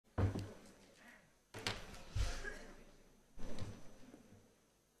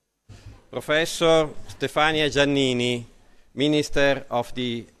Professor Stefania Giannini, Minister of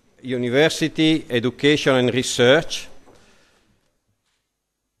the University, Education and Research,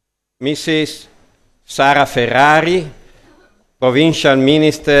 Mrs. Sara Ferrari, Provincial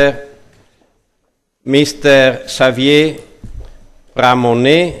Minister, Mr. Xavier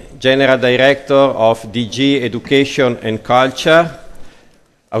Ramonet, General Director of DG Education and Culture,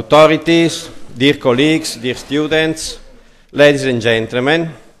 authorities, dear colleagues, dear students, ladies and gentlemen,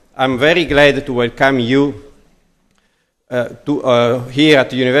 I'm very glad to welcome you here at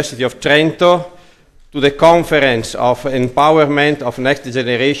the University of Trento to the Conference of Empowerment of Next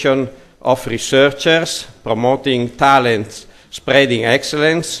Generation of Researchers, Promoting Talents, Spreading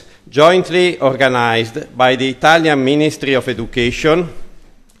Excellence, jointly organized by the Italian Ministry of Education,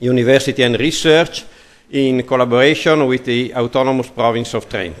 University and Research, in collaboration with the Autonomous Province of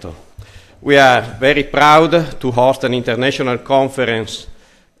Trento. We are very proud to host an international conference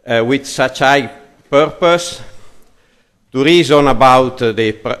with such high purpose, to reason about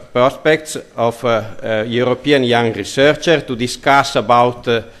the prospects of European young researchers, to discuss about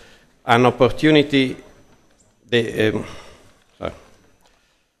an opportunity that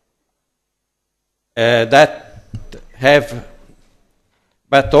have,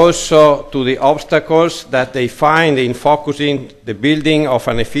 but also to the obstacles that they find in focusing the building of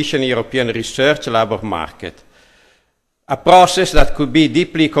an efficient European research labour market, a process that could be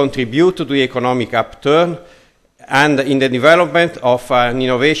deeply contribute to the economic upturn and in the development of an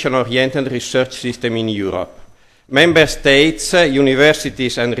innovation-oriented research system in Europe. Member states,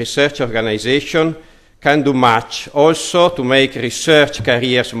 universities and research organizations can do much also to make research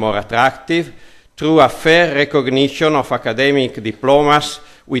careers more attractive through a fair recognition of academic diplomas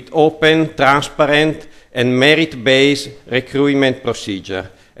with open, transparent and merit-based recruitment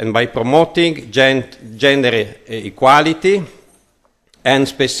procedure, and by promoting gender equality and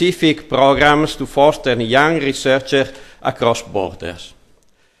specific programs to foster young researchers across borders.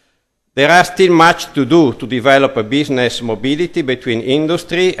 There are still much to do to develop a business mobility between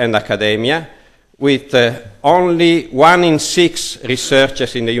industry and academia, with only 1 in 6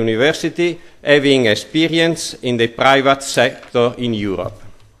 researchers in the university having experience in the private sector in Europe.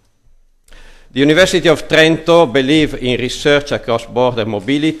 The University of Trento believes in research across border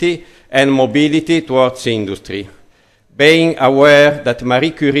mobility and mobility towards industry, being aware that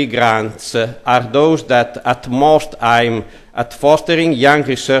Marie Curie grants are those that at most aim at fostering young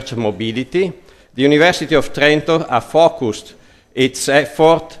research mobility. The University of Trento has focused its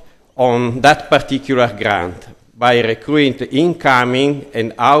effort on that particular grant by recruiting incoming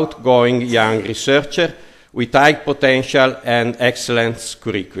and outgoing young researchers with high potential and excellent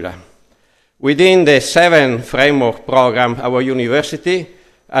curricula. Within the 7 framework programs, our university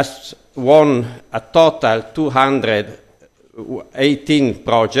has won a total 218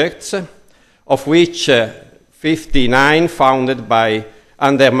 projects, of which 59 founded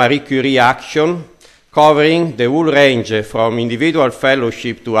under Marie Curie Action, covering the whole range from individual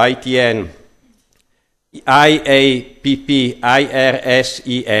fellowship to ITN, IAPP,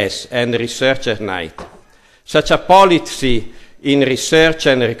 IRSES, and Researcher Night. Such a policy in research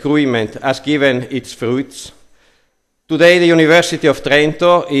and recruitment has given its fruits. Today, the University of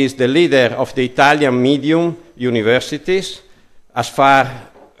Trento is the leader of the Italian medium universities as far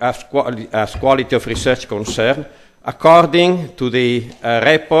as quality of research concerned, according to the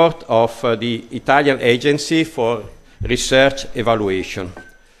report of the Italian Agency for Research Evaluation.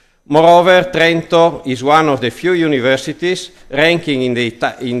 Moreover, Trento is one of the few universities ranking in the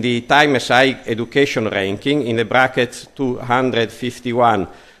Times High Education ranking in the brackets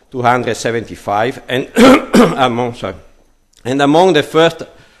 251-275 and among the first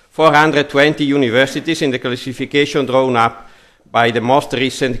 420 universities in the classification drawn up by the most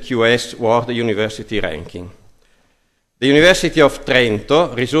recent QS World University Ranking. The University of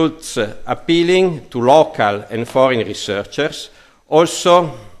Trento results appealing to local and foreign researchers,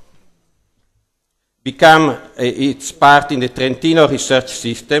 also become its part in the Trentino research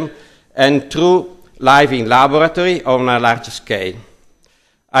system and through live in laboratory on a large scale.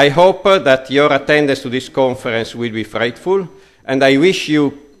 I hope that your attendance to this conference will be fruitful, and I wish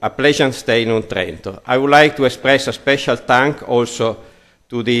you a pleasant stay in Trento. I would like to express a special thank also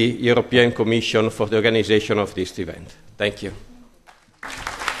to the European Commission for the organization of this event. Thank you.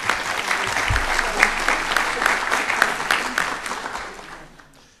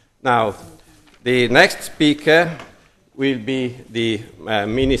 Now, the next speaker will be the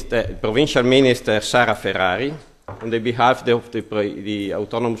Provincial Minister Sara Ferrari on the behalf of the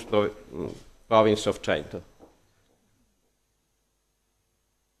Autonomous Province of Trento.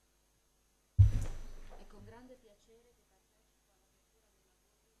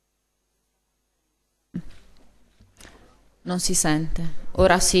 Non si sente.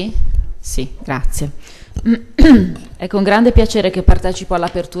 Ora sì? Sì, grazie. È con grande piacere che partecipo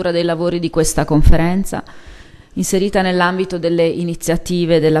all'apertura dei lavori di questa conferenza, inserita nell'ambito delle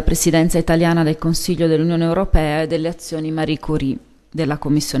iniziative della Presidenza italiana del Consiglio dell'Unione Europea e delle azioni Marie Curie della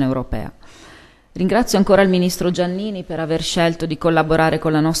Commissione Europea. Ringrazio ancora il Ministro Giannini per aver scelto di collaborare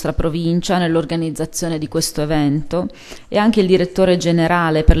con la nostra provincia nell'organizzazione di questo evento e anche il Direttore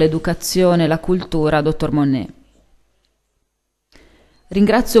Generale per l'Educazione e la Cultura, Dottor Monnet.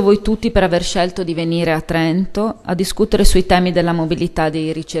 Ringrazio voi tutti per aver scelto di venire a Trento a discutere sui temi della mobilità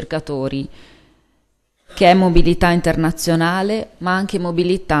dei ricercatori, che è mobilità internazionale, ma anche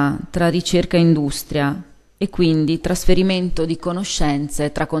mobilità tra ricerca e industria e quindi trasferimento di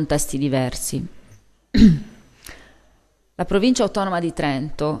conoscenze tra contesti diversi. La Provincia Autonoma di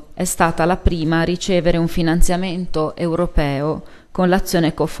Trento è stata la prima a ricevere un finanziamento europeo con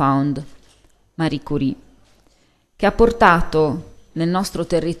l'azione Co-Found Marie Curie, che ha portato nel nostro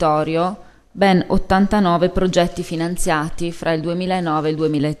territorio ben 89 progetti finanziati fra il 2009 e il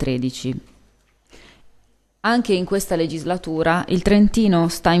 2013. Anche in questa legislatura il Trentino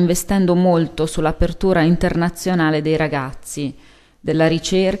sta investendo molto sull'apertura internazionale dei ragazzi, della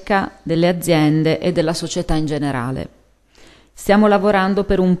ricerca, delle aziende e della società in generale. Stiamo lavorando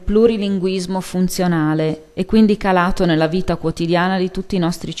per un plurilinguismo funzionale e quindi calato nella vita quotidiana di tutti i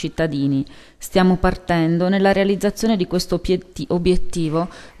nostri cittadini. Stiamo partendo nella realizzazione di questo obiettivo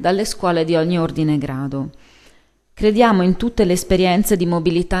dalle scuole di ogni ordine e grado. Crediamo in tutte le esperienze di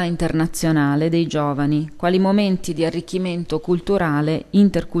mobilità internazionale dei giovani, quali momenti di arricchimento culturale,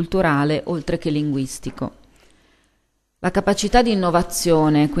 interculturale, oltre che linguistico. La capacità di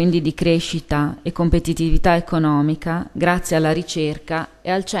innovazione, quindi di crescita e competitività economica, grazie alla ricerca, è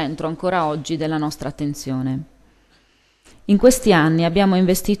al centro ancora oggi della nostra attenzione. In questi anni abbiamo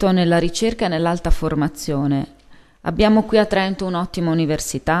investito nella ricerca e nell'alta formazione. Abbiamo qui a Trento un'ottima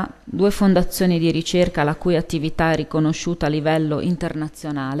università, 2 fondazioni di ricerca la cui attività è riconosciuta a livello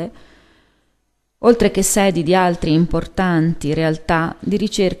internazionale, oltre che sedi di altre importanti realtà di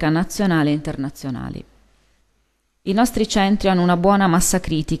ricerca nazionali e internazionali. I nostri centri hanno una buona massa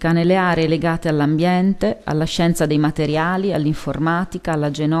critica nelle aree legate all'ambiente, alla scienza dei materiali, all'informatica, alla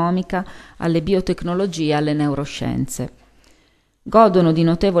genomica, alle biotecnologie e alle neuroscienze. Godono di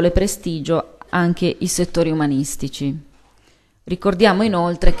notevole prestigio anche i settori umanistici. Ricordiamo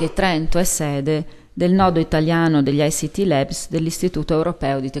inoltre che Trento è sede del nodo italiano degli ICT Labs dell'Istituto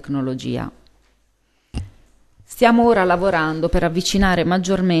Europeo di Tecnologia. Stiamo ora lavorando per avvicinare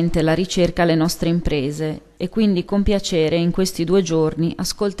maggiormente la ricerca alle nostre imprese e quindi con piacere in questi 2 giorni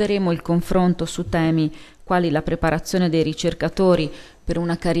ascolteremo il confronto su temi quali la preparazione dei ricercatori per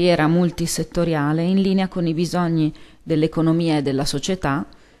una carriera multisettoriale in linea con i bisogni dell'economia e della società,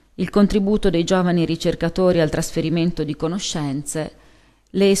 il contributo dei giovani ricercatori al trasferimento di conoscenze,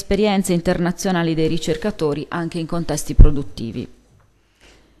 le esperienze internazionali dei ricercatori anche in contesti produttivi.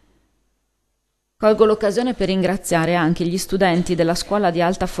 Colgo l'occasione per ringraziare anche gli studenti della Scuola di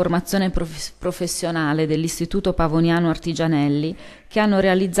Alta Formazione Professionale dell'Istituto Pavoniano Artigianelli che hanno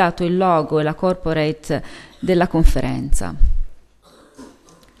realizzato il logo e la corporate della conferenza.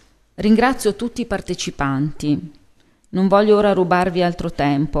 Ringrazio tutti i partecipanti. Non voglio ora rubarvi altro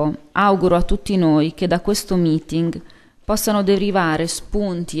tempo. Auguro a tutti noi che da questo meeting possano derivare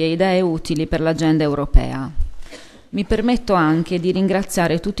spunti e idee utili per l'agenda europea. Mi permetto anche di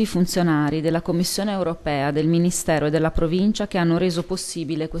ringraziare tutti i funzionari della Commissione europea, del Ministero e della Provincia che hanno reso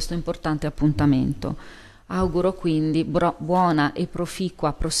possibile questo importante appuntamento. Auguro quindi buona e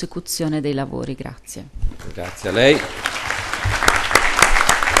proficua prosecuzione dei lavori. Grazie. Grazie a lei.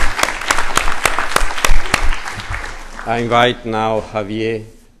 I invite now Javier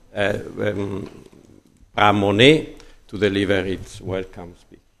Promuovere to deliver its welcome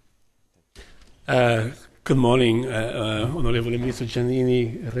speech. Good morning, Onorevole Ministro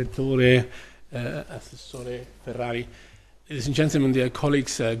Giannini, Rettore, Assessore Ferrari. Ladies and gentlemen, dear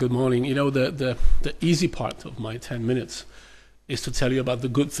colleagues, good morning. You know, the easy part of my 10 minutes is to tell you about the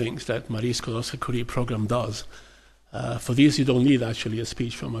good things that Marie Curie program does. For this, you don't need actually a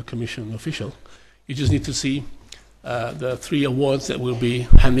speech from a Commission official. You just need to see the 3 awards that we'll be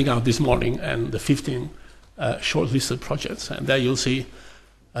handing out this morning and the 15 shortlisted projects. And there you'll see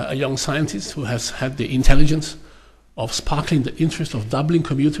a young scientist who has had the intelligence of sparkling the interest of Dublin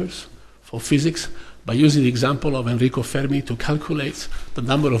commuters for physics by using the example of Enrico Fermi to calculate the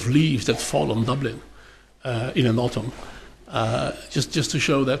number of leaves that fall on Dublin in an autumn. Just to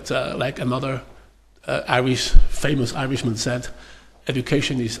show that, like another famous Irishman said,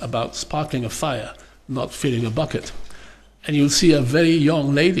 education is about sparkling a fire, not filling a bucket. And you'll see a very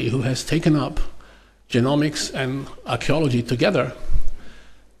young lady who has taken up genomics and archaeology together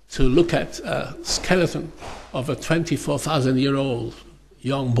to look at a skeleton of a 24,000-year-old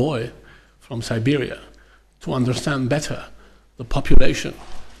young boy from Siberia to understand better the population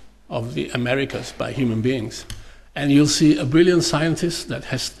of the Americas by human beings. And you'll see a brilliant scientist that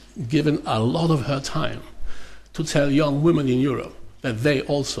has given a lot of her time to tell young women in Europe that they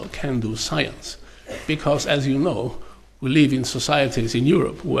also can do science. Because, as you know, we live in societies in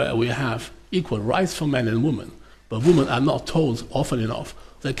Europe where we have equal rights for men and women, but women are not told often enough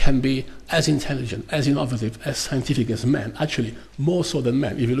they can be as intelligent, as innovative, as scientific as men, actually more so than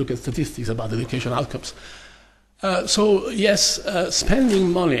men, if you look at statistics about education outcomes. So yes,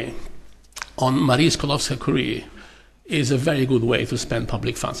 spending money on Marie Skłodowska-Curie is a very good way to spend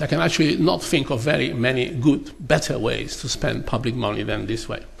public funds. I can actually not think of very many good, better ways to spend public money than this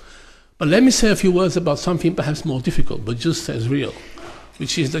way. But let me say a few words about something perhaps more difficult, but just as real,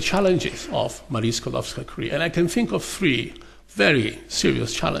 which is the challenges of Marie Skłodowska-Curie. And I can think of three very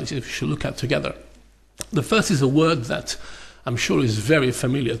serious challenges we should look at together. The first is a word that I'm sure is very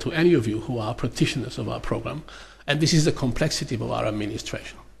familiar to any of you who are practitioners of our program, and this is the complexity of our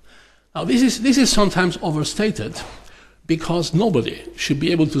administration. Now, this is sometimes overstated because nobody should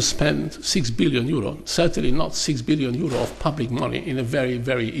be able to spend 6 billion euro, certainly not 6 billion euro of public money in a very,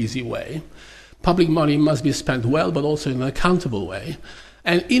 very easy way. Public money must be spent well, but also in an accountable way.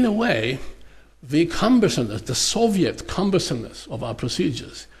 And in a way, the cumbersomeness, the Soviet cumbersomeness of our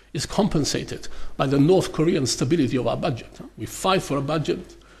procedures is compensated by the North Korean stability of our budget. We fight for a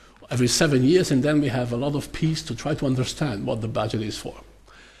budget every 7 years, and then we have a lot of peace to try to understand what the budget is for.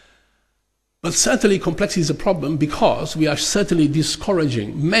 But certainly complexity is a problem because we are certainly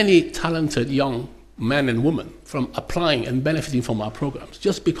discouraging many talented young men and women from applying and benefiting from our programs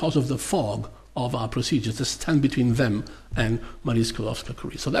just because of the fog of our procedures that stand between them and Marie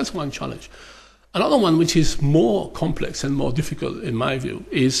Skłodowska-Curie. So that's one challenge. Another one, which is more complex and more difficult in my view,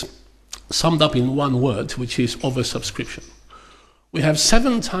 is summed up in one word, which is oversubscription. We have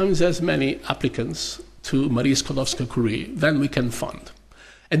 7 times as many applicants to Marie Skłodowska-Curie than we can fund.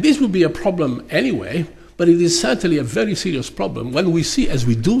 And this would be a problem anyway, but it is certainly a very serious problem when we see, as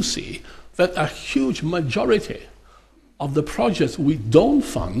we do see, that a huge majority of the projects we don't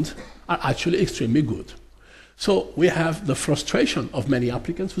fund are actually extremely good. So we have the frustration of many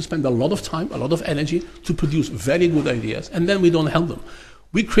applicants who spend a lot of time, a lot of energy to produce very good ideas, and then we don't help them.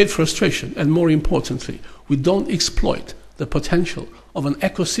 We create frustration, and more importantly, we don't exploit the potential of an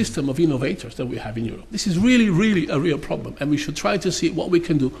ecosystem of innovators that we have in Europe. This is really, really a real problem, and we should try to see what we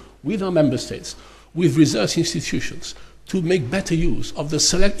can do with our member states, with research institutions, to make better use of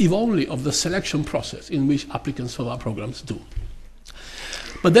the if only of the selection process in which applicants for our programs do.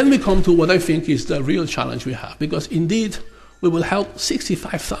 But then we come to what I think is the real challenge we have, because indeed we will help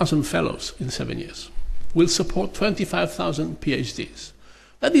 65,000 fellows in 7 years. We'll support 25,000 PhDs.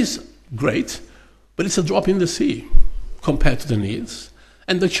 That is great, but it's a drop in the sea compared to the needs.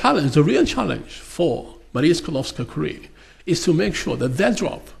 And the challenge, the real challenge for Marie Skłodowska-Curie is to make sure that that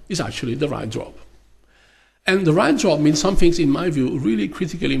drop is actually the right drop. And the right drop means something, in my view, really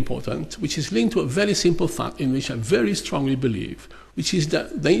critically important, which is linked to a very simple fact in which I very strongly believe, which is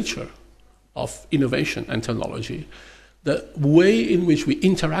the nature of innovation and technology, the way in which we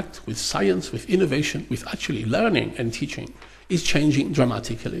interact with science, with innovation, with actually learning and teaching is changing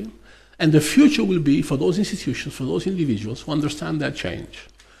dramatically. And the future will be for those institutions, for those individuals who understand that change.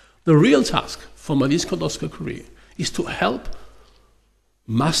 The real task for Marie Skłodowska-Curie is to help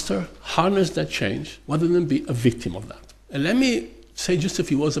master, harness that change, rather than be a victim of that. And let me say just a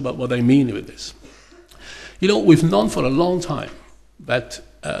few words about what I mean with this. You know, we've known for a long time that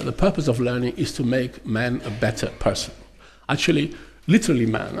the purpose of learning is to make man a better person. Actually, literally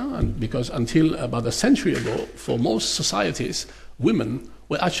man, because until about a century ago, for most societies, women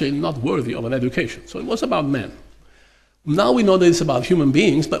were actually not worthy of an education. So it was about men. Now we know that it's about human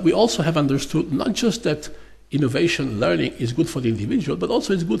beings, but we also have understood not just that innovation, learning is good for the individual, but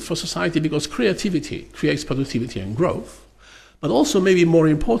also it's good for society because creativity creates productivity and growth. But also, maybe more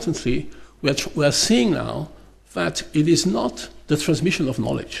importantly, we are seeing now that it is not the transmission of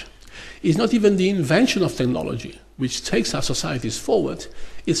knowledge. It's not even the invention of technology which takes our societies forward.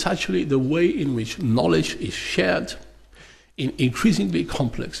 It's actually the way in which knowledge is shared in increasingly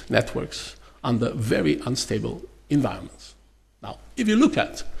complex networks under very unstable environments. Now, if you look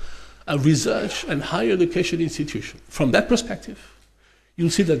at a research and higher education institution from that perspective, you'll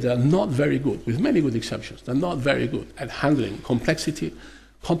see that they are not very good, with many good exceptions, they're not very good at handling complexity,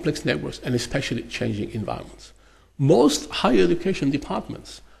 complex networks, and especially changing environments. Most higher education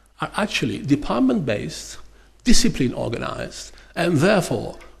departments are actually department-based, discipline-organized, and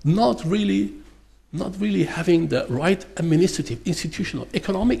therefore not really not really having the right administrative, institutional,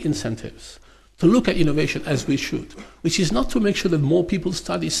 economic incentives to look at innovation as we should, which is not to make sure that more people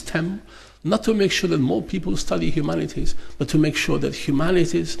study STEM, not to make sure that more people study humanities, but to make sure that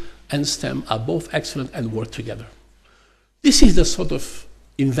humanities and STEM are both excellent and work together. This is the sort of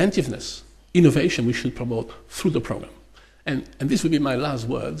inventiveness, innovation we should promote through the program. And this will be my last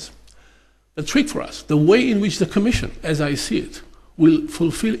words. The trick for us, the way in which the Commission, as I see it, will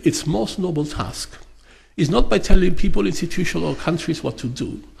fulfill its most noble task is not by telling people, institutions or countries what to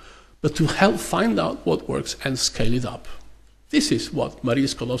do, but to help find out what works and scale it up. This is what Marie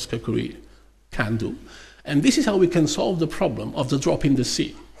Skłodowska-Curie can do. And this is how we can solve the problem of the drop in the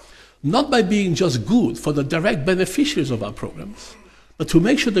sea. Not by being just good for the direct beneficiaries of our programs, but to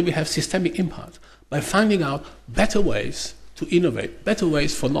make sure that we have systemic impact by finding out better ways to innovate, better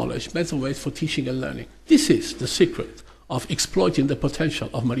ways for knowledge, better ways for teaching and learning. This is the secret of exploiting the potential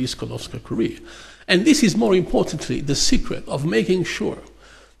of Marie Skłodowska-Curie. And this is, more importantly, the secret of making sure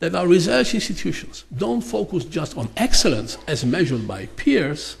that our research institutions don't focus just on excellence as measured by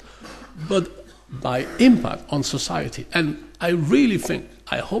peers, but by impact on society. And I really think,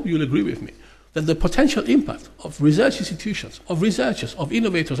 I hope you'll agree with me, that the potential impact of research institutions, of researchers, of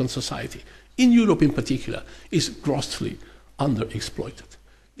innovators on society, in Europe in particular, is grossly underexploited.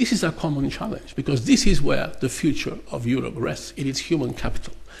 This is a common challenge, because this is where the future of Europe rests, in its human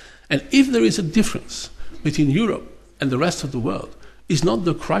capital. And if there is a difference between Europe and the rest of the world, it's not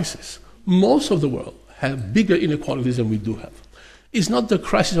the crisis. Most of the world have bigger inequalities than we do have. It's not the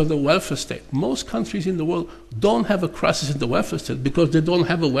crisis of the welfare state. Most countries in the world don't have a crisis in the welfare state because they don't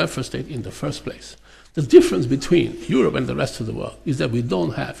have a welfare state in the first place. The difference between Europe and the rest of the world is that we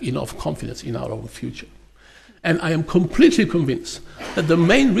don't have enough confidence in our own future. And I am completely convinced that the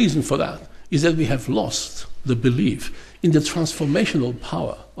main reason for that is that we have lost the belief in the transformational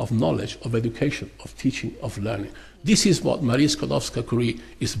power of knowledge, of education, of teaching, of learning. This is what Marie Skłodowska-Curie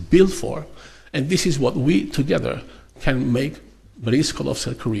is built for, and this is what we together can make Marie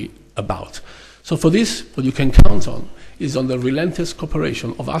Skłodowska-Curie about. So for this, what you can count on is on the relentless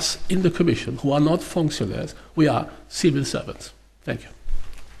cooperation of us in the Commission, who are not functionaries, we are civil servants. Thank you.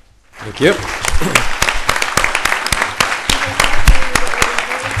 Thank you.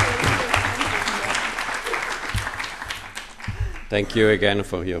 Thank you again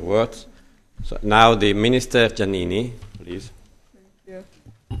for your words. So now the Minister Giannini, please. Thank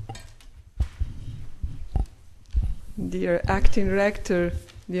you. Dear Acting Rector,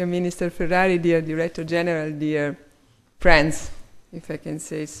 dear Minister Ferrari, dear Director General, dear friends, if I can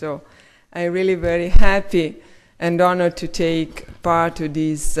say so, I'm really very happy and honored to take part to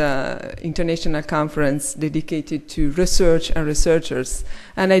this international conference dedicated to research and researchers.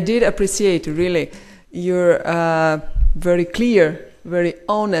 And I did appreciate really your very clear, very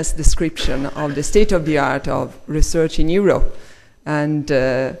honest description of the state of the art of research in Europe and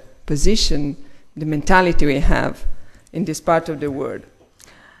position, the mentality we have in this part of the world.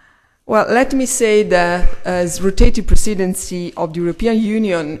 Well, let me say that as rotating presidency of the European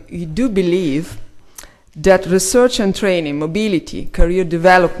Union, we do believe that research and training, mobility, career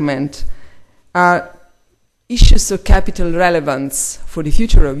development are issues of capital relevance for the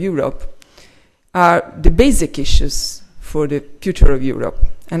future of Europe, are the basic issues for the future of Europe.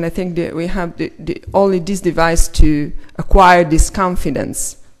 And I think that we have only this device to acquire this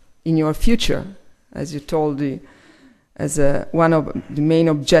confidence in your future, as you told as one of the main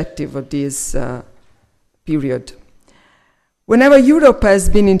objectives of this period. Whenever Europe has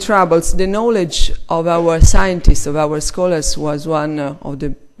been in troubles, the knowledge of our scientists, of our scholars, was one of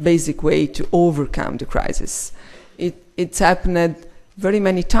the basic ways to overcome the crisis. It's happened very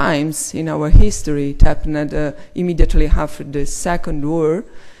many times in our history. It happened immediately after the Second War.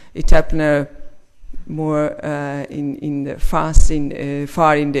 It happened more far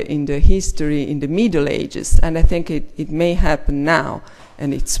in the history, in the Middle Ages, and I think it may happen now,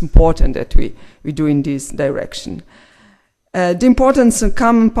 and it's important that we do in this direction. The importance of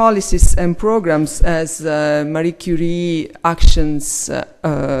common policies and programs, as Marie Curie actions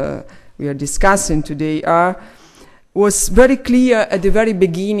we are discussing today was very clear at the very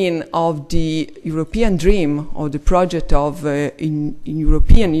beginning of the European dream, of the project of in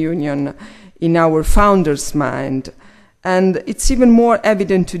European Union, in our founders' mind. And it's even more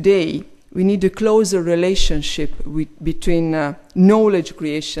evident today. We need a closer relationship between knowledge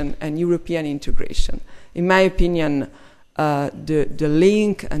creation and European integration. In my opinion, the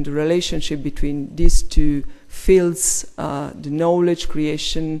link and the relationship between these two fields, the knowledge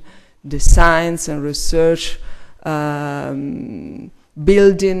creation, the science and research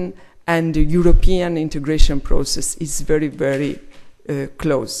building, and the European integration process is very, very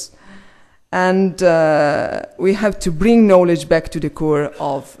close. And we have to bring knowledge back to the core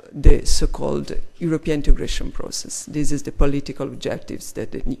of the so-called European integration process. This is the political objectives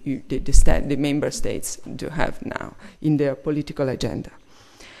that the member states do have now in their political agenda.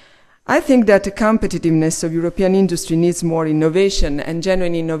 I think that the competitiveness of European industry needs more innovation, and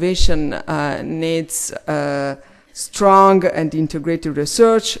genuine innovation needs strong and integrated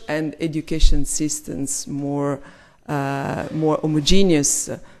research and education systems more homogeneous,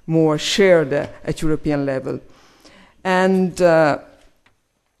 more shared at European level. And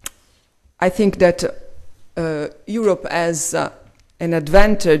I think that Europe has an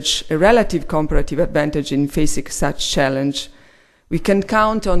advantage, a relative comparative advantage in facing such challenge. We can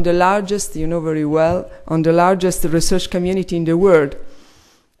count on the largest, you know very well, on the largest research community in the world.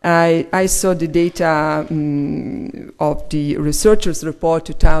 I saw the data of the Researchers' Report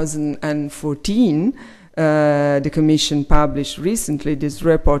 2014, the Commission published recently this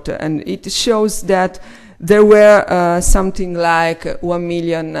report, and it shows that there were something like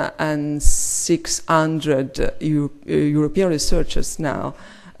 1,600,000 European researchers now.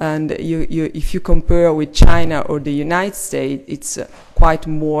 And if you compare with China or the United States, it's quite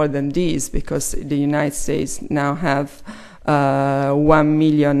more than this, because the United States now have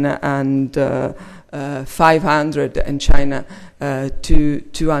 1,500,000 and China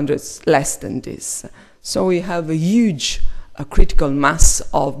 200 less than this. So we have a huge critical mass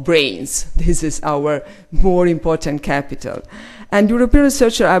of brains. This is our more important capital. And European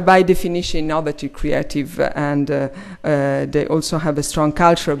researchers are by definition innovative, creative, and they also have a strong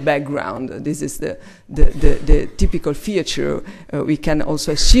cultural background. This is the typical feature. We can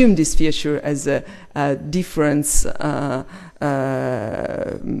also assume this feature as a difference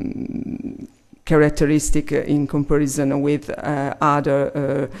characteristic in comparison with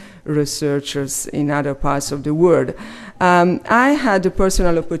other researchers in other parts of the world. I had a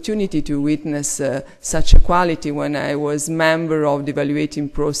personal opportunity to witness such a quality when I was member of the evaluating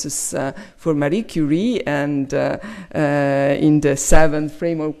process for Marie Curie and in the 7th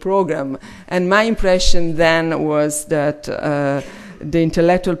framework program. And my impression then was that the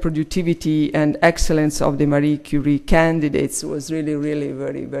intellectual productivity and excellence of the Marie Curie candidates was really, really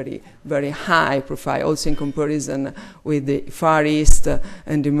very, very, very high profile, also in comparison with the Far East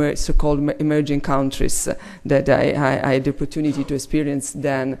and the so-called emerging countries that I had the opportunity to experience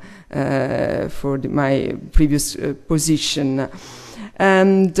then for my previous position.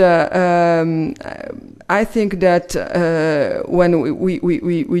 And I think that when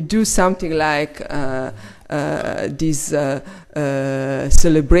we do something like this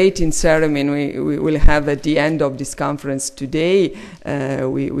celebrating ceremony we will have at the end of this conference today,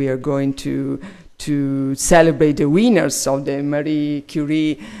 we are going to celebrate the winners of the Marie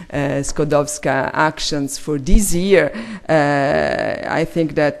Curie Skłodowska actions for this year. I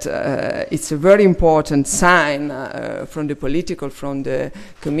think that it's a very important sign from the political, from the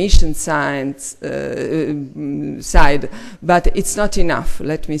Commission side, but it's not enough.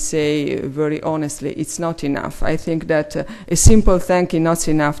 Let me say very honestly, it's not enough. I think that a simple thank you is not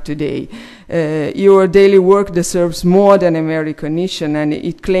enough today. Your daily work deserves more than a mere recognition, and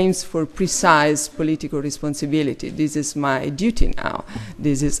it claims for precise political responsibility. This is my duty now.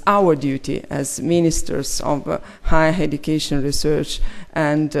 This is our duty as ministers of higher education, research,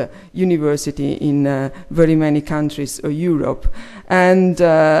 and university in very many countries of Europe. And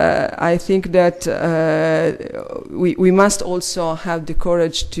I think that we must also have the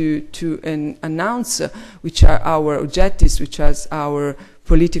courage to announce which are our objectives, which are our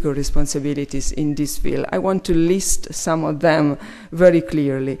political responsibilities in this field. I want to list some of them very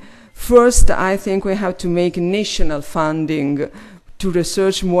clearly. First, I think we have to make national funding to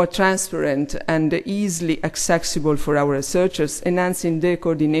research more transparent and easily accessible for our researchers, enhancing their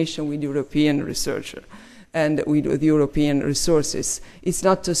coordination with European researchers and with European resources. It's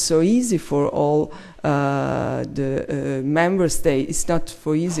not so easy for all the member states. It's not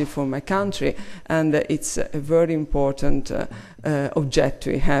so easy for my country, and it's a very important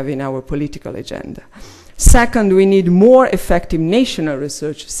objective we have in our political agenda. Second, we need more effective national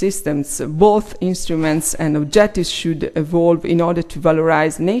research systems. Both instruments and objectives should evolve in order to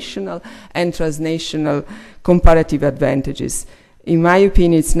valorize national and transnational comparative advantages. In my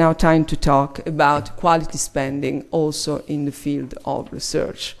opinion, it's now time to talk about quality spending also in the field of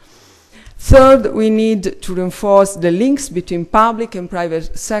research. Third, we need to reinforce the links between public and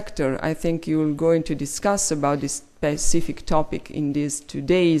private sector. I think you will go into discuss about this specific topic in this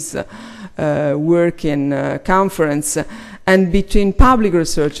today's working conference, and between public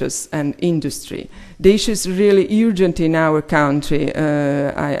researchers and industry. The issue is really urgent in our country.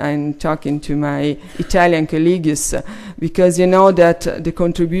 I'm talking to my Italian colleagues because you know that the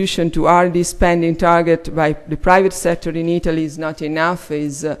contribution to R&D spending target by the private sector in Italy is not enough,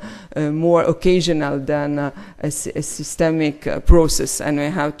 is more occasional than a systemic process, and we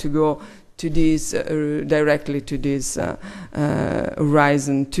have to go to this directly to this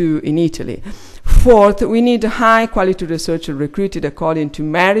Horizon 2 in Italy. Fourth, we need high quality researchers recruited according to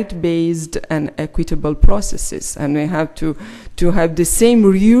merit-based and equitable processes, and we have to have the same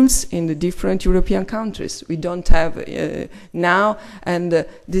rules in the different European countries. We don't have now, and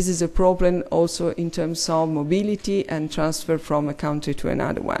this is a problem also in terms of mobility and transfer from a country to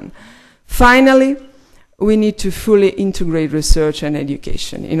another one. Finally, we need to fully integrate research and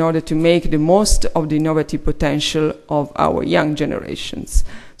education in order to make the most of the innovative potential of our young generations.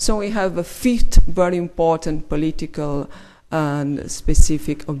 So we have a fifth very important political and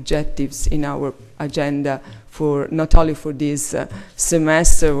specific objectives in our agenda for not only for this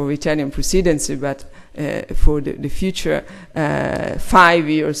semester of Italian presidency, but for the future 5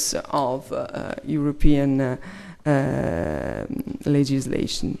 years of European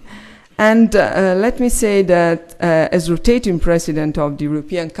legislation. And let me say that as rotating president of the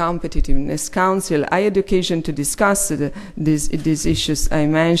European Competitiveness Council, I had occasion to discuss these issues I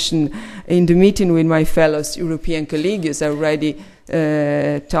mentioned in the meeting with my fellow European colleagues. I already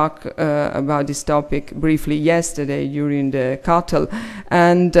talked about this topic briefly yesterday during the COTL,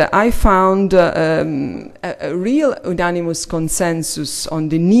 and I found a real unanimous consensus on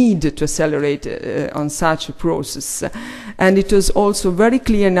the need to accelerate on such a process. And it was also very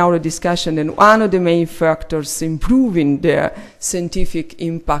clear in our discussion that one of the main factors improving their scientific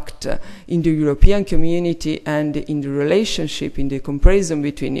impact in the European community and in the relationship, in the comparison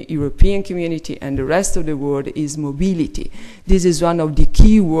between the European community and the rest of the world is mobility. This is one of the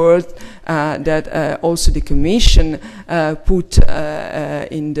key words that also the Commission put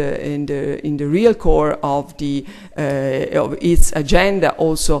in the real core of its agenda.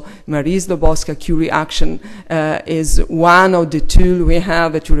 Also, Marie Slobodska-Curie Action is one of the tools we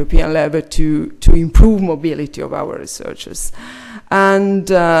have at European level to improve mobility of our researchers. And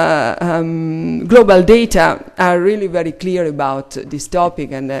global data are really very clear about this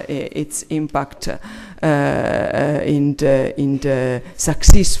topic and its impact in the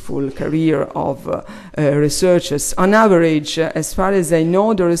successful career of researchers. On average, as far as I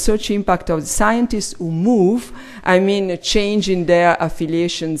know, the research impact of the scientists who move, I mean changing their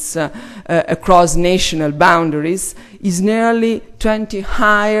affiliations across national boundaries, is nearly 20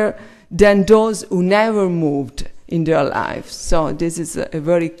 higher than those who never moved in their lives. So this is a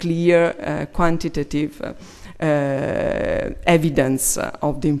very clear quantitative evidence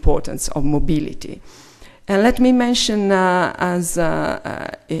of the importance of mobility. And let me mention, as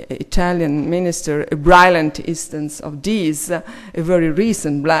Italian minister, a brilliant instance of this, a very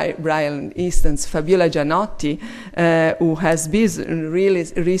recent brilliant instance, Fabiola Gianotti, who has been really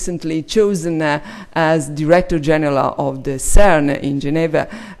recently chosen as Director General of the CERN in Geneva,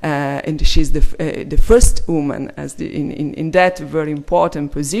 and she's the first woman in that very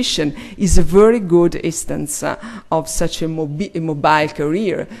important position, is a very good instance of such a mobile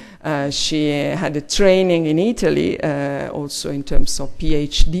career. She had a training in Italy, also in terms of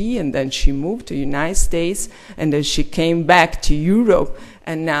PhD, and then she moved to the United States, and then she came back to Europe,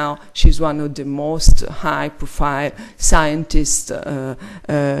 and now she's one of the most high-profile scientists in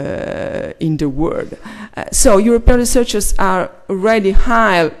the world. So European researchers are already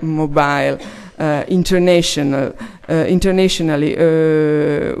highly mobile internationally.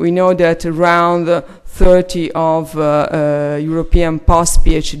 We know that around 30 of European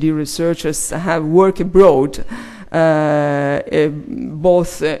post-PhD researchers have worked abroad,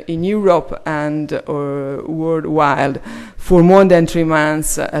 both in Europe and worldwide, for more than 3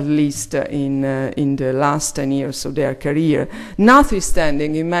 months at least in the last 10 years of their career.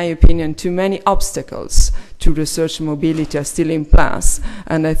 Notwithstanding, in my opinion, too many obstacles to research mobility are still in place,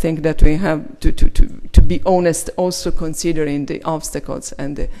 and I think that we have to be honest, also considering the obstacles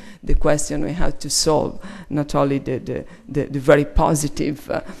and the question we have to solve, not only the very positive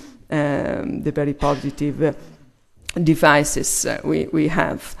devices we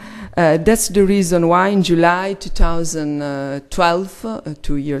have. That's the reason why in July 2012,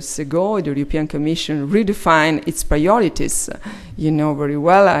 2 years ago, the European Commission redefined its priorities. You know very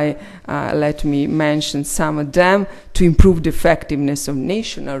well, let me mention some of them: to improve the effectiveness of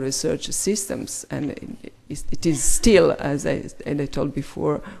national research systems, and it is still, as I told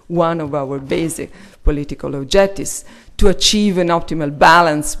before, one of our basic political objectives, to achieve an optimal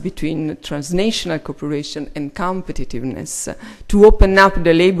balance between transnational cooperation and competitiveness, to open up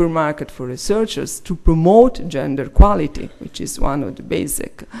the labor market for researchers, to promote gender equality, which is one of the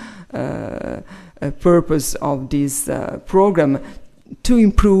basic purpose of this program, to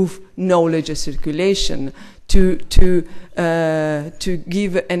improve knowledge circulation, to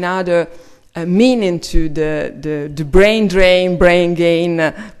give another meaning to the brain drain, brain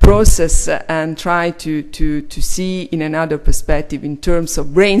gain process, and try to see in another perspective in terms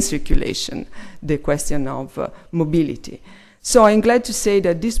of brain circulation the question of mobility. So I'm glad to say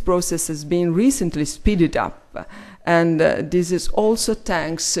that this process has been recently speeded up, and this is also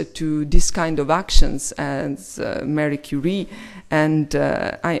thanks to this kind of actions as Marie Curie, and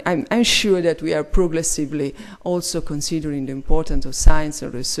I'm sure that we are progressively also considering the importance of science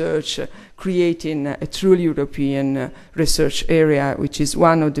and research, creating a truly European research area, which is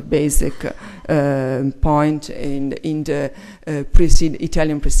one of the basic points in the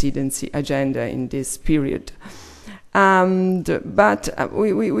Italian presidency agenda in this period. But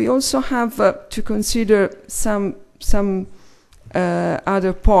we also have to consider some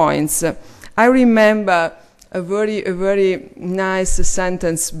other points. I remember a very nice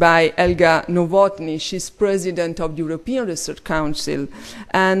sentence by Helga Novotny. She's president of the European Research Council,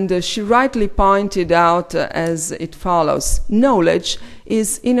 and she rightly pointed out as it follows: knowledge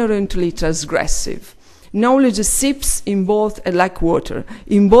is inherently transgressive. Knowledge seeps in both, like water,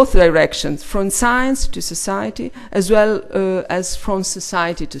 in both directions, from science to society, as well as from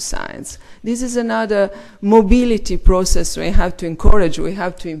society to science. This is another mobility process we have to encourage, we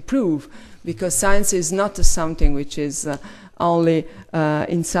have to improve, because science is not something which is only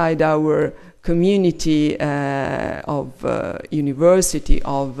inside our community of university,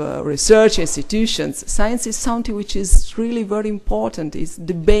 of research institutions. Science is something which is really very important. It's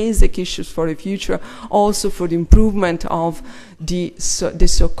the basic issues for the future, also for the improvement of the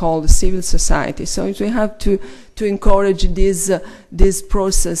so-called civil society. So we have to encourage this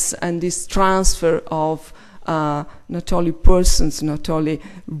process and this transfer of not only persons, not only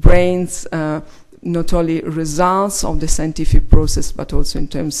brains, not only results of the scientific process, but also in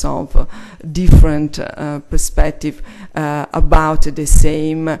terms of different perspective about the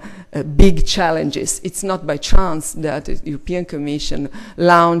same big challenges. It's not by chance that the European Commission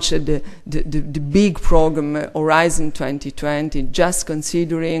launched the big program Horizon 2020, just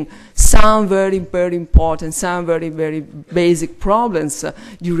considering some very important, some very basic problems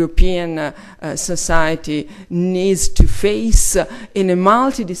European society needs to face in a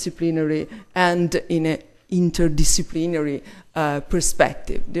multidisciplinary and in an interdisciplinary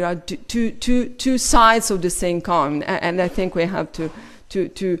perspective. There are two sides of the same coin, and I think we have to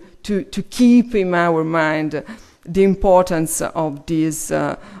keep in our mind the importance of this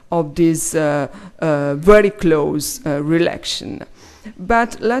very close relation.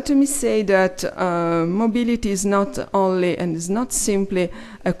 But let me say that mobility is not only and is not simply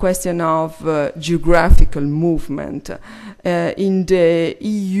a question of geographical movement. In the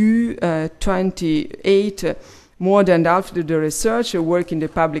EU 28, more than half of the researchers work in the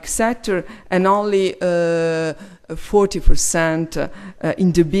public sector, and only 40%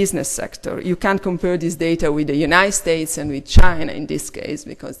 in the business sector. You can't compare this data with the United States and with China in this case,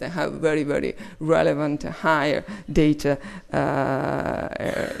 because they have very relevant higher data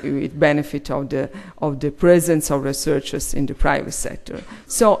with benefit of the presence of researchers in the private sector.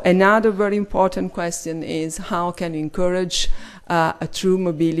 So another very important question is how can you encourage a true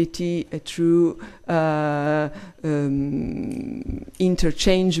mobility, a true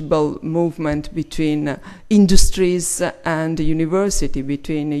interchangeable movement between industries and the university,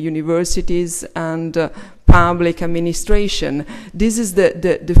 between universities and public administration. This is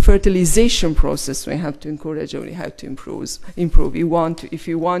the fertilization process we have to encourage and we have to improve. If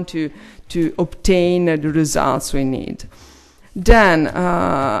you want to obtain the results we need. Then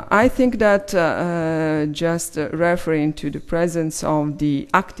I think that just referring to the presence of the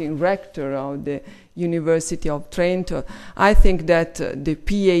acting rector of the University of Trento, I think that the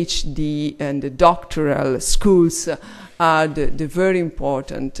PhD and the doctoral schools are the very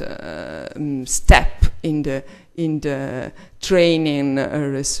important step in the training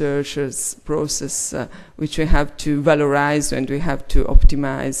researchers process, which we have to valorize and we have to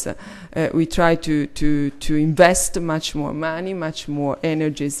optimize. We try to invest much more money, much more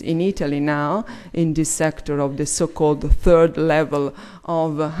energies in Italy now in this sector of the so-called third level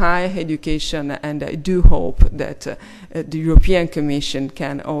of higher education, and I do hope that the European Commission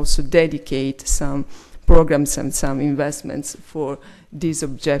can also dedicate some programs and some investments for this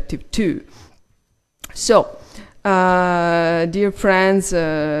objective too. So, dear friends,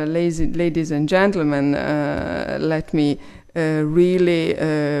 ladies and gentlemen, let me really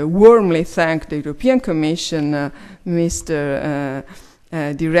warmly thank the European Commission, Mr.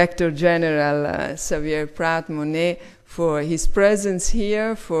 Director General Xavier Prat-Monet for his presence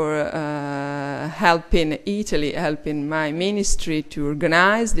here, for helping Italy, helping my ministry to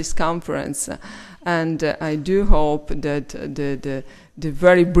organize this conference. And I do hope that the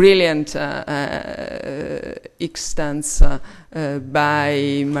very brilliant extents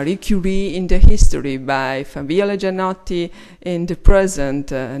by Marie Curie in the history, by Fabiola Gianotti in the present,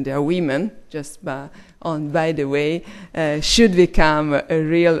 they are women, just by the way, should become a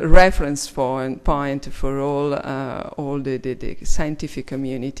real reference point for all the scientific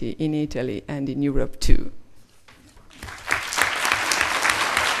community in Italy and in Europe too.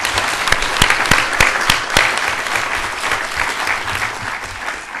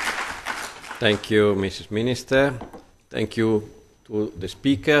 Thank you, Mrs. Minister. Thank you to the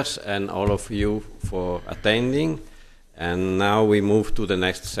speakers and all of you for attending. And now we move to the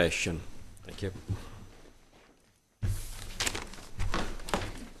next session. Thank you.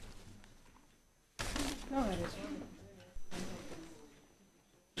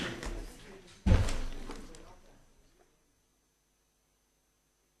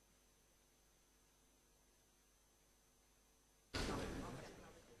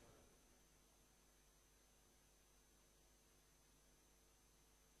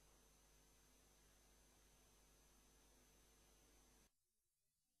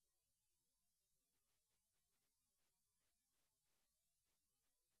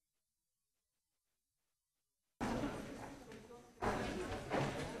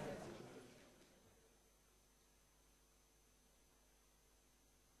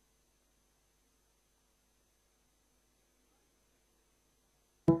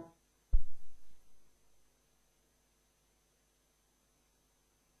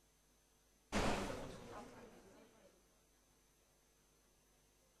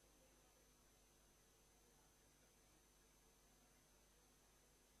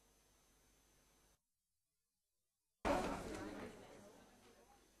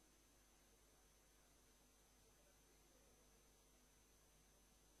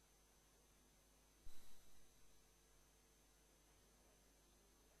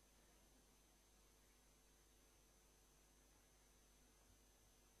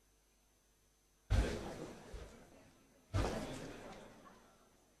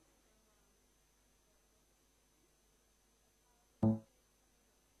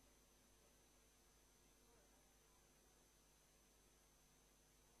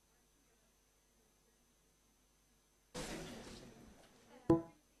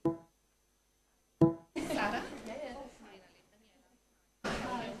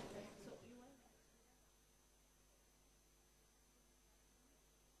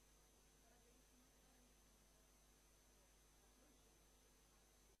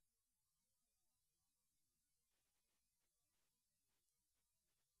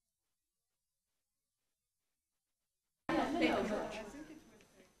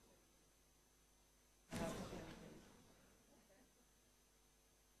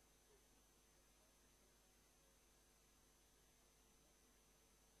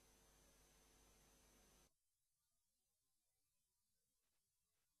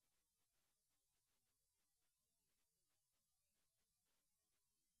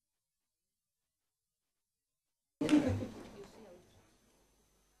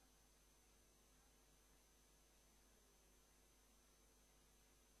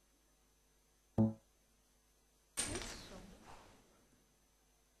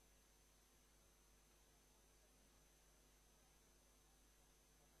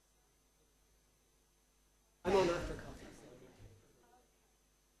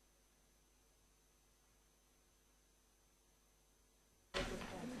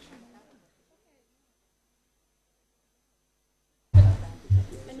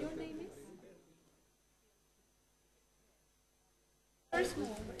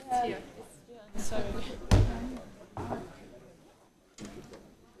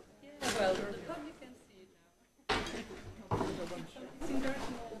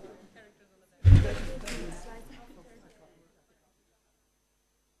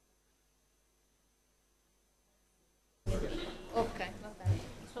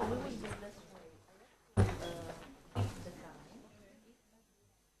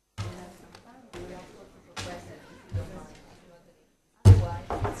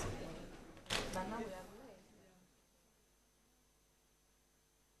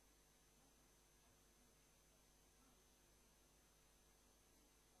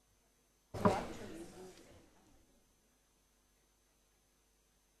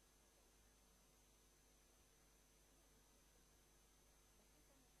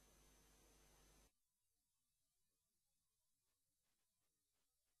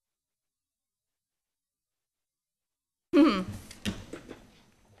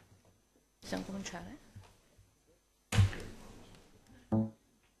 Possiamo cominciare?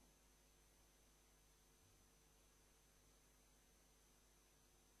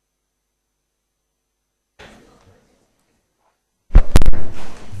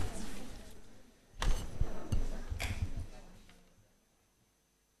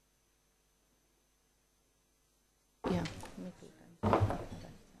 Yeah.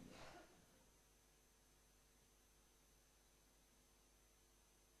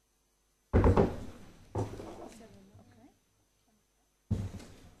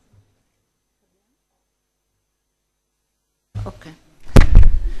 Okay.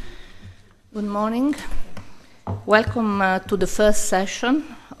 Good morning. Welcome to the first session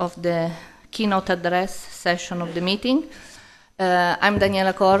of the keynote address session of the meeting. I'm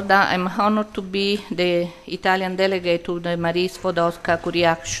Daniela Corda. I'm honored to be the Italian delegate to the Marie Skłodowska-Curie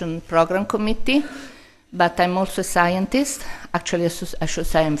Action Program Committee, but I'm also a scientist. Actually, I should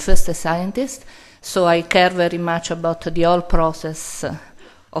say I'm first a scientist, so I care very much about the whole process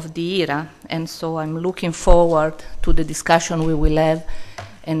of the ERA, and so I'm looking forward to the discussion we will have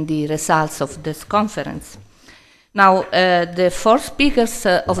and the results of this conference. Now, the four speakers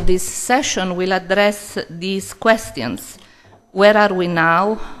of this session will address these questions. Where are we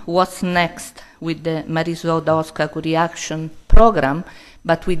now? What's next with the Marie Skłodowska-Curie Action Program,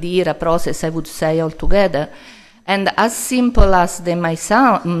 but with the ERA process, I would say, altogether. And as simple as they may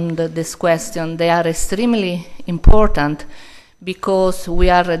sound, this question, they are extremely important because we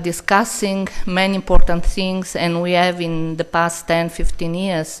are discussing many important things, and we have in the past 10, 15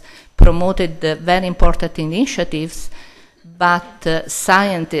 years promoted very important initiatives, but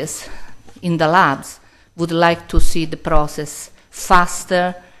scientists in the labs would like to see the process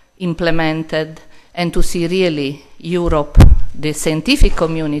faster implemented and to see really Europe, the scientific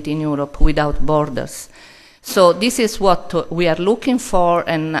community in Europe, without borders. So this is what we are looking for,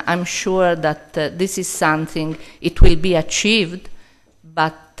 and I'm sure that this is something, it will be achieved,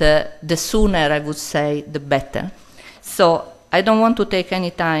 but the sooner, I would say, the better. So I don't want to take any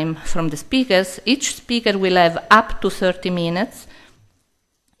time from the speakers. Each speaker will have up to 30 minutes.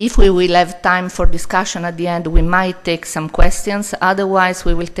 If we will have time for discussion at the end, we might take some questions. Otherwise,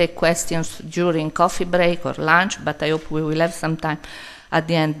 we will take questions during coffee break or lunch, but I hope we will have some time at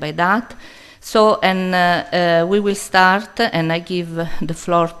the end by that. So, and we will start, and I give the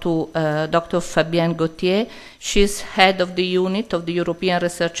floor to Dr. Fabienne Gauthier. She's head of the unit of the European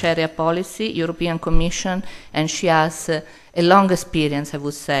Research Area Policy, European Commission, and she has a long experience, I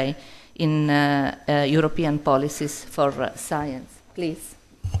would say, in European policies for science. Please.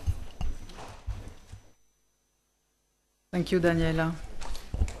 Thank you, Daniela.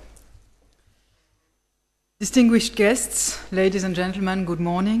 Distinguished guests, ladies and gentlemen, good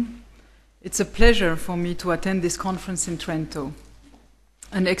morning. It's a pleasure for me to attend this conference in Trento,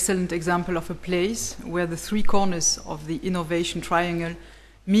 an excellent example of a place where the three corners of the innovation triangle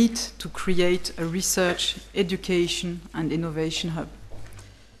meet to create a research, education, and innovation hub.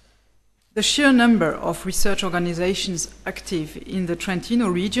 The sheer number of research organizations active in the Trentino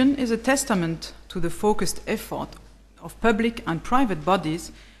region is a testament to the focused effort of public and private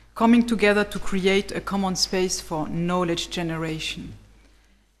bodies coming together to create a common space for knowledge generation.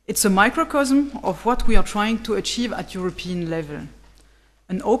 It's a microcosm of what we are trying to achieve at European level,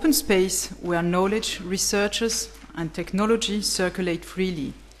 an open space where knowledge, researchers, and technology circulate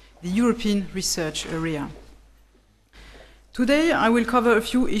freely, the European research area. Today, I will cover a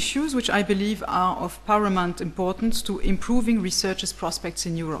few issues which I believe are of paramount importance to improving researchers' prospects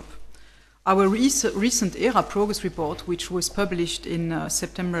in Europe. Our recent ERA progress report, which was published in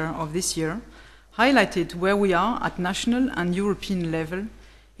September of this year, highlighted where we are at national and European level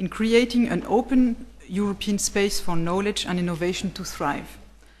in creating an open European space for knowledge and innovation to thrive.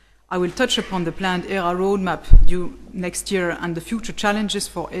 I will touch upon the planned ERA roadmap due next year and the future challenges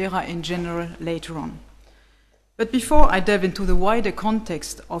for ERA in general later on. But before I delve into the wider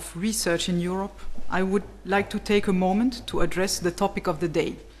context of research in Europe, I would like to take a moment to address the topic of the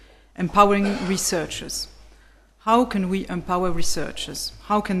day: empowering researchers. How can we empower researchers?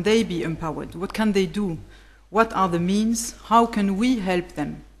 How can they be empowered? What can they do? What are the means? How can we help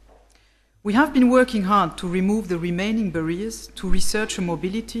them? We have been working hard to remove the remaining barriers to researcher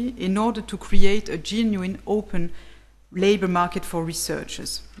mobility in order to create a genuine open labor market for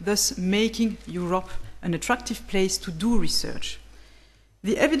researchers, thus making Europe an attractive place to do research.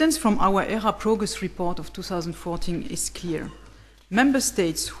 The evidence from our ERA progress report of 2014 is clear. Member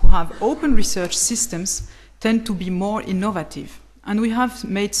states who have open research systems tend to be more innovative, and we have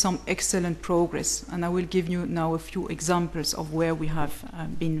made some excellent progress, and I will give you now a few examples of where we have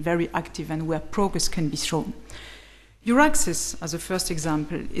been very active and where progress can be shown. Euraccess, as a first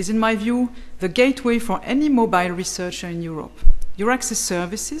example, is in my view the gateway for any mobile researcher in Europe. Euraccess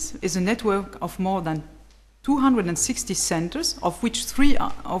Services is a network of more than 260 centers, of which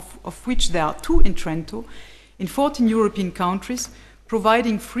there are 2 in Trento, in 14 European countries,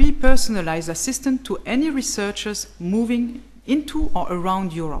 providing free personalized assistance to any researchers moving into or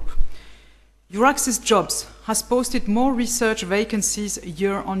around Europe. Euraccess Jobs has posted more research vacancies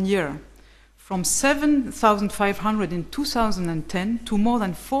year on year, from 7,500 in 2010 to more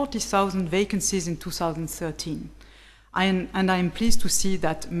than 40,000 vacancies in 2013. And I am pleased to see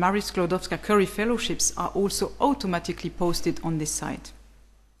that Marie Sklodowska-Curie fellowships are also automatically posted on this site.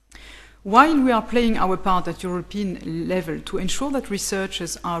 While we are playing our part at European level to ensure that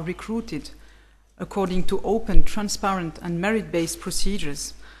researchers are recruited according to open, transparent and merit-based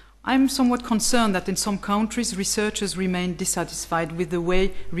procedures, I am somewhat concerned that in some countries researchers remain dissatisfied with the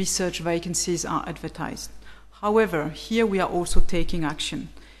way research vacancies are advertised. However, here we are also taking action.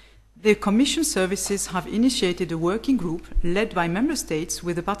 The Commission services have initiated a working group led by Member States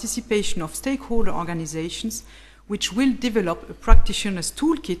with the participation of stakeholder organizations, which will develop a practitioner's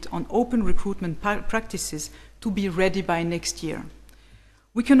toolkit on open recruitment practices to be ready by next year.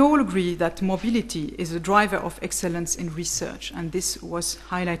 We can all agree that mobility is a driver of excellence in research, and this was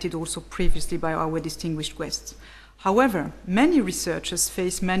highlighted also previously by our distinguished guests. However, many researchers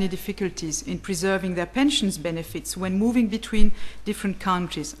face many difficulties in preserving their pensions benefits when moving between different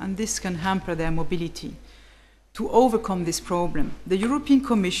countries, and this can hamper their mobility. To overcome this problem, the European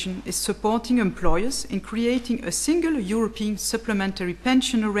Commission is supporting employers in creating a single European supplementary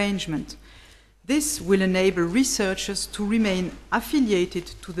pension arrangement. This will enable researchers to remain affiliated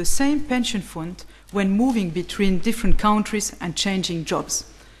to the same pension fund when moving between different countries and changing jobs.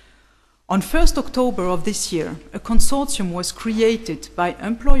 On 1st October of this year, a consortium was created by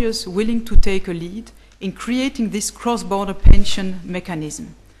employers willing to take a lead in creating this cross-border pension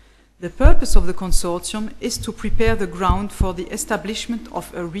mechanism. The purpose of the consortium is to prepare the ground for the establishment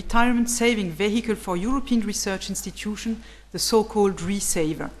of a retirement saving vehicle for European research institutions, the so-called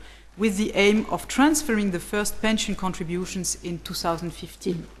ReSaver, with the aim of transferring the first pension contributions in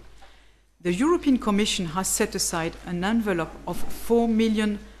 2015. The European Commission has set aside an envelope of €4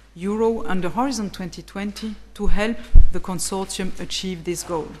 million under Horizon 2020 to help the consortium achieve this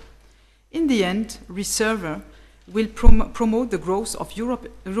goal. In the end, ReSaver will promote the growth of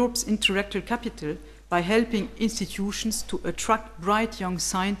Europe's intellectual capital by helping institutions to attract bright young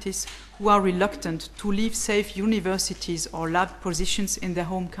scientists who are reluctant to leave safe universities or lab positions in their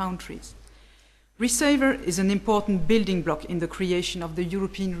home countries. ReSaver is an important building block in the creation of the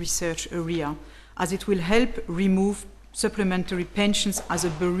European research area, as it will help remove supplementary pensions as a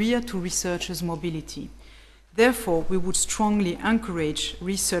barrier to researchers' mobility. Therefore, we would strongly encourage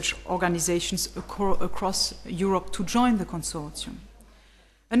research organizations across Europe to join the consortium.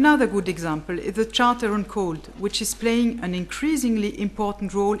 Another good example is the Charter on Code, which is playing an increasingly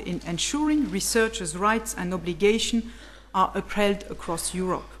important role in ensuring researchers' rights and obligations are upheld across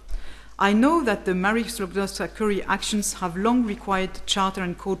Europe. I know that the Marie Sklodowska-Curie actions have long required Charter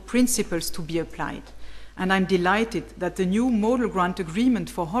and Code principles to be applied, and I'm delighted that the new Model Grant Agreement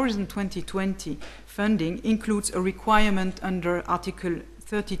for Horizon 2020 funding includes a requirement under Article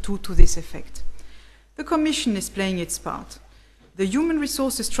 32 to this effect. The Commission is playing its part. The Human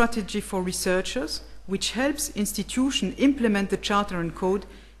Resources Strategy for Researchers, which helps institutions implement the Charter and Code,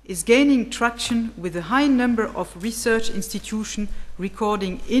 is gaining traction with a high number of research institutions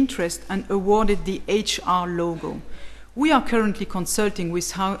recording interest and awarded the HR logo. We are currently consulting with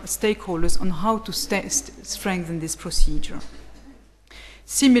stakeholders on how to strengthen this procedure.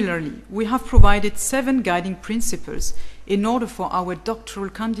 Similarly, we have provided 7 guiding principles in order for our doctoral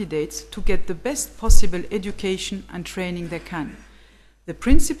candidates to get the best possible education and training they can. The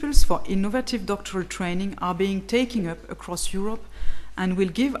principles for innovative doctoral training are being taken up across Europe and will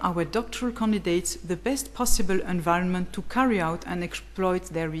give our doctoral candidates the best possible environment to carry out and exploit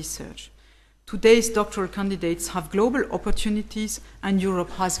their research. Today's doctoral candidates have global opportunities and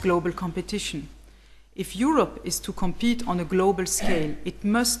Europe has global competition. If Europe is to compete on a global scale, it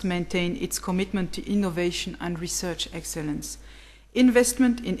must maintain its commitment to innovation and research excellence.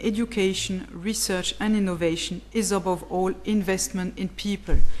 Investment in education, research and innovation is above all investment in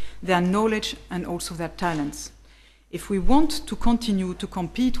people, their knowledge and also their talents. If we want to continue to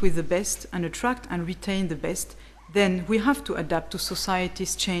compete with the best and attract and retain the best, then we have to adapt to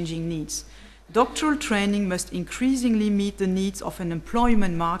society's changing needs. Doctoral training must increasingly meet the needs of an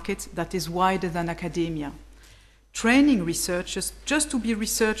employment market that is wider than academia. Training researchers just to be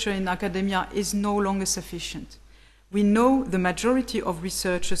researcher in academia is no longer sufficient. We know the majority of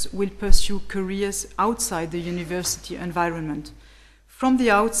researchers will pursue careers outside the university environment. From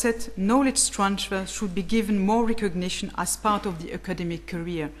the outset, knowledge transfer should be given more recognition as part of the academic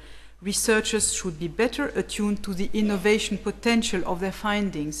career. Researchers should be better attuned to the innovation potential of their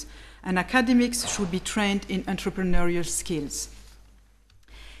findings, and academics should be trained in entrepreneurial skills.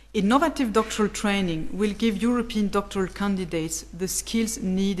 Innovative doctoral training will give European doctoral candidates the skills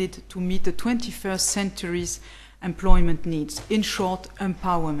needed to meet the 21st century's employment needs, in short,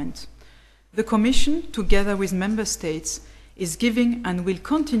 empowerment. The Commission, together with Member States, is giving and will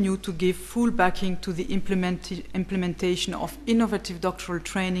continue to give full backing to the implementation of innovative doctoral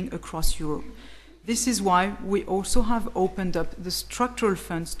training across Europe. This is why we also have opened up the structural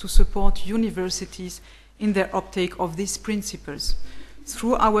funds to support universities in their uptake of these principles.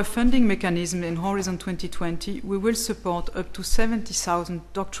 Through our funding mechanism in Horizon 2020, we will support up to 70,000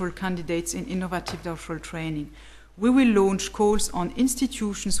 doctoral candidates in innovative doctoral training. We will launch calls on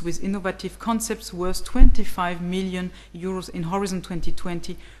institutions with innovative concepts worth 25 million euros in Horizon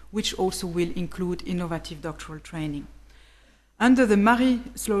 2020, which also will include innovative doctoral training. Under the Marie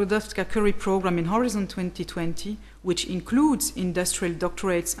Sklodowska-Curie program in Horizon 2020, which includes industrial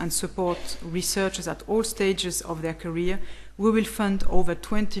doctorates and supports researchers at all stages of their career, we will fund over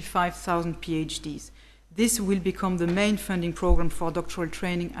 25,000 PhDs. This will become the main funding program for doctoral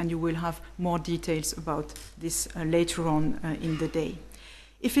training, and you will have more details about this later on in the day.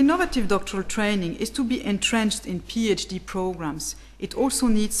 If innovative doctoral training is to be entrenched in PhD programs, it also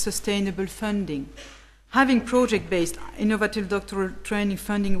needs sustainable funding. Having project-based innovative doctoral training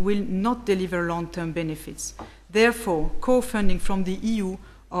funding will not deliver long-term benefits. Therefore, co-funding from the EU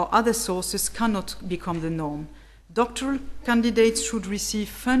or other sources cannot become the norm. Doctoral candidates should receive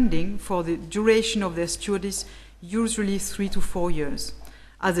funding for the duration of their studies, usually 3 to 4 years.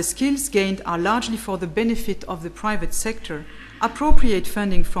 As the skills gained are largely for the benefit of the private sector, appropriate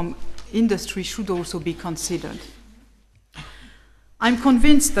funding from industry should also be considered. I'm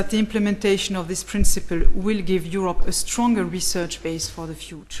convinced that the implementation of this principle will give Europe a stronger research base for the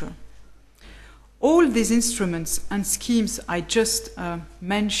future. All these instruments and schemes I just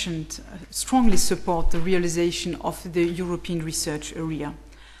mentioned strongly support the realization of the European research area.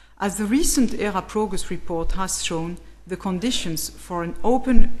 As the recent ERA progress report has shown, the conditions for an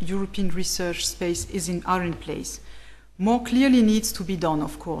open European research space are in place. More clearly needs to be done,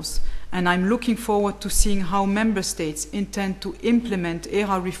 of course, and I'm looking forward to seeing how Member States intend to implement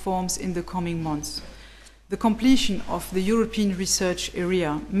ERA reforms in the coming months. The completion of the European research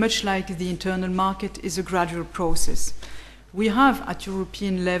area, much like the internal market, is a gradual process. We have, at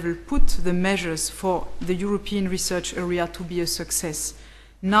European level, put the measures for the European research area to be a success.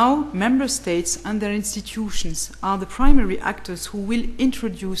 Now, Member States and their institutions are the primary actors who will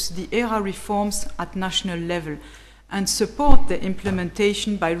introduce the ERA reforms at national level and support their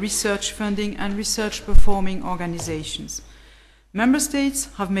implementation by research funding and research performing organizations. Member States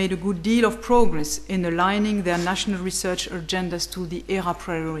have made a good deal of progress in aligning their national research agendas to the ERA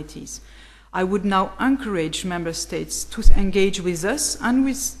priorities. I would now encourage Member States to engage with us and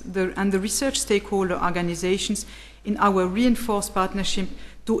with the research stakeholder organizations in our reinforced partnership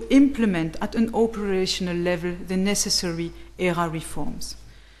to implement at an operational level the necessary ERA reforms.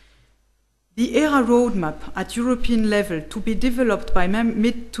 The ERA roadmap at European level, to be developed by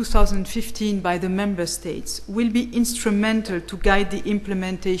mid-2015 by the Member States, will be instrumental to guide the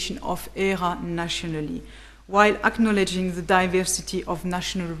implementation of ERA nationally, while acknowledging the diversity of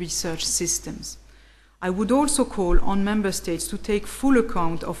national research systems. I would also call on Member States to take full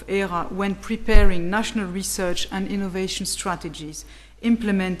account of ERA when preparing national research and innovation strategies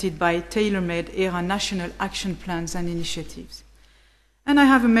implemented by tailor-made ERA national action plans and initiatives. And I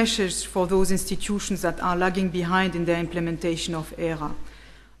have a message for those institutions that are lagging behind in their implementation of ERA.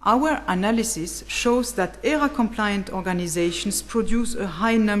 Our analysis shows that ERA-compliant organizations produce a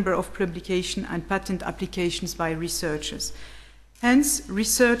high number of publication and patent applications by researchers. Hence,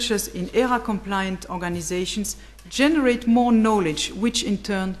 researchers in ERA-compliant organizations generate more knowledge, which in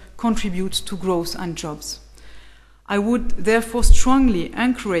turn contributes to growth and jobs. I would therefore strongly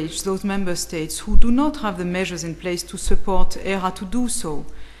encourage those Member States who do not have the measures in place to support ERA to do so.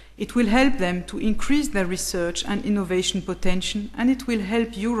 It will help them to increase their research and innovation potential, and it will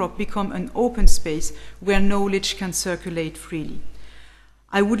help Europe become an open space where knowledge can circulate freely.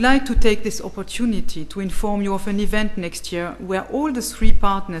 I would like to take this opportunity to inform you of an event next year where all the three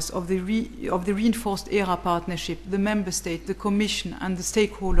partners of the reinforced ERA partnership, the Member State, the Commission and the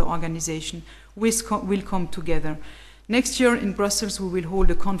stakeholder organization, will come together. Next year in Brussels we will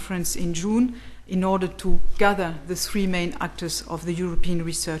hold a conference in June in order to gather the three main actors of the European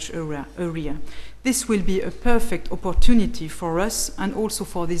research area. this will be a perfect opportunity for us and also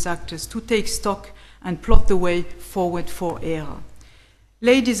for these actors to take stock and plot the way forward for ERA.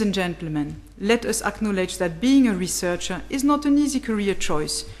 Ladies and gentlemen, let us acknowledge that being a researcher is not an easy career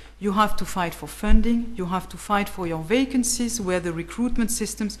choice. You have to fight for funding, you have to fight for your vacancies where the recruitment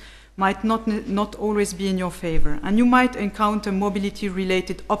systems might not always be in your favor, and you might encounter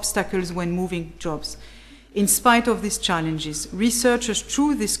mobility-related obstacles when moving jobs. In spite of these challenges, researchers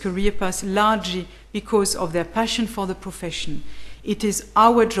choose this career path largely because of their passion for the profession. It is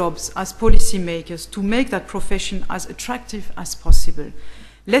our jobs as policymakers to make that profession as attractive as possible.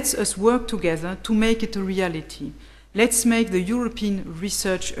 Let us work together to make it a reality. Let's make the European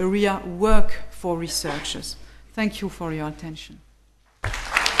research area work for researchers. Thank you for your attention.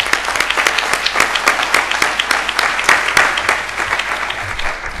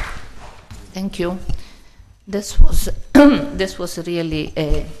 Thank you. This was this was really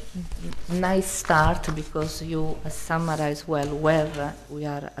a nice start because you summarized well where we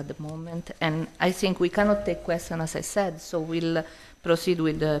are at the moment, and I think we cannot take questions, as I said, so we'll proceed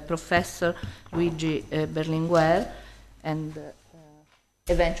with Professor Luigi Berlinguer, and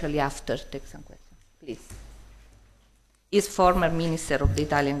eventually after take some questions. Please. He's former Minister of the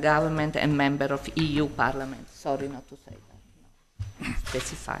Italian government and member of EU Parliament. Sorry not to say that. No.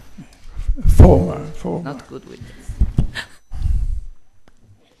 Specify. Former. Not good with this.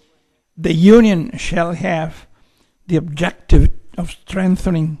 The Union shall have the objective of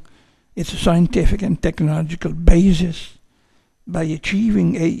strengthening its scientific and technological basis by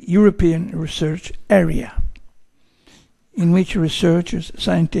achieving a European research area in which researchers'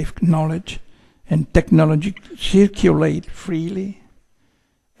 scientific knowledge and technology circulate freely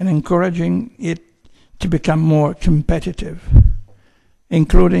and encouraging it to become more competitive,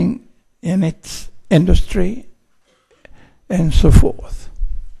 including in its industry and so forth.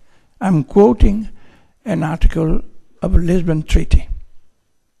 I'm quoting an article of the Lisbon Treaty,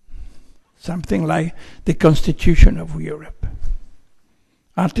 something like the Constitution of Europe.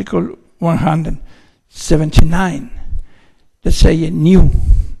 Article 179, let's say a new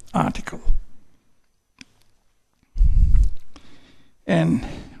article. And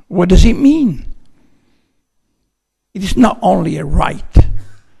what does it mean? It is not only a right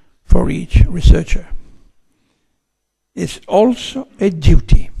for each researcher, it's also a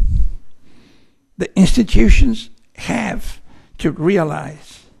duty. The institutions have to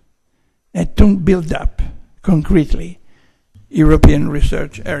realize and to build up concretely European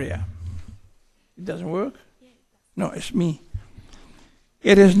research area. It doesn't work? No, it's me.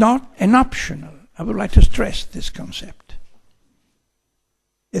 It is not an optional. I would like to stress this concept.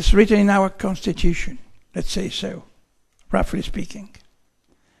 It's written in our Constitution, let's say so, roughly speaking.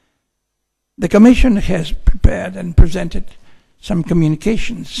 The Commission has prepared and presented some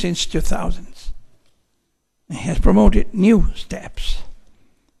communications since 2000 and has promoted new steps.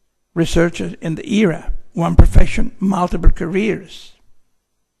 Researchers in the era, one profession, multiple careers.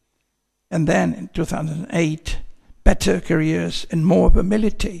 And then in 2008, better careers and more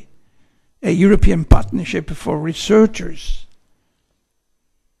mobility, a European partnership for researchers,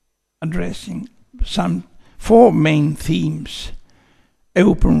 addressing some 4 main themes: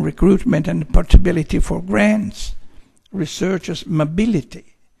 open recruitment and the possibility for grants, researchers'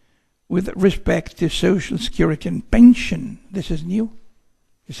 mobility with respect to social security and pension. This is new.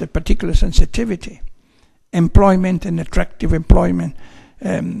 It's a particular sensitivity. Employment and attractive employment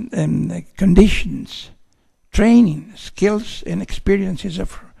conditions, training, skills and experiences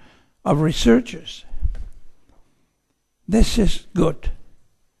of researchers. This is good.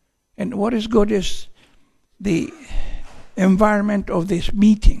 And what is good is the environment of this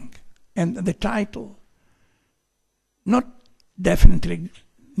meeting and the title. Not definitely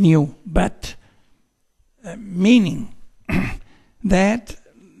new, but meaning that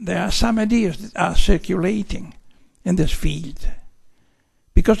there are some ideas that are circulating in this field.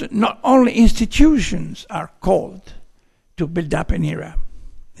 Because not only institutions are called to build up an era,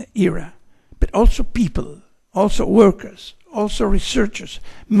 but also people, also workers, also researchers,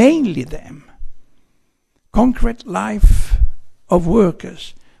 mainly them. Concrete life of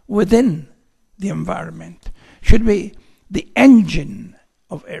workers within the environment should be the engine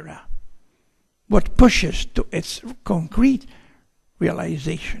of ERA, what pushes to its concrete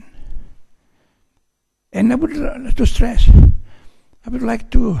realization. And I would like to stress, I would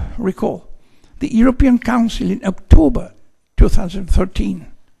like to recall the European Council in October 2013,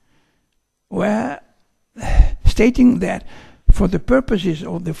 where stating that for the purposes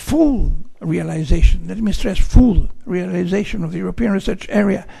of the full realization, let me stress full realization of the European research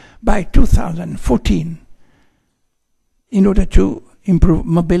area by 2014, in order to improve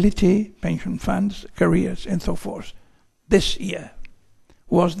mobility, pension funds, careers, and so forth. This year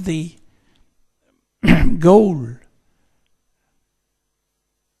was the goal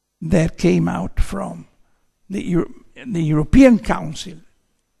that came out from the European Council,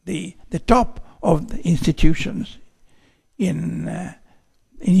 the top of the institutions in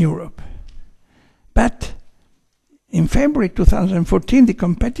Europe. But in February 2014, the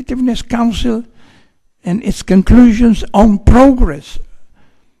Competitiveness Council and its conclusions on progress,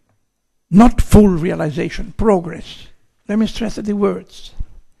 not full realization, progress. Let me stress the words.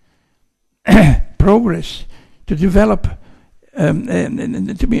 Progress to develop,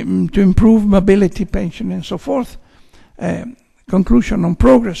 to improve mobility, pension, and so forth. Conclusion on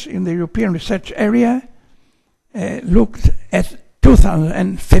progress in the European research area looked at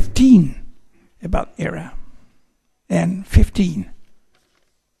 2015, about ERA, and 15.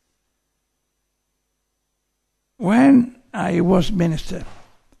 When I was minister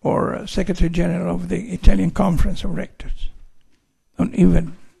or Secretary General of the Italian Conference of Rectors, and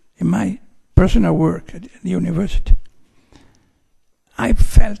even in my personal work at the university, I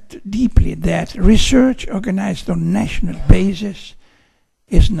felt deeply that research organized on national basis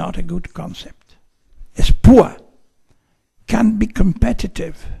is not a good concept. It's poor, can't be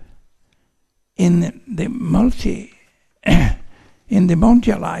competitive in the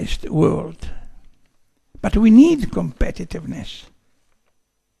mondialized world. But we need competitiveness.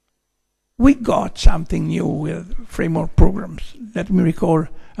 We got something new with framework programs. Let me recall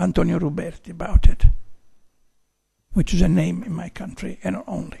Antonio Ruberti about it, which is a name in my country and not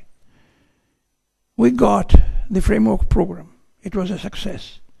only. We got the framework program. It was a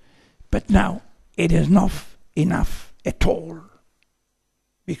success. But now it is not enough at all,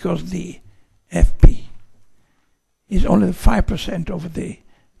 because the FP is only 5% of the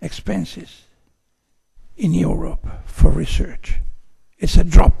expenses in Europe for research. It's a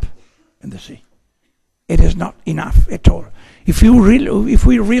drop in the sea. It is not enough at all. If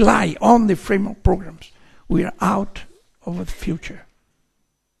we rely on the framework programs, we are out of the future.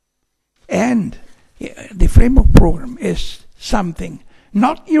 And the framework program is something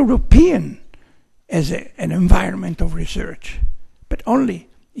not European as an environment of research, but only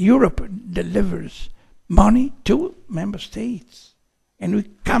Europe delivers money to member states. And we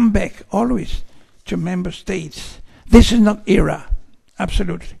come back always to member states. This is not ERA,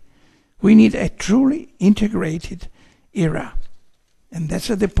 absolutely. We need a truly integrated ERA. And that's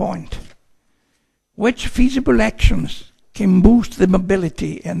the point. Which feasible actions can boost the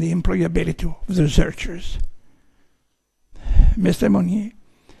mobility and the employability of the researchers? Mr. Monnier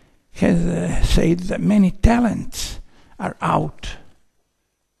has said that many talents are out,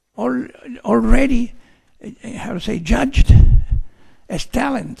 already, judged as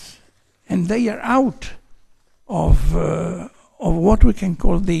talents, and they are out of what we can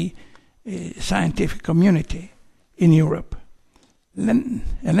call the scientific community in Europe. Let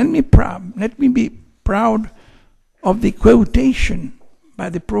me be proud of the quotation by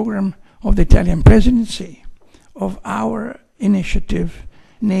the program of the Italian presidency of our initiative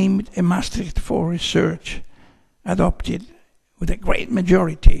named a Maastricht for Research, adopted with a great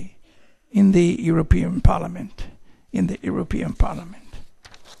majority in the European Parliament. Do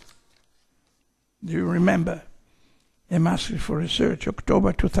you remember a Maastricht for Research,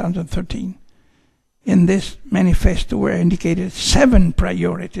 October 2013? In this manifesto were indicated 7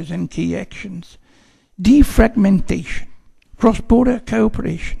 priorities and key actions: defragmentation, cross-border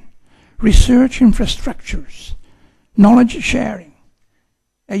cooperation, research infrastructures, knowledge sharing,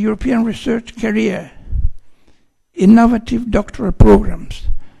 a European research career, innovative doctoral programs,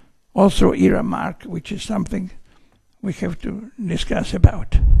 also ERA mark, which is something we have to discuss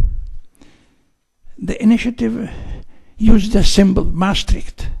about. The initiative used a symbol,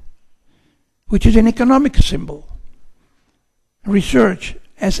 Maastricht, which is an economic symbol. Research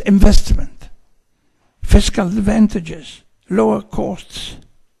as investment, fiscal advantages, lower costs.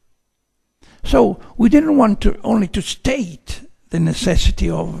 So we didn't want only to state the necessity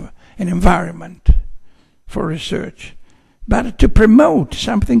of an environment for research, but to promote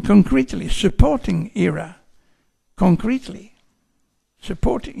something concretely, supporting ERA concretely.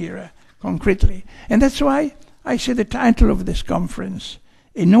 And that's why I say the title of this conference,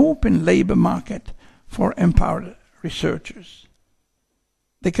 An Open Labour Market for Empowered Researchers.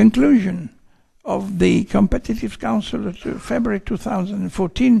 The conclusion of the Competitive Council of February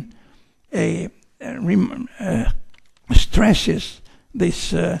 2014 stresses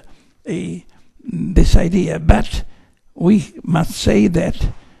this idea, but we must say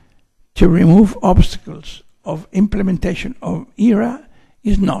that to remove obstacles of implementation of ERA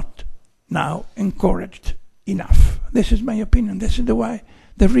is not now encouraged enough. This is my opinion. This is the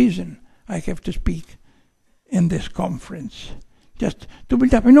reason I have to speak in this conference. Just to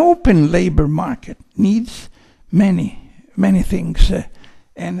build up an open labor market needs many things,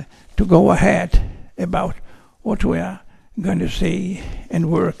 and to go ahead about what we are going to say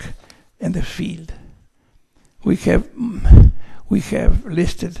and work in the field. We have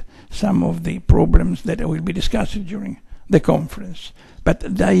listed some of the problems that will be discussed during the conference, but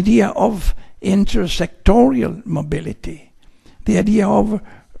the idea of intersectorial mobility, the idea of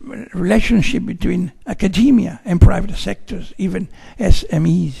relationship between academia and private sectors, even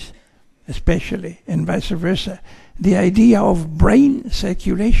SMEs especially, and vice versa, the idea of brain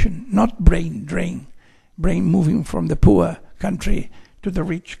circulation, not brain drain, brain moving from the poor country to the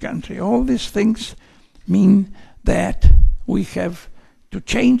rich country. All these things mean that we have to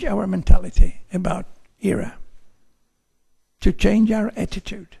change our mentality about ERA, to change our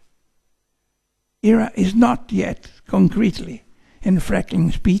attitude. ERA is not yet concretely, and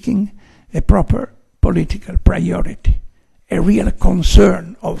frankly speaking, a proper political priority, a real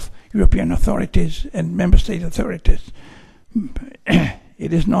concern of European authorities and member state authorities.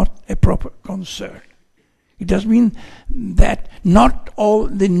 It is not a proper concern. It does mean that not all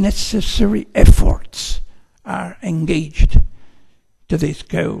the necessary efforts are engaged to this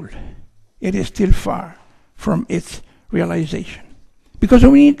goal. It is still far from its realization. Because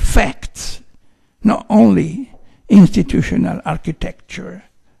we need facts, not only institutional architecture.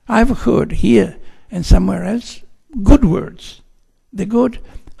 I've heard here and somewhere else good words. The good,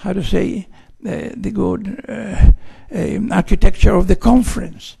 the good architecture of the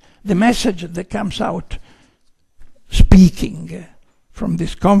conference, the message that comes out speaking from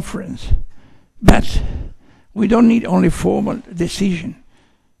this conference. But we don't need only formal decision,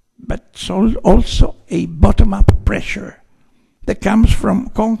 but also a bottom-up pressure that comes from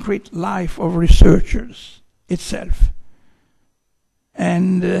concrete life of researchers itself.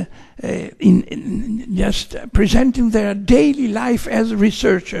 And in just presenting their daily life as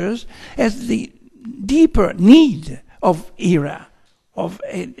researchers as the deeper need of ERA, of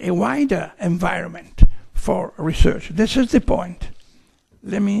a wider environment for research. This is the point.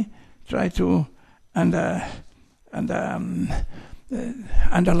 Let me try to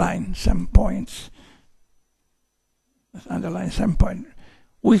underline some points.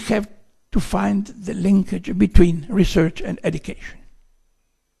 We have to find the linkage between research and education.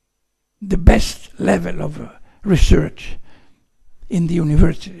 The best level of research in the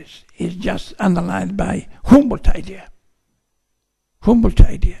universities is just underlined by Humboldt idea,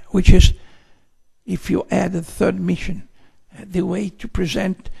 which is, if you add a third mission, the way to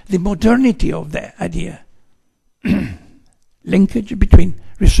present the modernity of the idea. Linkage between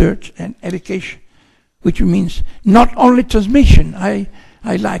research and education, which means not only transmission. I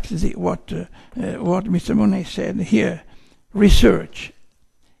liked what Mr. Monet said here. Research.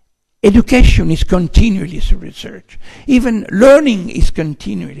 Education is continually research. Even learning is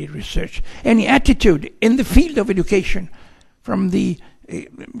continually research. Any attitude in the field of education from the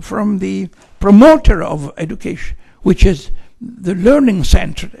promoter of education, which is the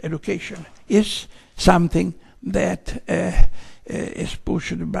learning-centered education, is something that is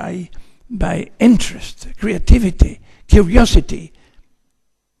pushed by interest, creativity, curiosity,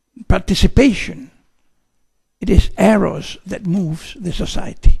 participation. It is eros that moves the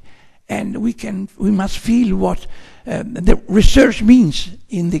society. And we must feel what the research means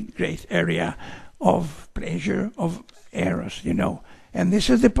in the great area of pleasure, of eros, And this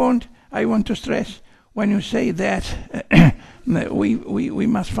is the point I want to stress when you say that we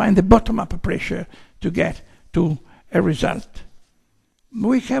must find the bottom-up pressure to get to a result.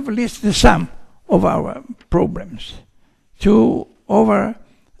 We have listed some of our problems. To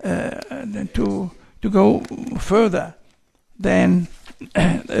go further than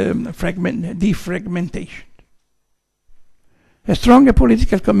defragmentation. A stronger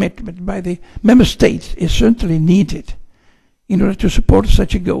political commitment by the member states is certainly needed in order to support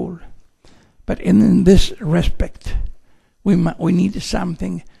such a goal. But in this respect, we need some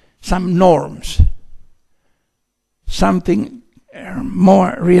norms, something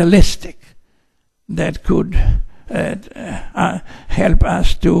more realistic that could help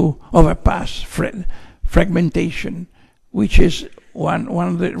us to overpass fragmentation, which is one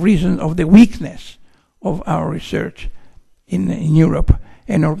of the reasons of the weakness of our research in Europe.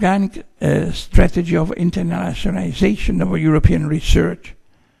 An organic strategy of internationalization of European research,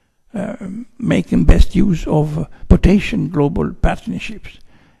 making best use of potential global partnerships.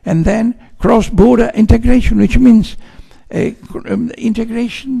 And then cross-border integration, which means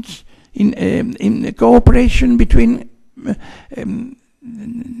integrations in cooperation between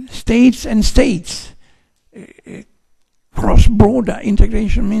states and states, cross-border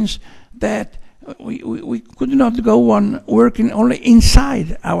integration means that we could not go on working only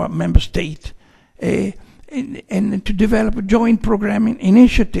inside our member state and to develop joint programming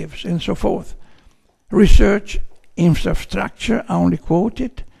initiatives and so forth. Research infrastructure, I only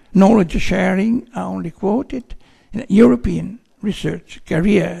quoted. Knowledge sharing, I only quoted. European research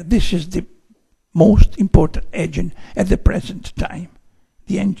career, this is the most important engine at the present time.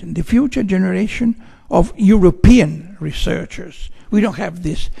 The engine, the future generation of European researchers. We don't have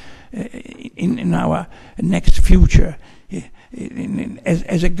this in our next future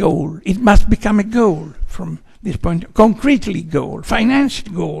as a goal. It must become a goal from this point, concretely goal,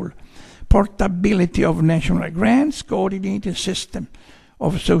 financial goal, portability of national grants, coordinated system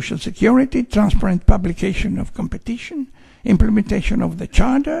of social security, transparent publication of competition, implementation of the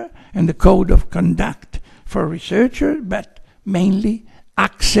charter and the code of conduct for researchers, but mainly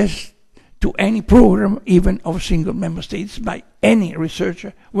access to any program, even of single member states, by any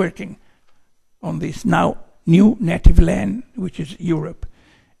researcher working on this now new native land, which is Europe.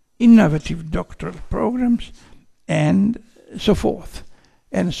 Innovative doctoral programs, and so forth,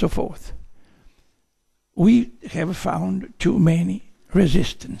 and so forth. We have found too many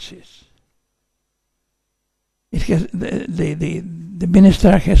resistances. It has, the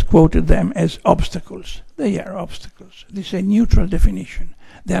minister has quoted them as obstacles. They are obstacles. This is a neutral definition.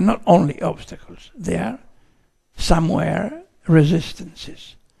 They are not only obstacles. They are somewhere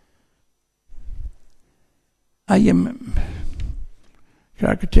resistances. I am,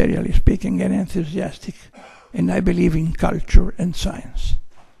 characterially speaking, an enthusiastic, and I believe in culture and science,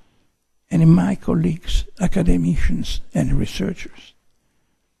 and in my colleagues, academicians and researchers.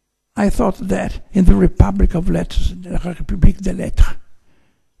 I thought that in the Republic of Letters, the République des Lettres,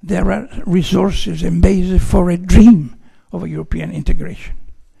 there are resources and bases for a dream of a European integration,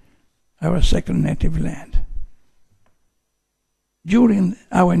 our second native land. During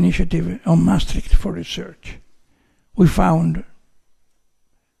our initiative on Maastricht for research, we found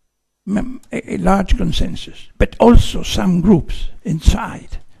a large consensus, but also some groups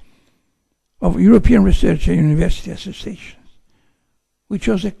inside of European research and university associations, which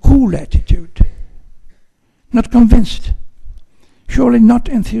was a cool attitude, not convinced, surely not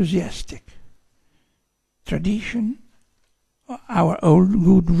enthusiastic. Tradition, our old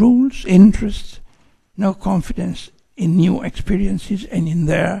good rules, interests, no confidence in new experiences and in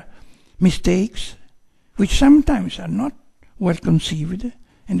their mistakes, which sometimes are not well conceived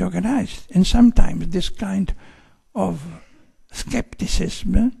and organized, and sometimes this kind of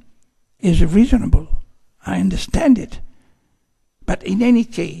skepticism is reasonable. I understand it. But in any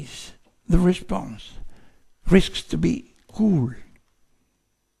case, the response risks to be cool.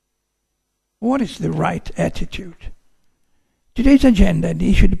 What is the right attitude? Today's agenda and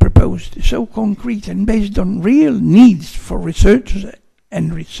the issue proposed is so concrete and based on real needs for researchers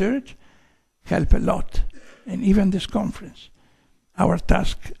and research help a lot. And even this conference, our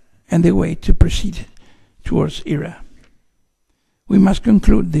task and the way to proceed towards ERA. We must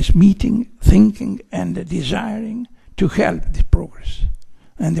conclude this meeting thinking and desiring to help the progress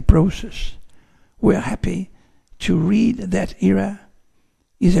and the process. We are happy to read that ERA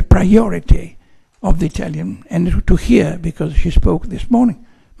is a priority of the Italian, and to hear, because she spoke this morning,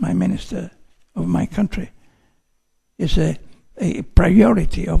 my minister of my country, is a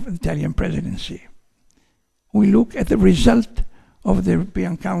priority of the Italian presidency. We look at the result of the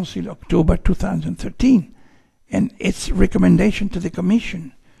European Council October 2013 and its recommendation to the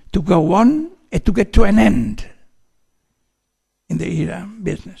Commission to go on and to get to an end in the ERA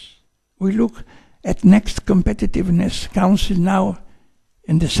business. We look at next Competitiveness Council now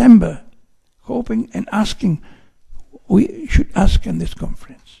in December, hoping and asking, we should ask in this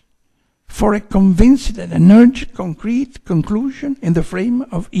conference, for a convinced and an urgent concrete conclusion in the frame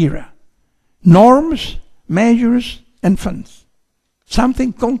of ERA. Norms, measures, and funds.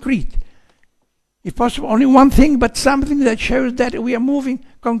 Something concrete. If possible, only one thing, but something that shows that we are moving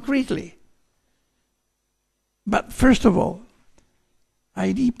concretely. But first of all,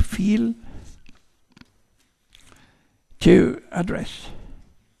 I deep feel to address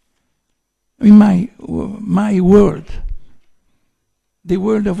in my world, the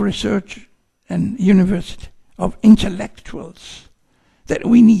world of research and university, of intellectuals, that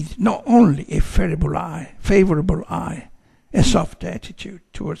we need not only a favorable eye, a soft attitude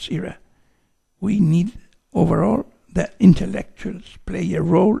towards ERA. We need overall that intellectuals play a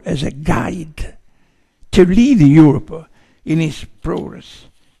role as a guide to lead Europe in its progress,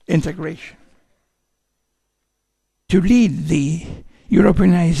 integration, to lead the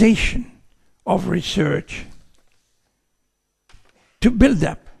Europeanization of research, to build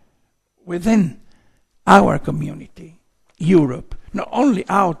up within our community Europe, not only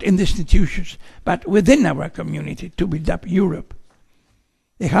out in the institutions, but within our community to build up Europe.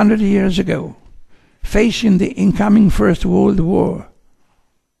 100 years ago, facing the incoming First World War,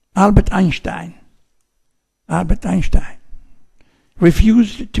 Albert Einstein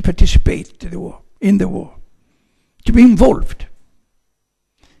refused to participate in the war, to be involved.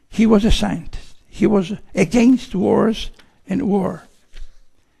 He was a scientist. He was against wars and war,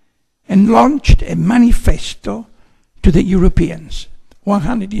 and launched a manifesto to the Europeans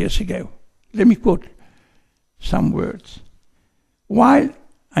 100 years ago. Let me quote some words. While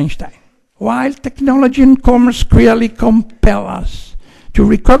technology and commerce clearly compel us to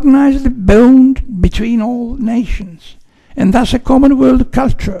recognize the bond between all nations, and thus a common world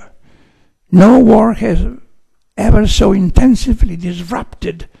culture, no war has ever so intensively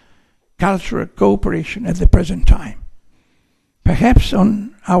disrupted cultural cooperation at the present time. Perhaps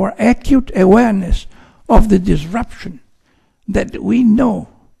on our acute awareness of the disruption that we now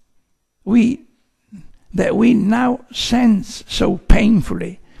sense so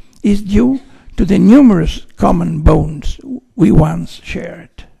painfully is due to the numerous common bonds we once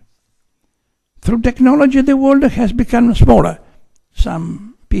shared. Through technology, the world has become smaller.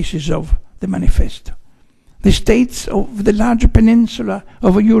 Some pieces of the manifesto. The states of the larger peninsula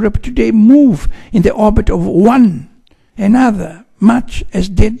of Europe today move in the orbit of one another, much as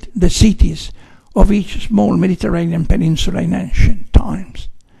did the cities of each small Mediterranean peninsula in ancient times.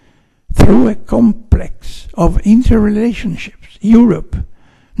 Through a complex of interrelationships, Europe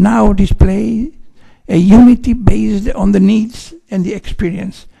now displays a unity based on the needs and the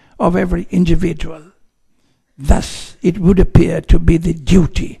experience of every individual. Thus, it would appear to be the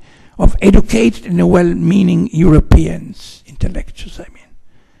duty of educated and well-meaning Europeans, intellectuals I mean,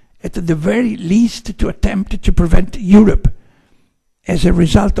 at the very least to attempt to prevent Europe, as a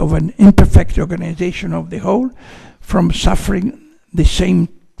result of an imperfect organization of the whole, from suffering the same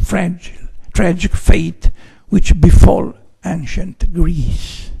tragic fate which befall ancient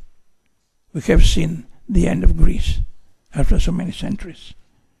Greece. We have seen the end of Greece after so many centuries.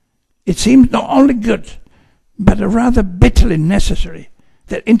 It seems not only good, but rather bitterly necessary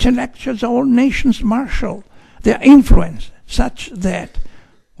that intellectuals of all nations marshal their influence such that,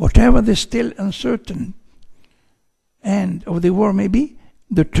 whatever the still uncertain end of the war may be,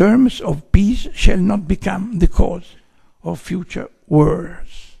 the terms of peace shall not become the cause of future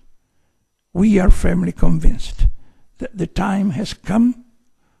wars. We are firmly convinced that the time has come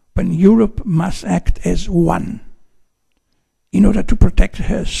when Europe must act as one in order to protect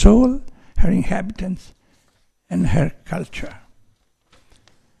her soul, her inhabitants, and her culture.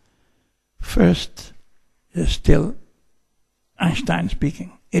 First, still Einstein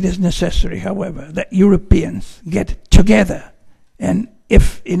speaking. It is necessary, however, that Europeans get together, and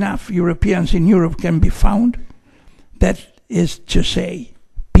if enough Europeans in Europe can be found, that is to say,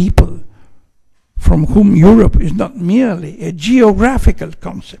 people from whom Europe is not merely a geographical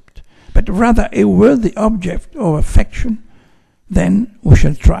concept, but rather a worthy object of affection, then we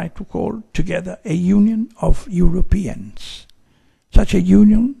shall try to call together a union of Europeans. Such a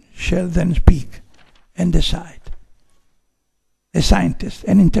union shall then speak and decide. A scientist,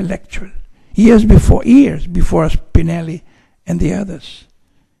 an intellectual, years before Spinelli and the others.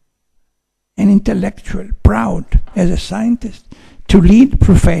 An intellectual, proud as a scientist, to lead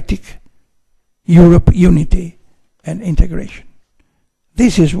prophetic Europe unity and integration.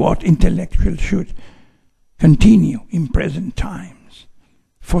 This is what intellectuals should continue in present times,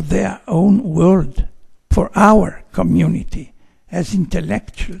 for their own world, for our community as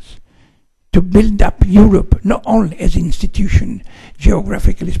intellectuals, to build up Europe not only as an institution,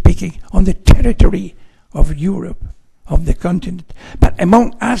 geographically speaking, on the territory of Europe, of the continent, but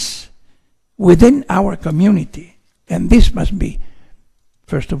among us, within our community. And this must be,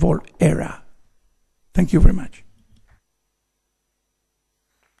 first of all, era. Thank you very much.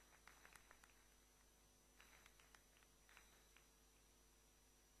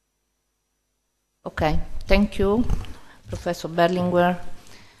 Okay, thank you, Professor Berlinguer.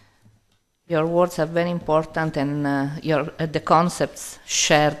 Your words are very important, and the concepts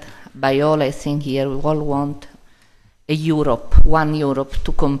shared by all, I think here we all want a Europe, one Europe,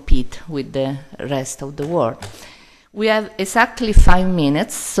 to compete with the rest of the world. We have exactly 5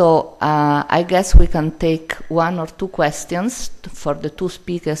 minutes, so I guess we can take 1 or 2 questions for the 2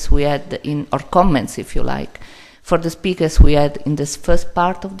 speakers we had or comments, if you like, for the speakers we had in this first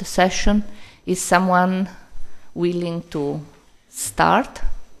part of the session. Is someone willing to start?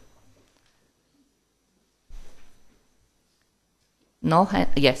 No?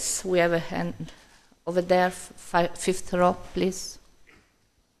 Yes, we have a hand over there, 5th row, please.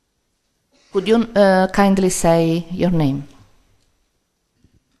 Could you kindly say your name?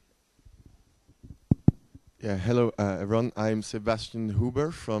 Yeah, hello everyone. I'm Sebastian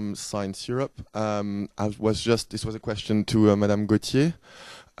Huber from Science Europe. This was a question to Madame Gauthier.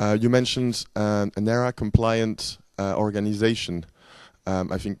 You mentioned an ERA-compliant organization.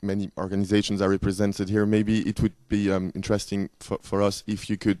 I think many organizations are represented here. Maybe it would be interesting for us if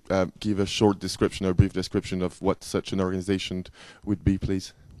you could give a short description or brief description of what such an organization would be,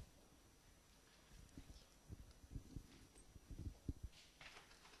 please.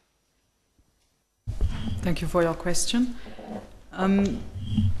 Thank you for your question.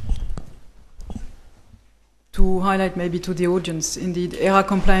 To highlight maybe to the audience, indeed,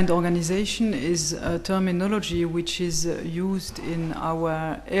 ERA-compliant organization is a terminology which is used in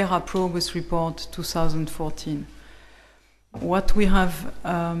our ERA Progress Report 2014. What we have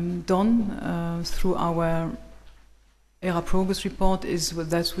done through our ERA Progress Report is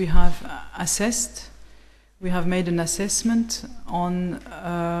that we have made an assessment on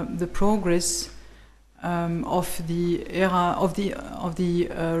the progress of the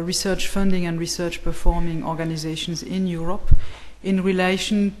research funding and research performing organizations in Europe in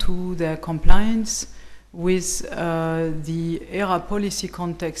relation to their compliance with the ERA policy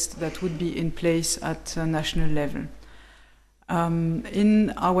context that would be in place at a national level.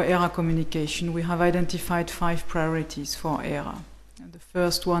 In our ERA communication, we have identified 5 priorities for ERA. The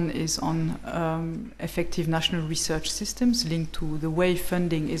first one is on effective national research systems linked to the way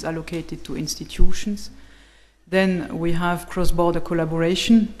funding is allocated to institutions. Then we have cross-border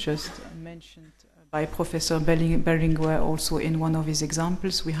collaboration, just mentioned by Professor Berlinguer also in one of his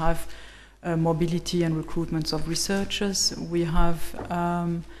examples. We have mobility and recruitment of researchers. We have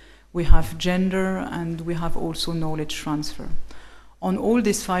gender, and we have also knowledge transfer. On all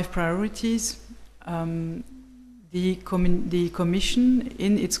these 5 priorities, the Commission,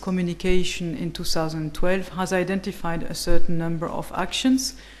 in its communication in 2012, has identified a certain number of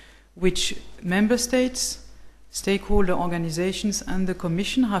actions which Member States, stakeholder organizations and the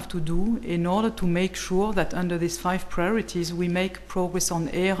Commission have to do in order to make sure that under these 5 priorities we make progress on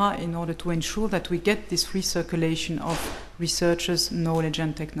ERA in order to ensure that we get this free circulation of researchers, knowledge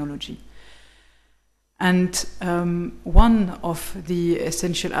and technology. And one of the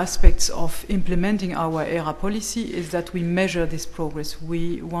essential aspects of implementing our ERA policy is that we measure this progress.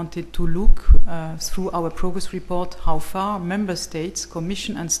 We wanted to look through our progress report how far Member States,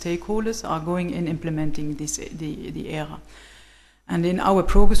 Commission and stakeholders are going in implementing the ERA. And in our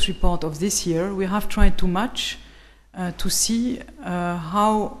progress report of this year, we have tried to match to see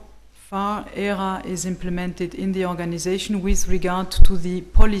how far ERA is implemented in the organization with regard to the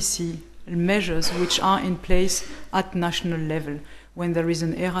policy measures which are in place at national level. When there is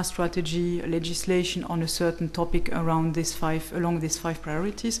an ERA strategy, legislation on a certain topic along these 5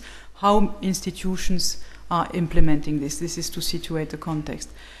 priorities, how institutions are implementing this. This is to situate the context.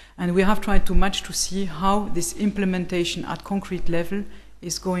 And we have tried to match to see how this implementation at concrete level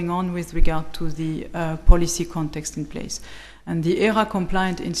is going on with regard to the policy context in place. And the ERA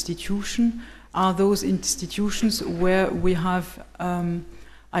compliant institutions are those institutions where we have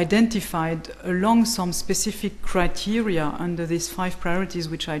identified along some specific criteria under these 5 priorities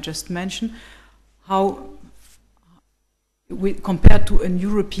which I just mentioned, how compared to a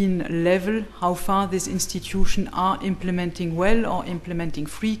European level, how far these institutions are implementing well or implementing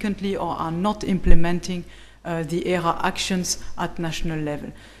frequently or are not implementing the ERA actions at national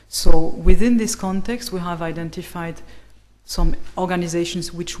level. So within this context, we have identified some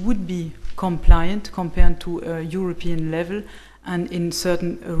organizations which would be compliant compared to a European level and in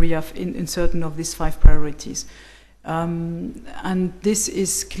certain areas, in certain of these 5 priorities. And this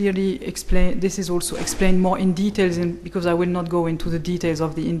is clearly explained, this is also explained more in details because I will not go into the details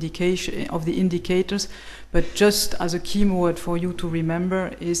of the indicators, but just as a key word for you to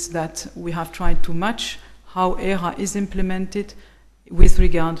remember is that we have tried to match how ERA is implemented with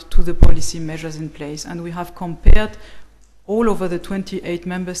regard to the policy measures in place. And we have compared all over the 28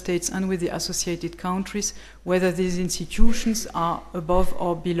 member states and with the associated countries, whether these institutions are above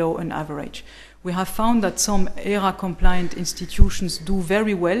or below an average. We have found that some ERA-compliant institutions do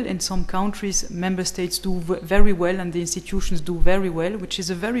very well. In some countries, member states do very well and the institutions do very well, which is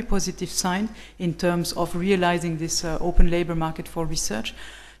a very positive sign in terms of realizing this open labor market for research.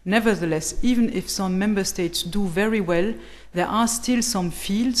 Nevertheless, even if some member states do very well, there are still some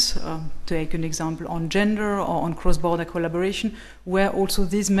fields, to take an example on gender or on cross-border collaboration, where also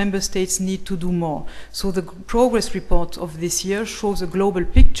these member states need to do more. So the progress report of this year shows a global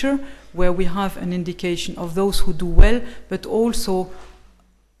picture where we have an indication of those who do well, but also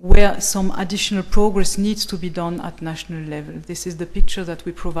where some additional progress needs to be done at national level. This is the picture that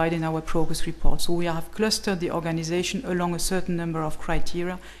we provide in our progress report. So we have clustered the organization along a certain number of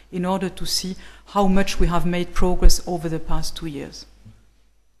criteria in order to see how much we have made progress over the past 2 years.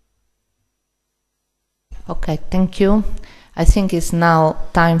 Okay, thank you. I think it's now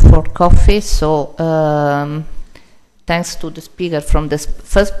time for coffee, so thanks to the speaker from the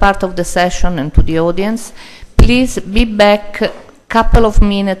first part of the session and to the audience. Please be back a couple of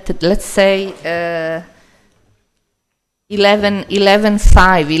minutes, let's say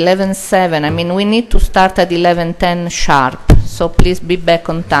 11:05, 11:07. I mean, we need to start at 11:10 sharp, so please be back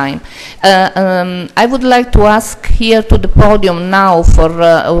on time. I would like to ask here to the podium now,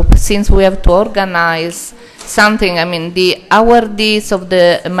 for since we have to organize something, I mean, the awardees of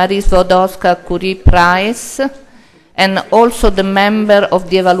the Marie Skłodowska-Curie Prize, and also the member of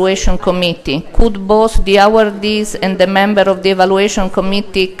the evaluation committee. Could both the awardees and the member of the evaluation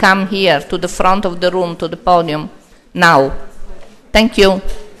committee come here to the front of the room, to the podium, now? Thank you.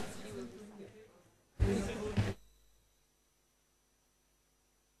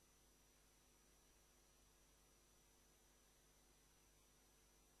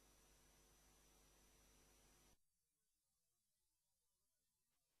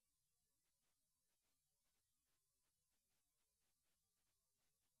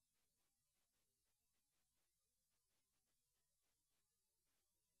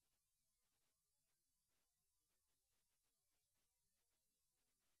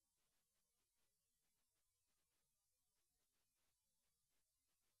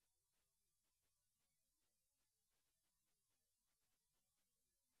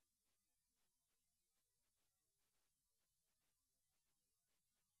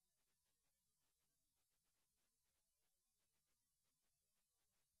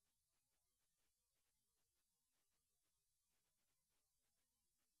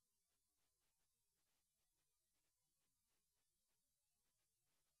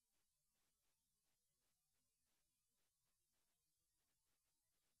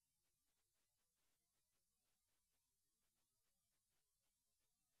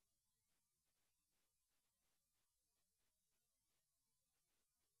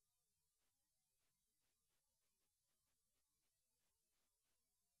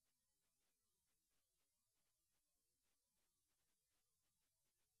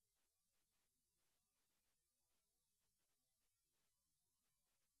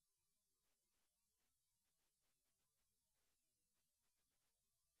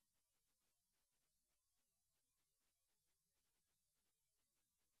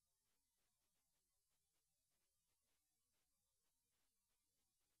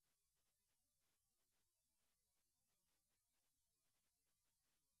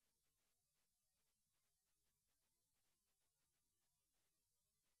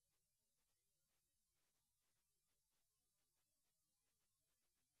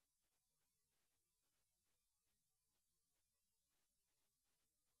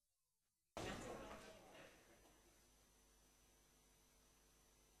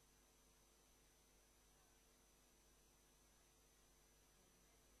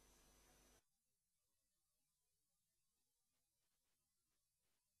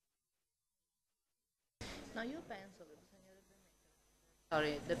 No, io penso che bisognerebbe mettere,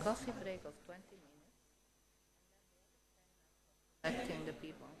 sorry, the coffee break of 20 minutes, collecting the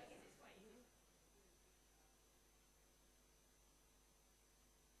people.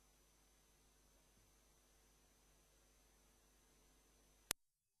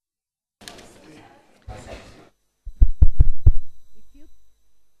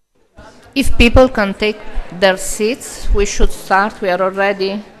 If people can take their seats, we should start. We are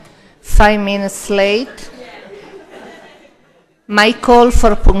already 5 minutes late. My call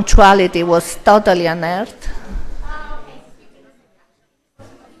for punctuality was totally unearthed.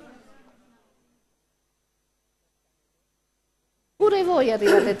 Pure voi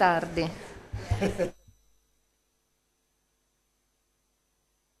arrivate tardi.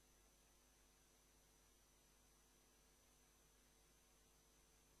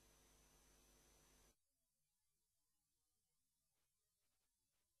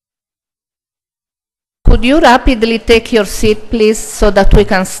 Could you rapidly take your seat, please, so that we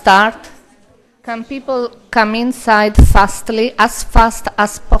can start? Can people come inside fastly, as fast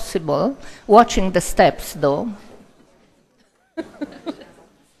as possible, watching the steps, though?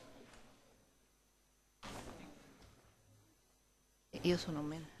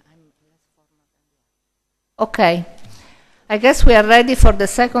 Okay, I guess we are ready for the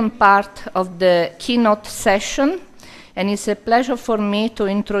second part of the keynote session. And it's a pleasure for me to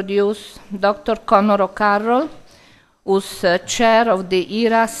introduce Dr. Conor O'Carroll, who's chair of the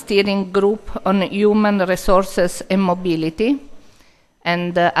ERA steering group on human resources and mobility,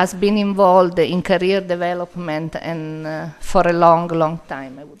 and has been involved in career development and for a long, long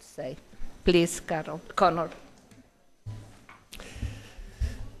time, I would say. Please, Connor.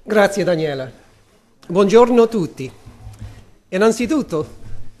 Grazie Daniela. Buongiorno a tutti. Innanzitutto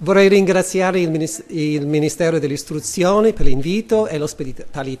vorrei ringraziare il Ministero dell'Istruzione per l'invito e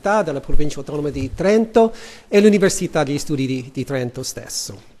l'ospitalità della Provincia Autonoma di Trento e l'Università degli Studi di Trento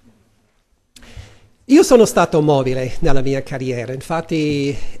stesso. Io sono stato mobile nella mia carriera,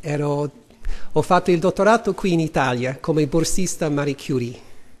 infatti ho fatto il dottorato qui in Italia come borsista Marie Curie.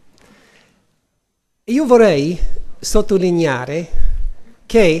 Io vorrei sottolineare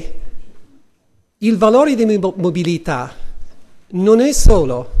che il valore di mobilità non è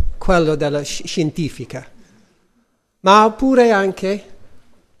solo quello della scientifica, ma ha pure anche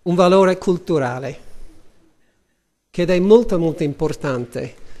un valore culturale, che è molto molto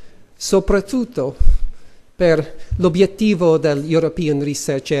importante, soprattutto per l'obiettivo dell'European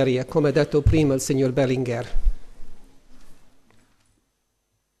Research Area, come ha detto prima il signor Bellinger.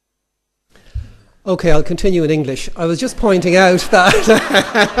 Okay, I'll continue in English. I was just pointing out that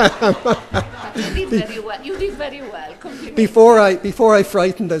You did very well. You did very well. before I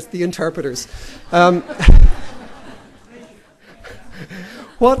frightened the interpreters.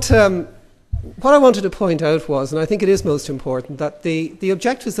 What I wanted to point out was, and I think it is most important, that the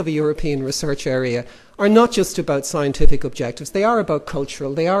objectives of a European research area are not just about scientific objectives. They are about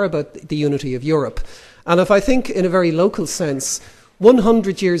cultural. They are about the unity of Europe. And if I think in a very local sense,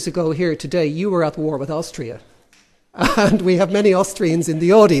 100 years ago here today, you were at war with Austria. And we have many Austrians in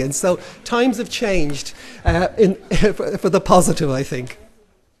the audience. So times have changed for the positive, I think.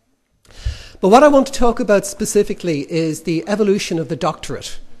 But what I want to talk about specifically is the evolution of the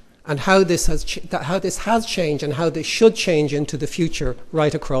doctorate and how this has changed and how this should change into the future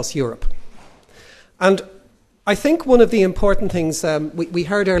right across Europe. And I think one of the important things we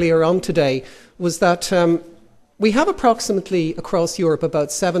heard earlier on today was that we have approximately across Europe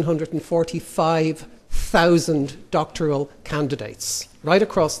about 745,000 doctoral candidates right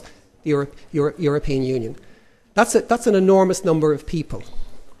across the European Union. That's an enormous number of people.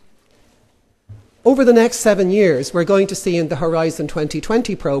 Over the next 7 years, we're going to see in the Horizon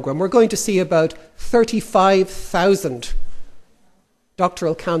 2020 programme, we're going to see about 35,000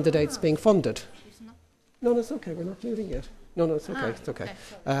 doctoral candidates being funded. No, it's okay, we're not moving yet. No, it's okay, it's okay.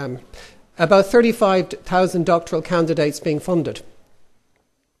 About 35,000 doctoral candidates being funded.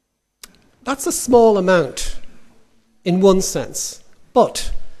 That's a small amount in one sense,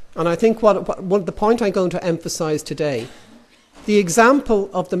 but, and I think the point I'm going to emphasise today, the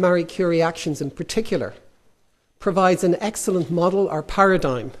example of the Marie Curie actions in particular provides an excellent model or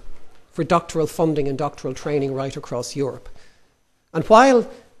paradigm for doctoral funding and doctoral training right across Europe. And while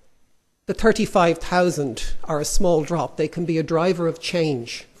the 35,000 are a small drop, they can be a driver of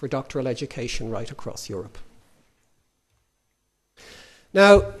change for doctoral education right across Europe.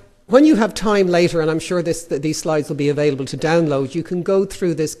 Now, when you have time later, and I'm sure these slides will be available to download, you can go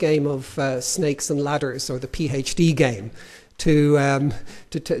through this game of snakes and ladders, or the PhD game, in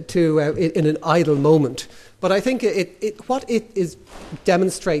an idle moment. But I think what it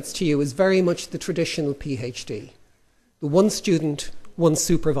demonstrates to you is very much the traditional PhD, the one student, one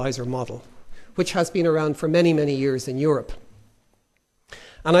supervisor model, which has been around for many, many years in Europe.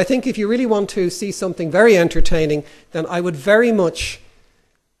 And I think if you really want to see something very entertaining, then I would very much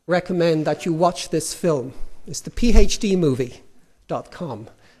recommend that you watch this film. It's the PhDmovie.com.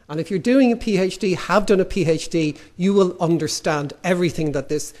 And if you're doing a PhD, have done a PhD, you will understand everything that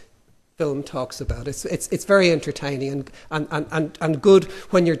this film talks about. It's very entertaining and good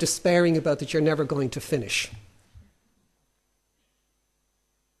when you're despairing about that you're never going to finish.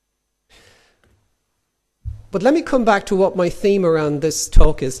 But let me come back to what my theme around this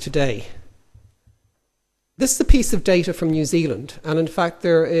talk is today. This is a piece of data from New Zealand, and in fact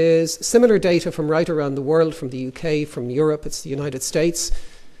there is similar data from right around the world, from the UK, from Europe, it's the United States,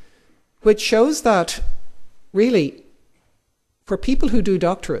 which shows that really for people who do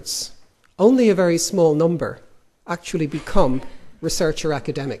doctorates, only a very small number actually become researcher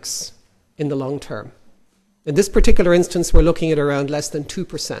academics in the long term. In this particular instance, we're looking at around less than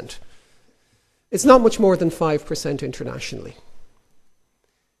 2%. It's not much more than 5% internationally.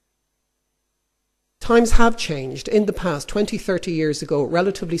 Times have changed. In the past, 20, 30 years ago,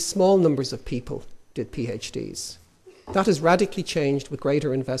 relatively small numbers of people did PhDs. That has radically changed with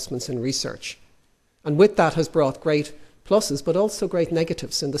greater investments in research. And with that has brought great pluses, but also great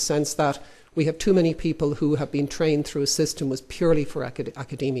negatives, in the sense that we have too many people who have been trained through a system was purely for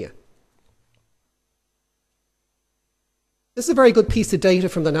academia. This is a very good piece of data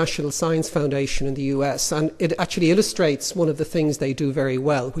from the National Science Foundation in the US, and it actually illustrates one of the things they do very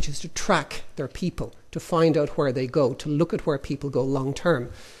well, which is to track their people, to find out where they go, to look at where people go long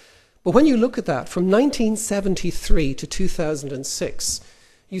term. But when you look at that, from 1973 to 2006,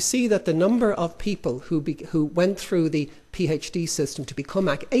 you see that the number of people who went through the PhD system to become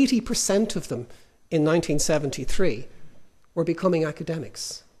 80% of them in 1973 were becoming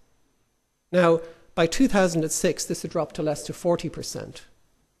academics. Now, by 2006, this had dropped to less than 40%.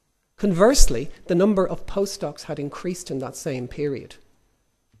 Conversely, the number of postdocs had increased in that same period.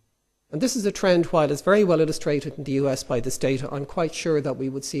 And this is a trend, while it's very well illustrated in the US by this data, I'm quite sure that we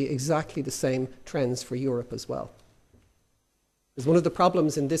would see exactly the same trends for Europe as well. Because one of the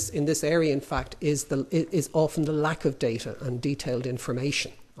problems in this area, in fact, is often the lack of data and detailed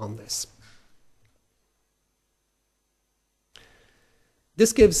information on this.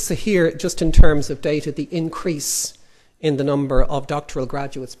 This gives here, just in terms of data, the increase in the number of doctoral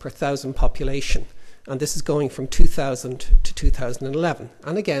graduates per 1,000 population. And this is going from 2000 to 2011.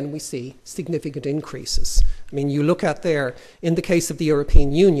 And again, we see significant increases. I mean, you look at there, in the case of the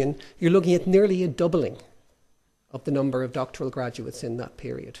European Union, you're looking at nearly a doubling of the number of doctoral graduates in that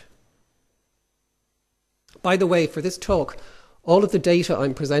period. By the way, for this talk, all of the data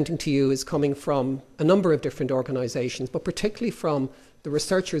I'm presenting to you is coming from a number of different organisations, but particularly from the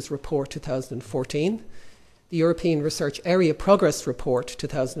Researchers' Report 2014, the European Research Area Progress Report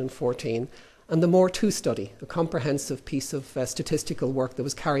 2014, and the MORE2 study, a comprehensive piece of statistical work that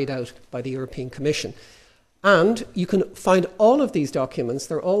was carried out by the European Commission. And you can find all of these documents,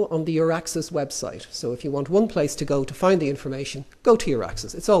 they're all on the Euraxis website. So if you want one place to go to find the information, go to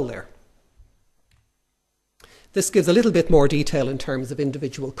Euraxis, it's all there. This gives a little bit more detail in terms of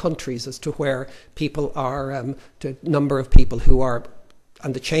individual countries as to where people are, the number of people who are,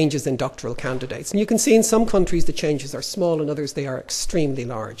 and the changes in doctoral candidates. And you can see in some countries the changes are small, in others they are extremely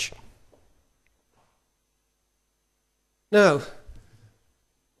large. Now,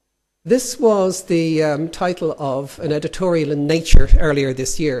 this was the title of an editorial in Nature earlier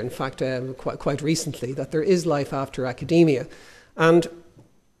this year, in fact, quite recently, that there is life after academia. And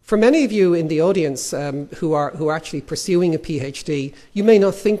for many of you in the audience who are actually pursuing a PhD, you may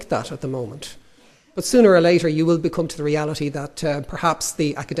not think that at the moment. But sooner or later, you will become to the reality that perhaps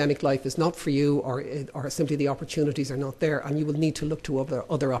the academic life is not for you, or simply the opportunities are not there, and you will need to look to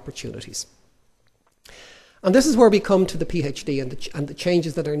other opportunities. And this is where we come to the PhD and the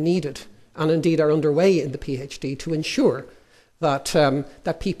changes that are needed, and indeed are underway in the PhD, to ensure that,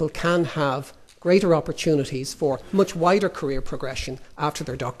 that people can have greater opportunities for much wider career progression after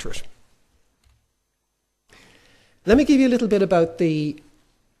their doctorate. Let me give you a little bit about the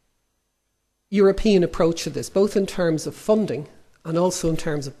European approach to this, both in terms of funding and also in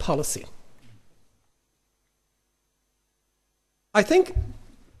terms of policy. I think,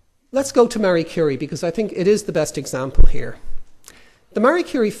 let's go to Marie Curie, because I think it is the best example here. The Marie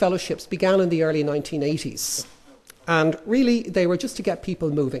Curie fellowships began in the early 1980s, and really they were just to get people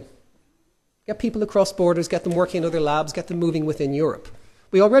moving. Get people across borders, get them working in other labs, get them moving within Europe.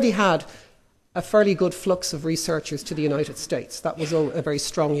 We already had a fairly good flux of researchers to the United States. That was a very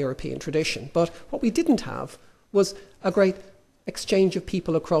strong European tradition. But what we didn't have was a great exchange of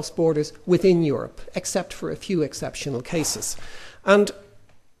people across borders within Europe, except for a few exceptional cases. And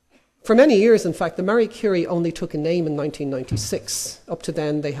for many years, in fact, the Marie Curie only took a name in 1996. Up to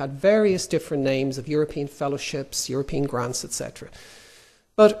then, they had various different names of European fellowships, European grants, etc.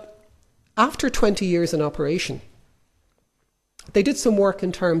 But after 20 years in operation, they did some work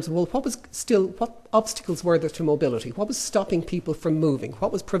in terms of, well, what obstacles were there to mobility? What was stopping people from moving?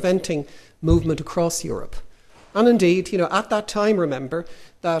 What was preventing movement across Europe? And indeed, at that time, remember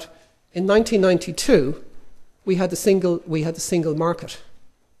that in 1992, we had the single market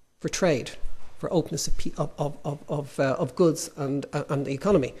for trade, for openness of goods and the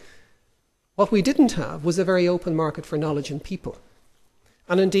economy. What we didn't have was a very open market for knowledge and people.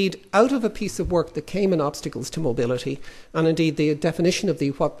 And indeed, out of a piece of work that came in obstacles to mobility, and indeed the definition of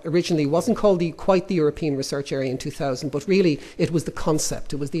what originally wasn't called quite the European Research Area in 2000, but really it was the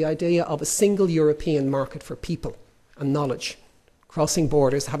concept. It was the idea of a single European market for people and knowledge, crossing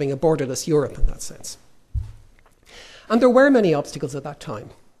borders, having a borderless Europe in that sense. And there were many obstacles at that time.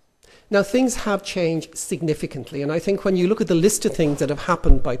 Now, things have changed significantly, and I think when you look at the list of things that have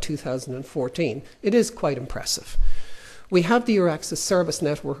happened by 2014, it is quite impressive. We have the Euraxis service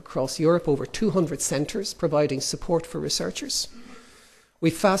network across Europe, over 200 centres providing support for researchers. We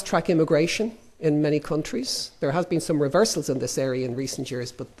fast-track immigration in many countries. There has been some reversals in this area in recent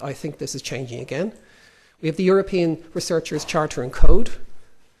years, but I think this is changing again. We have the European Researchers' Charter and Code,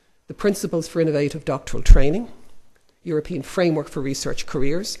 the Principles for Innovative Doctoral Training, European Framework for Research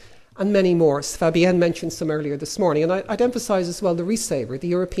Careers, and many more. Fabienne mentioned some earlier this morning, and I'd emphasise as well the ReSaver, the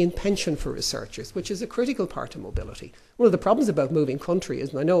European Pension for Researchers, which is a critical part of mobility. One of the problems about moving country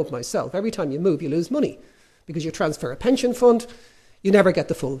is, and I know of myself, every time you move you lose money, because you transfer a pension fund, you never get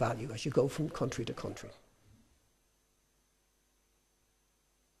the full value as you go from country to country.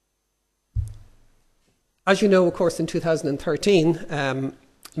 As you know, of course, in 2013,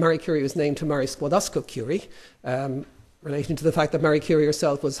 Marie Curie was named to Marie Skłodowska-Curie, relating to the fact that Marie Curie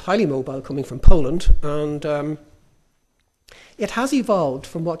herself was highly mobile, coming from Poland, and it has evolved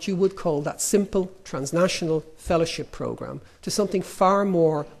from what you would call that simple transnational fellowship programme to something far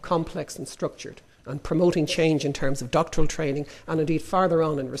more complex and structured, and promoting change in terms of doctoral training and indeed farther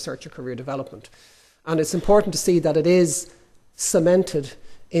on in research and career development. And it's important to see that it is cemented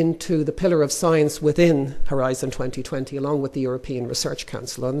into the pillar of science within Horizon 2020, along with the European Research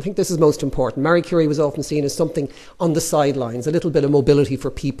Council. And I think this is most important. Marie Curie was often seen as something on the sidelines, a little bit of mobility for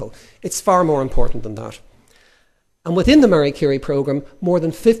people. It's far more important than that. And within the Marie Curie programme, more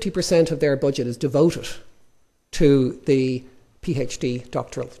than 50% of their budget is devoted to the PhD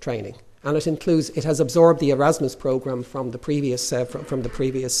doctoral training. And it has absorbed the Erasmus programme from the previous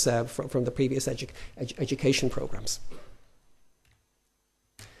education programmes.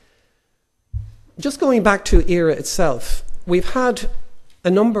 Just going back to ERA itself, we've had a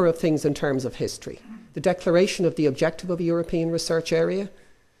number of things in terms of history. The declaration of the objective of a European research area,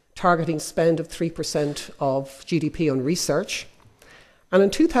 targeting spend of 3% of GDP on research. And in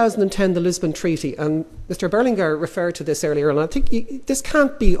 2010, the Lisbon Treaty, and Mr. Berlinguer referred to this earlier, and I think this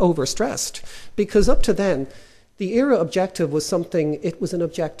can't be overstressed, because up to then, the ERA objective was something, it was an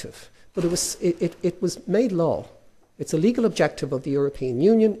objective, but it was made law. It's a legal objective of the European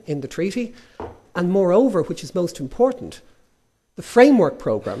Union in the treaty. And moreover, which is most important, the framework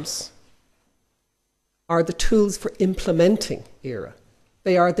programmes are the tools for implementing ERA.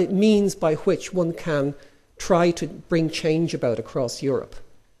 They are the means by which one can try to bring change about across Europe.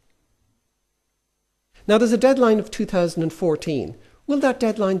 Now, there's a deadline of 2014. Will that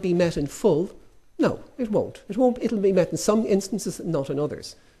deadline be met in full? No, it won't. It'll be met in some instances, not in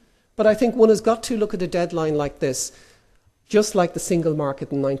others. But I think one has got to look at a deadline like this, just like the single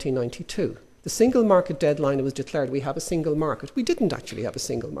market in 1992. The single market deadline was declared, we have a single market. We didn't actually have a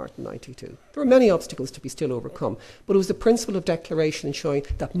single market in 1992. There were many obstacles to be still overcome, but it was the principle of declaration and showing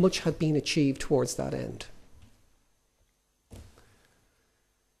that much had been achieved towards that end.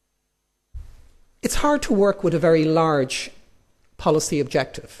 It's hard to work with a very large policy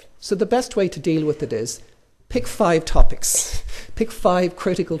objective. So the best way to deal with it is pick 5 topics. Pick 5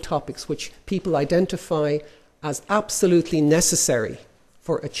 critical topics which people identify as absolutely necessary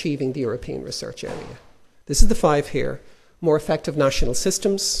for achieving the European research area. This is the 5 here. More effective national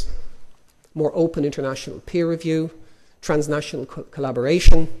systems, more open international peer review, transnational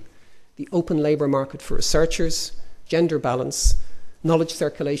collaboration, the open labour market for researchers, gender balance, knowledge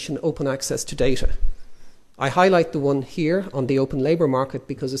circulation, open access to data. I highlight the one here on the open labour market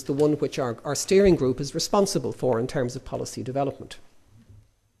because it's the one which our steering group is responsible for in terms of policy development.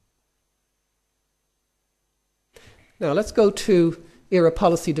 Now let's go to ERA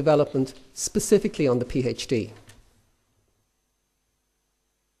policy development specifically on the PhD.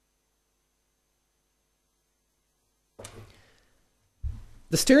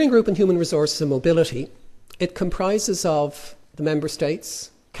 The steering group in human resources and mobility, it comprises of the member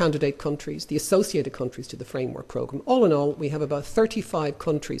states, candidate countries, the associated countries to the framework programme. All in all, we have about 35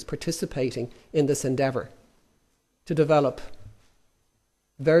 countries participating in this endeavour to develop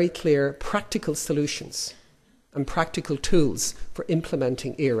very clear practical solutions and practical tools for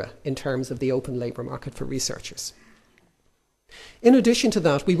implementing ERA in terms of the open labour market for researchers. In addition to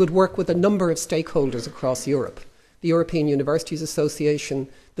that, we would work with a number of stakeholders across Europe. The European Universities Association,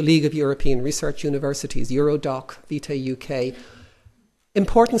 the League of European Research Universities, Eurodoc, Vitae UK.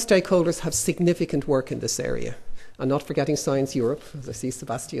 Important stakeholders have significant work in this area. I'm not forgetting Science Europe, as I see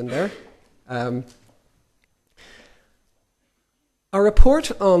Sebastian there. Our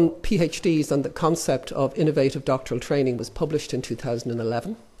report on PhDs and the concept of innovative doctoral training was published in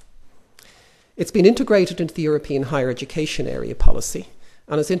 2011. It's been integrated into the European higher education area policy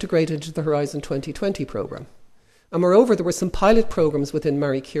and is integrated into the Horizon 2020 programme. And moreover, there were some pilot programmes within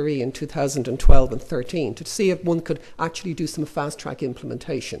Marie Curie in 2012 and 2013 to see if one could actually do some fast-track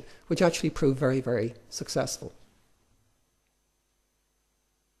implementation, which actually proved very, very successful.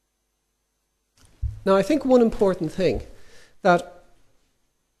 Now, I think one important thing that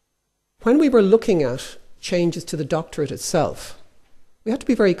when we were looking at changes to the doctorate itself, we had to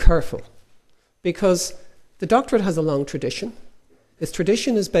be very careful because the doctorate has a long tradition. Its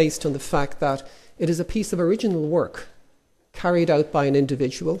tradition is based on the fact that it is a piece of original work carried out by an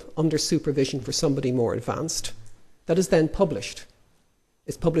individual under supervision for somebody more advanced, that is then published.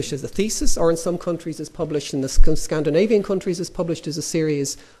 It's published as a thesis, or in some countries it's published, in the Scandinavian countries, it's published as a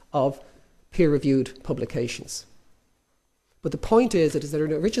series of peer-reviewed publications. But the point is, it is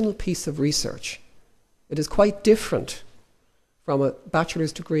an original piece of research. It is quite different from a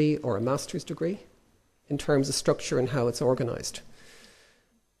bachelor's degree or a master's degree in terms of structure and how it's organized.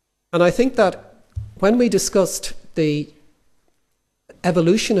 And I think that when we discussed the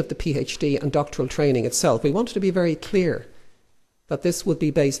evolution of the PhD and doctoral training itself, we wanted to be very clear that this would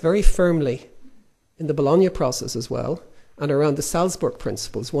be based very firmly in the Bologna process as well, and around the Salzburg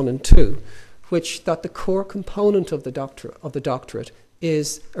principles 1 and 2, which that the core component of the doctorate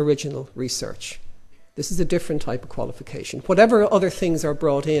is original research. This is a different type of qualification. Whatever other things are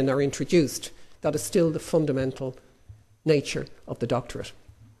brought in or introduced, that is still the fundamental nature of the doctorate.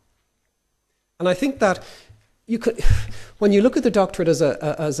 And I think that you could, when you look at the doctorate as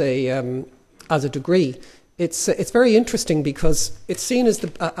a degree, it's very interesting because it's seen as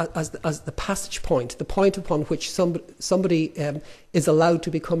the passage point, the point upon which somebody is allowed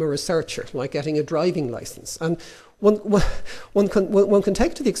to become a researcher, like getting a driving license. And one can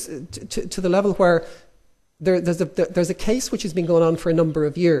take to the level where there's a case which has been going on for a number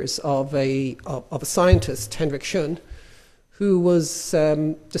of years of a scientist, Henrik Schön, who was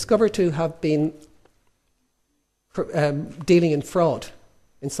discovered to have been dealing in fraud,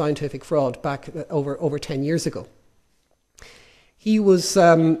 in scientific fraud, back over 10 years ago. He was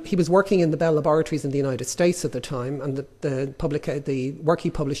working in the Bell Laboratories in the United States at the time, and the work he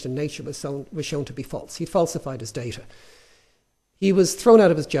published in Nature was shown to be false. He falsified his data. He was thrown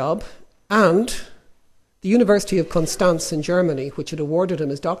out of his job, and the University of Constance in Germany, which had awarded him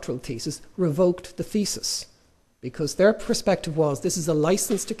his doctoral thesis, revoked the thesis, because their perspective was, this is a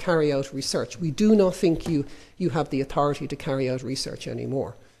license to carry out research. We do not think you have the authority to carry out research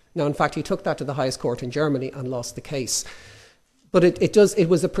anymore. Now, in fact, he took that to the highest court in Germany and lost the case. But it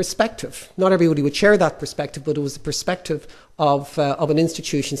was a perspective. Not everybody would share that perspective, but it was a perspective of an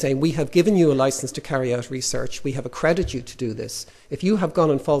institution saying, we have given you a license to carry out research. We have accredited you to do this. If you have gone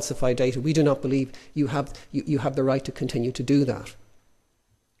and falsified data, we do not believe you have the right to continue to do that.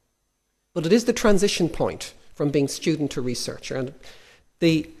 But it is the transition point from being student to researcher. And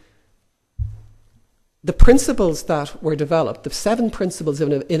the principles that were developed, the 7 principles of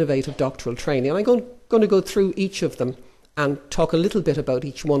innovative doctoral training, and I'm going to go through each of them and talk a little bit about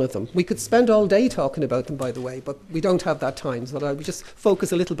each one of them. We could spend all day talking about them, by the way, but we don't have that time, so I'll just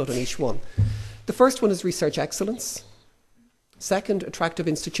focus a little bit on each one. The first one is research excellence. Second, attractive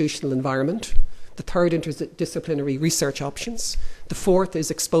institutional environment. The third, interdisciplinary research options. The fourth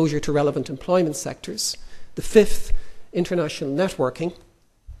is exposure to relevant employment sectors. The fifth, international networking.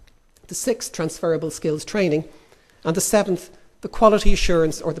 The sixth, transferable skills training. And the seventh, the quality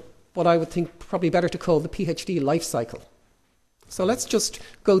assurance, or what I would think probably better to call the PhD life cycle. So let's just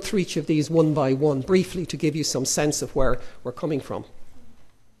go through each of these one by one briefly to give you some sense of where we're coming from.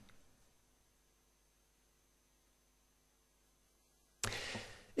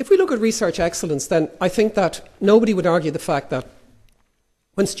 If we look at research excellence, then I think that nobody would argue the fact that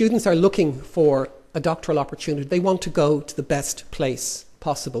when students are looking for a doctoral opportunity, they want to go to the best place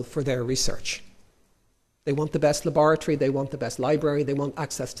possible for their research. They want the best laboratory, they want the best library, they want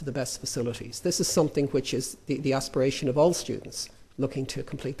access to the best facilities. This is something which is the aspiration of all students looking to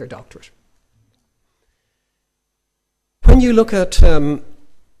complete their doctorate. When you look at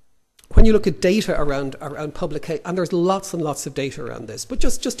data around publication, and there's lots and lots of data around this, but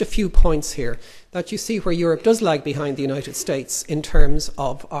just a few points here that you see where Europe does lag behind the United States in terms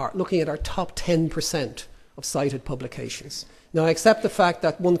of looking at our top 10% of cited publications. Now, I accept the fact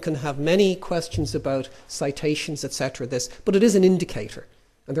that one can have many questions about citations, etc., but it is an indicator,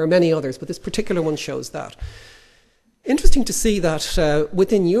 and there are many others, but this particular one shows that. Interesting to see that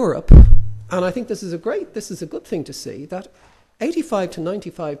within Europe, and I think this is a good thing to see, that 85 to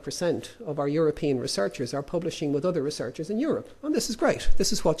 95% of our European researchers are publishing with other researchers in Europe, and this is great.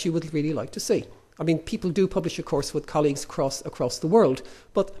 This is what you would really like to see. I mean, people do publish, of course, with colleagues across the world,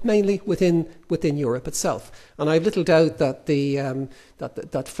 but mainly within Europe itself. And I have little doubt that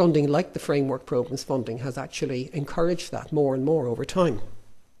that funding, like the framework programmes funding, has actually encouraged that more and more over time.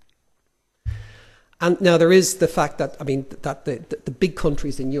 And now there is the fact that the big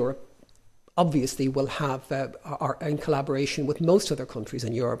countries in Europe obviously will have are in collaboration with most other countries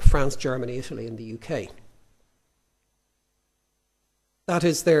in Europe: France, Germany, Italy, and the UK.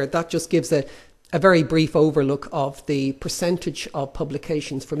 That just gives a very brief overlook of the percentage of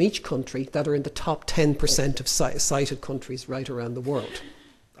publications from each country that are in the top 10% of cited countries right around the world.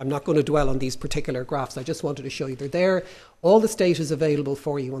 I'm not going to dwell on these particular graphs. I just wanted to show you they're there. All the data is available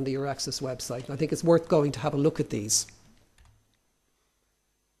for you on the Eurexis website, and I think it's worth going to have a look at these.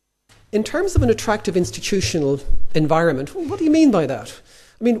 In terms of an attractive institutional environment, what do you mean by that?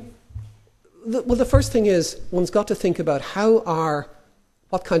 I mean, well, the first thing is one's got to think about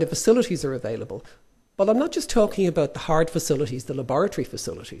what kind of facilities are available. But I'm not just talking about the hard facilities, the laboratory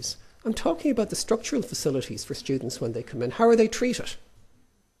facilities. I'm talking about the structural facilities for students when they come in. How are they treated?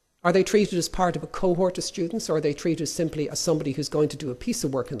 Are they treated as part of a cohort of students, or are they treated simply as somebody who's going to do a piece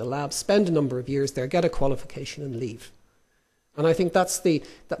of work in the lab, spend a number of years there, get a qualification and leave? And I think that's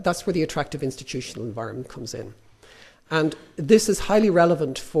where the attractive institutional environment comes in. And this is highly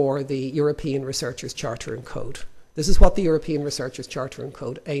relevant for the European Researchers' Charter and Code. This is what the European Researchers' Charter and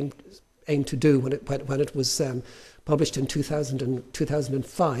Code aimed to do when it was published in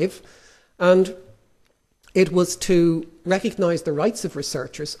 2005. And it was to recognise the rights of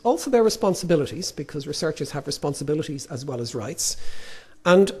researchers, also their responsibilities, because researchers have responsibilities as well as rights.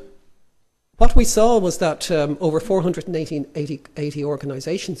 And what we saw was that over 480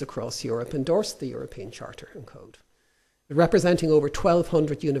 organisations across Europe endorsed the European Charter and Code, representing over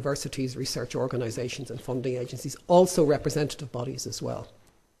 1,200 universities, research organisations and funding agencies, also representative bodies as well.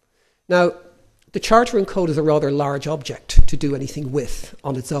 Now, the Charter and Code is a rather large object to do anything with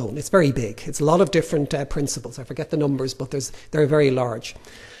on its own. It's very big. It's a lot of different principles. I forget the numbers, but they're very large.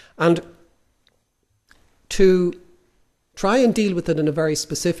 And to try and deal with it in a very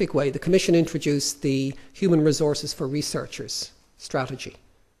specific way, the Commission introduced the Human Resources for Researchers strategy,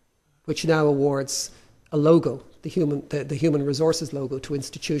 which now awards a logo, the Human Resources logo, to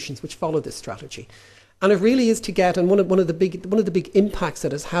institutions which follow this strategy. And it really is to get, and one of the big impacts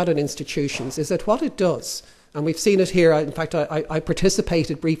that it's had on institutions is that what it does, and we've seen it here. In fact, I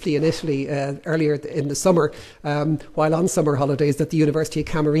participated briefly in Italy earlier in the summer, while on summer holidays, at the University of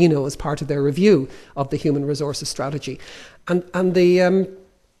Camerino as part of their review of the Human Resources Strategy. And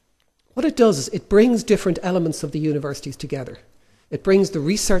what it does is it brings different elements of the universities together. It brings the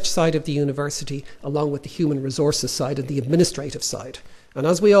research side of the university along with the human resources side and the administrative side. And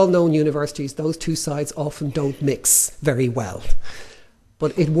as we all know in universities, those two sides often don't mix very well.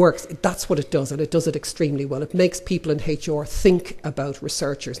 But it works. That's what it does, and it does it extremely well. It makes people in HR think about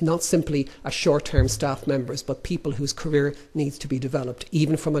researchers, not simply as short-term staff members, but people whose career needs to be developed,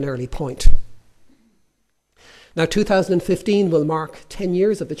 even from an early point. Now, 2015 will mark 10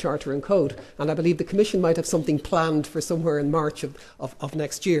 years of the Charter and Code, and I believe the Commission might have something planned for somewhere in March of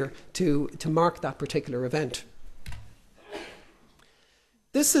next year to mark that particular event.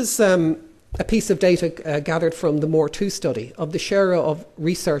 This is a piece of data gathered from the More 2 study of the share of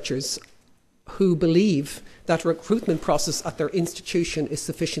researchers who believe that recruitment process at their institution is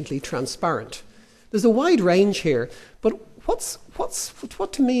sufficiently transparent. There's a wide range here, but what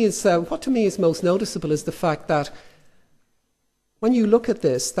to me is most noticeable is the fact that when you look at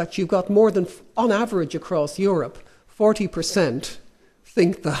this, that you've got more than, on average across Europe, 40%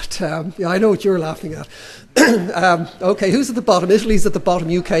 think that, I know what you're laughing at. Okay, who's at the bottom? Italy's at the bottom,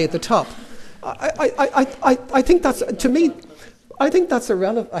 UK at the top. I think that's, to me, I think that's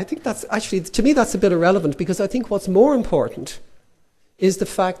irrelevant. I think that's actually, to me, that's a bit irrelevant, because I think what's more important is the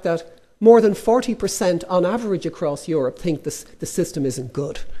fact that more than 40% on average across Europe think the system isn't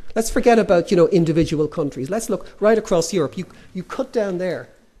good. Let's forget about, individual countries. Let's look right across Europe. You cut down there.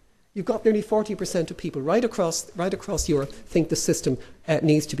 You've got nearly 40% of people right across Europe think the system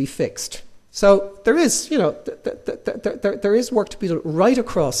needs to be fixed. So there is, there is work to be done right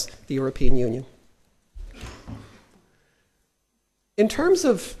across the European Union. In terms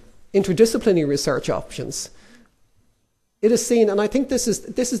of interdisciplinary research options, it is seen, and I think this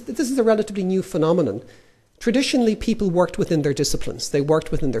is a relatively new phenomenon. Traditionally, people worked within their disciplines. They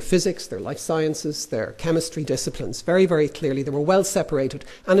worked within their physics, their life sciences, their chemistry disciplines, very, very clearly. They were well separated.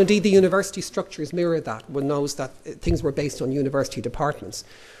 And indeed, the university structures mirrored that. One knows that things were based on university departments.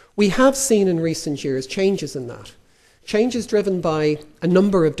 We have seen in recent years changes in that. Changes driven by a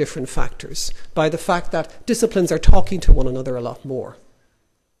number of different factors, by the fact that disciplines are talking to one another a lot more.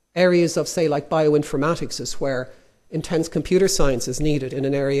 Areas of, say, like bioinformatics is where intense computer science is needed in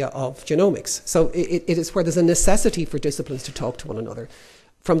an area of genomics. So it is where there's a necessity for disciplines to talk to one another.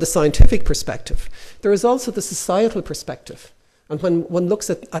 From the scientific perspective, there is also the societal perspective. And when one looks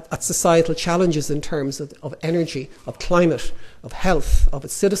at societal challenges in terms of energy, of climate, of health, of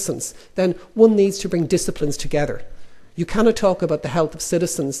its citizens, then one needs to bring disciplines together. You cannot talk about the health of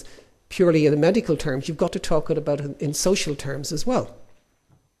citizens purely in medical terms. You've got to talk about it in social terms as well.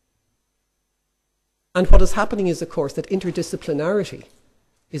 And what is happening is, of course, that interdisciplinarity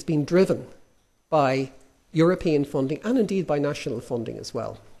is being driven by European funding and indeed by national funding as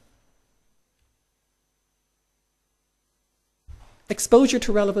well. exposure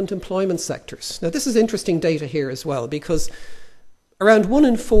to relevant employment sectors. Now, this is interesting data here as well, because around 1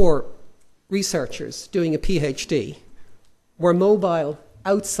 in 4 researchers doing a PhD were mobile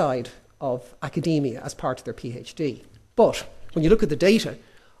outside of academia as part of their PhD. But when you look at the data,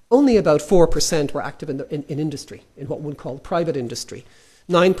 only about 4% were active in industry, in what one called private industry,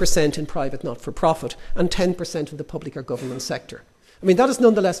 9% in private not-for-profit, and 10% in the public or government sector. I mean, that is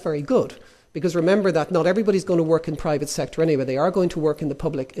nonetheless very good, because remember that not everybody's going to work in private sector anyway. They are going to work in the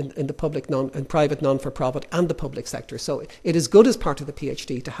public, in private non-for-profit and the public sector. So it is good as part of the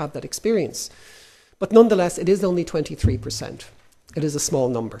PhD to have that experience. But nonetheless, it is only 23%. It is a small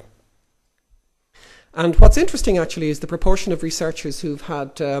number. And what's interesting actually is the proportion of researchers who've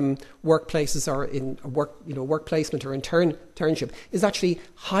had workplaces or in work placement or internship is actually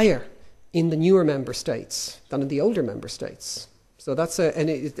higher in the newer member states than in the older member states. So that's and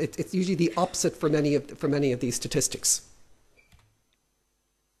it's usually the opposite for many of these statistics.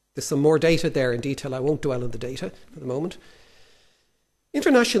 There's some more data there in detail. I won't dwell on the data for the moment.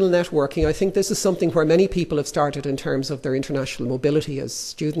 International networking, I think this is something where many people have started in terms of their international mobility as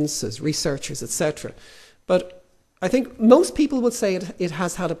students, as researchers, etc. But I think most people would say it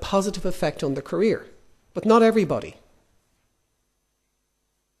has had a positive effect on their career, but not everybody.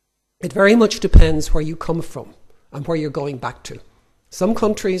 It very much depends where you come from and where you're going back to. Some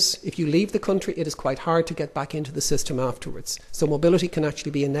countries, if you leave the country, it is quite hard to get back into the system afterwards. So mobility can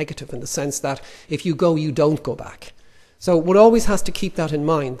actually be a negative in the sense that if you go, you don't go back. So one always has to keep that in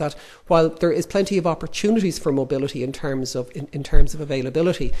mind, that while there is plenty of opportunities for mobility in terms of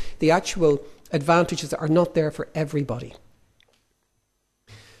availability, the actual advantages are not there for everybody.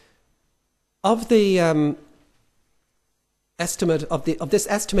 Of the this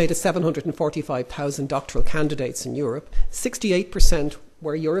estimated 745,000 doctoral candidates in Europe, 68%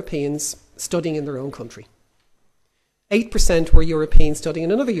 were Europeans studying in their own country. 8% were Europeans studying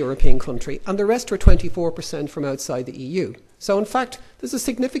in another European country, and the rest were 24% from outside the EU. So in fact, there's a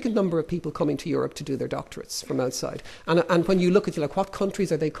significant number of people coming to Europe to do their doctorates from outside. And when you look at what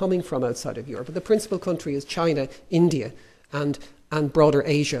countries are they coming from outside of Europe? The principal country is China, India, and broader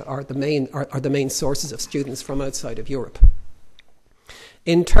Asia are the main sources of students from outside of Europe.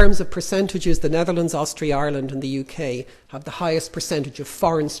 In terms of percentages, the Netherlands, Austria, Ireland and the UK have the highest percentage of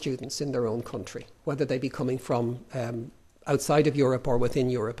foreign students in their own country, whether they be coming from outside of Europe or within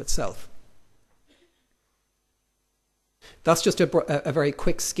Europe itself. That's just a very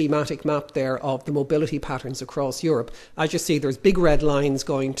quick schematic map there of the mobility patterns across Europe. As you see, there's big red lines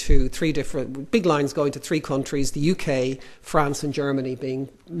going to three countries, the UK, France and Germany being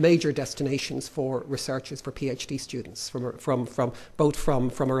major destinations for researchers, for PhD students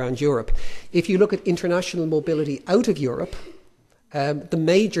from around Europe. If you look at international mobility out of Europe, the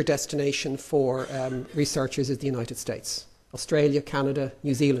major destination for researchers is the United States. Australia, Canada,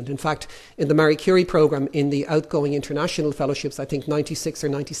 New Zealand. In fact, in the Marie Curie program, in the outgoing international fellowships, I think 96 or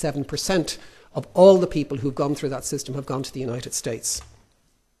 97% of all the people who've gone through that system have gone to the United States.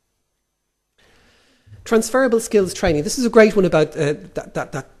 Transferable skills training. This is a great one about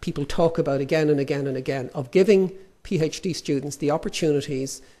that people talk about again and again and again, of giving PhD students the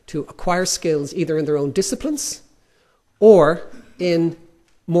opportunities to acquire skills either in their own disciplines or in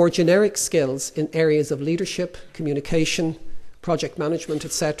more generic skills in areas of leadership, communication, project management,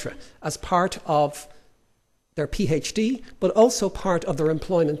 etc., as part of their PhD, but also part of their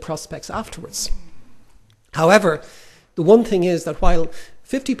employment prospects afterwards. However, the one thing is that while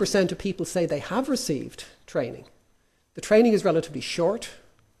 50% of people say they have received training, the training is relatively short.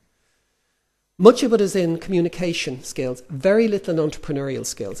 Much of it is in communication skills, very little in entrepreneurial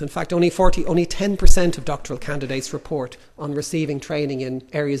skills. In fact, only 10% of doctoral candidates report on receiving training in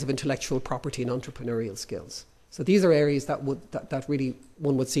areas of intellectual property and entrepreneurial skills. So these are areas that really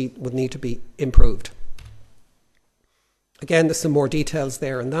one would see would need to be improved. Again, there's some more details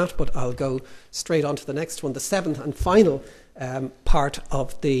there on that, but I'll go straight on to the next one, the seventh and final part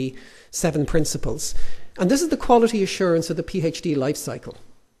of the 7 principles. And this is the quality assurance of the PhD life cycle.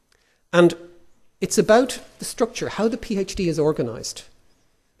 And it's about the structure, how the PhD is organised.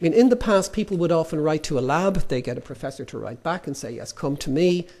 I mean, in the past, people would often write to a lab. They get a professor to write back and say, yes, come to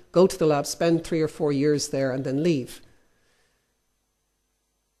me, go to the lab, spend 3 or 4 years there, and then leave.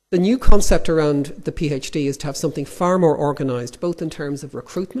 The new concept around the PhD is to have something far more organised, both in terms of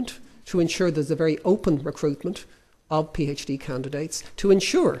recruitment, to ensure there's a very open recruitment of PhD candidates, to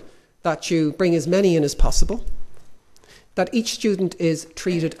ensure that you bring as many in as possible, that each student is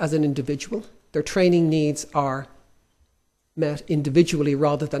treated as an individual. Their training needs are met individually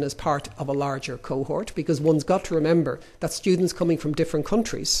rather than as part of a larger cohort, because one's got to remember that students coming from different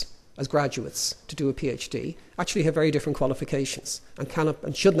countries, as graduates to do a PhD actually have very different qualifications and cannot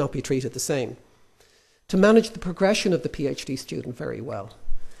and should not be treated the same. To manage the progression of the PhD student very well,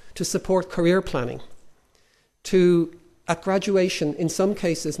 to support career planning, to, at graduation, in some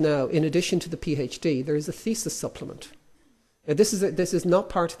cases now, in addition to the PhD, there is a thesis supplement. Now, this is not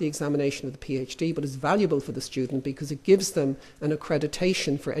part of the examination of the PhD, but is valuable for the student because it gives them an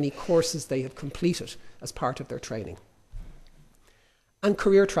accreditation for any courses they have completed as part of their training. And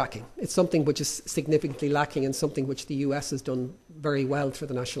career tracking. It's something which is significantly lacking and something which the US has done very well through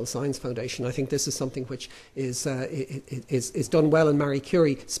the National Science Foundation. I think this is something which is done well in Marie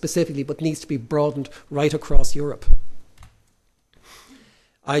Curie specifically, but needs to be broadened right across Europe.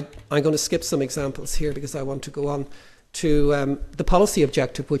 I'm going to skip some examples here because I want to go on to the policy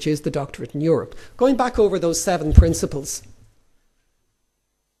objective, which is the doctorate in Europe. Going back over those 7 principles,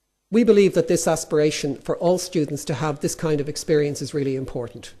 we believe that this aspiration for all students to have this kind of experience is really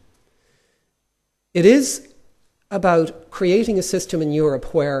important. It is about creating a system in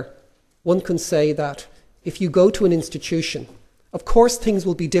Europe where one can say that if you go to an institution, of course things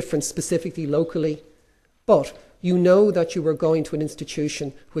will be different specifically locally, but you know that you are going to an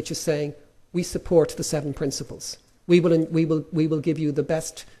institution which is saying, we support the 7 principles. We will give you the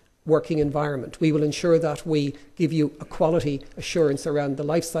best working environment. We will ensure that we give you a quality assurance around the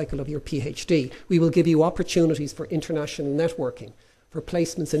life cycle of your PhD. We will give you opportunities for international networking, for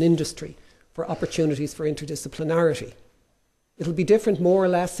placements in industry, for opportunities for interdisciplinarity. It'll be different more or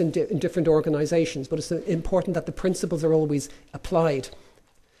less in different organizations, but it's important that the principles are always applied.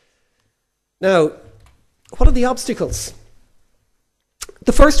 Now, what are the obstacles?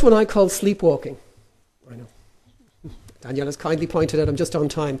 The first one I call sleepwalking. I know. Danielle has kindly pointed out I'm just on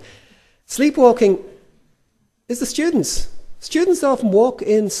time. Sleepwalking is the students. Students often walk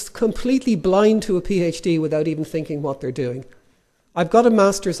in completely blind to a PhD without even thinking what they're doing. I've got a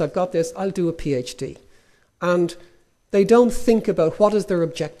master's, I've got this, I'll do a PhD. And they don't think about what is their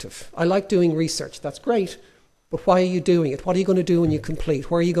objective. I like doing research, that's great, but why are you doing it? What are you going to do when you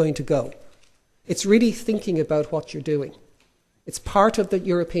complete? Where are you going to go? It's really thinking about what you're doing. It's part of the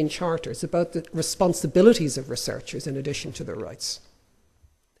European Charter. It's about the responsibilities of researchers in addition to their rights.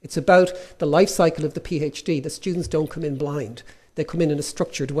 It's about the life cycle of the PhD. The students don't come in blind. They come in a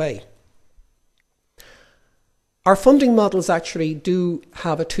structured way. Our funding models actually do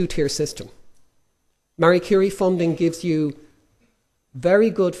have a 2-tier system. Marie Curie funding gives you very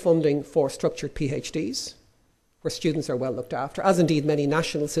good funding for structured PhDs, where students are well looked after, as indeed many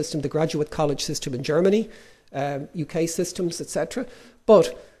national systems, the graduate college system in Germany, UK systems, etc.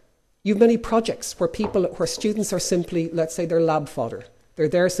 But you have many projects where students are simply, let's say, they're lab fodder. They're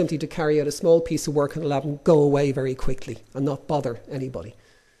there simply to carry out a small piece of work in the lab and go away very quickly and not bother anybody.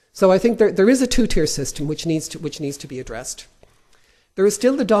 So I think there is a 2-tier system which needs to be addressed. There is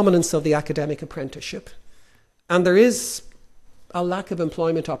still the dominance of the academic apprenticeship, and there is a lack of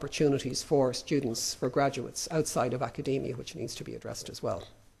employment opportunities for students, for graduates outside of academia, which needs to be addressed as well.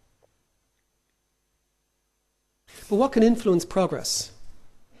 But what can influence progress?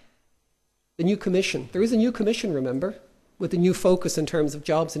 The new commission. There is a new commission, remember, with a new focus in terms of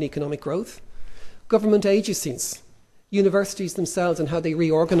jobs and economic growth. Government agencies, universities themselves and how they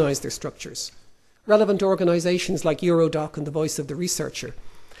reorganise their structures. Relevant organisations like Eurodoc and the Voice of the Researcher.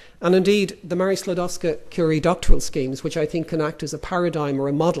 And indeed, the Marie Sklodowska-Curie doctoral schemes, which I think can act as a paradigm or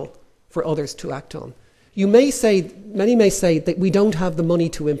a model for others to act on. Many may say that we don't have the money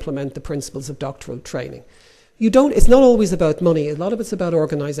to implement the principles of doctoral training. It's not always about money, a lot of it's about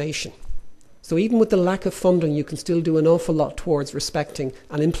organisation. So even with the lack of funding, you can still do an awful lot towards respecting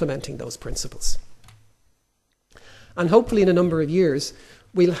and implementing those principles. And hopefully in a number of years,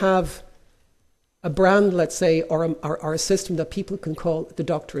 we'll have a brand, let's say, or a system that people can call the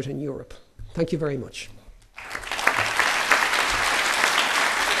doctorate in Europe. Thank you very much.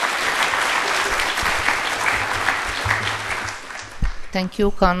 Thank you,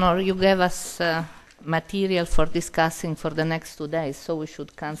 Connor. You gave us material for discussing for the next 2 days, so we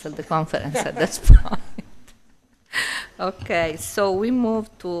should cancel the conference at this point. Okay, so we move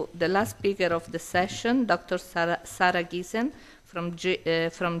to the last speaker of the session, Dr. Sarah Giesen from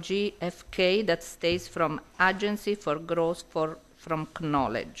GFK, that stays from Agency for Growth from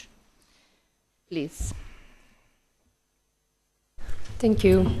Knowledge. Please. Thank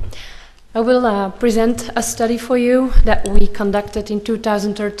you. I will present a study for you that we conducted in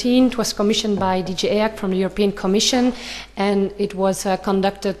 2013. It was commissioned by DG EAC from the European Commission, and it was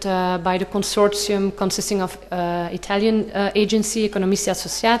conducted by the consortium consisting of Italian agency, Economisti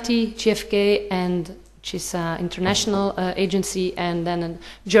Associati, GFK, and which is an international agency, and then a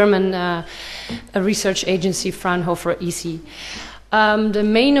German research agency, Fraunhofer EC. The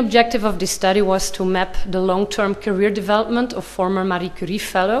main objective of this study was to map the long-term career development of former Marie Curie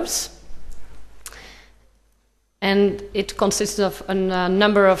fellows. And it consists of a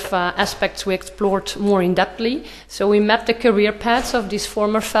number of aspects we explored more in-depthly. So we mapped the career paths of these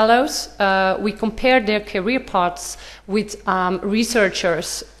former fellows. We compared their career paths with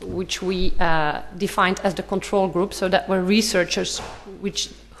researchers, which we defined as the control group. So that were researchers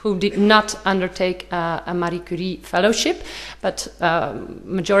who did not undertake a Marie Curie fellowship, but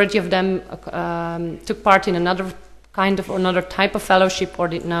majority of them took part in another kind of or another type of fellowship or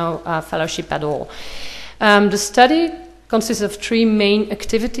did no fellowship at all. The study consists of 3 main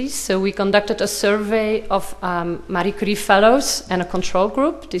activities. So we conducted a survey of Marie Curie fellows and a control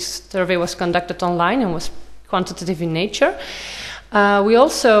group. This survey was conducted online and was quantitative in nature. We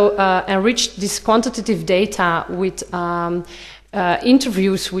also enriched this quantitative data with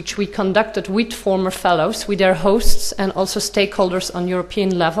interviews which we conducted with former fellows, with their hosts and also stakeholders on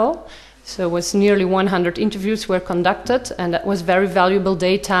European level. So it was nearly 100 interviews were conducted, and that was very valuable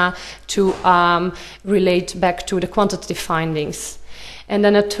data to relate back to the quantitative findings. And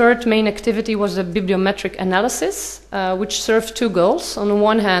then a third main activity was the bibliometric analysis, which served 2 goals. On the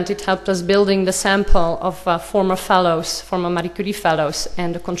one hand, it helped us building the sample of former fellows, former Marie Curie fellows,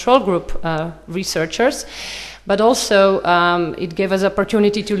 and the control group researchers. But also, it gave us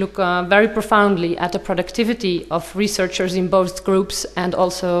opportunity to look very profoundly at the productivity of researchers in both groups, and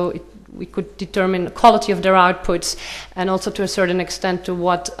also we could determine the quality of their outputs, and also to a certain extent to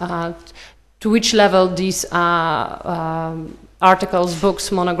which level these articles,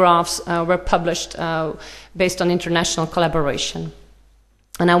 books, monographs were published based on international collaboration.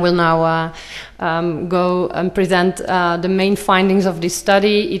 And I will now go and present the main findings of this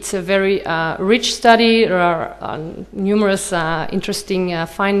study. It's a very rich study. There are numerous interesting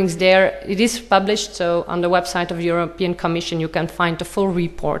findings there. It is published, so on the website of the European Commission you can find the full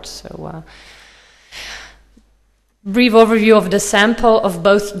report. So, brief overview of the sample of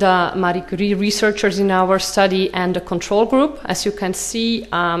both the Marie Curie researchers in our study and the control group. As you can see,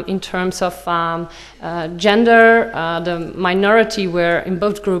 in terms of gender, the minority were in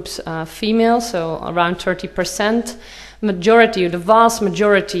both groups female, so around 30%. Majority, the vast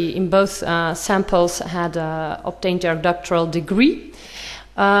majority in both samples had obtained their doctoral degree.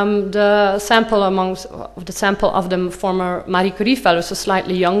 The sample of the former Marie Curie fellows was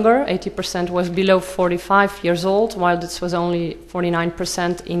slightly younger. 80% was below 45 years old, while this was only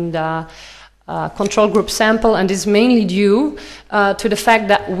 49% in the control group sample, and is mainly due to the fact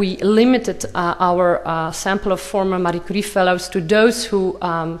that we limited our sample of former Marie Curie fellows to those who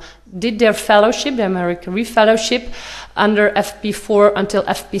did their fellowship, their Marie Curie fellowship, under FP4 until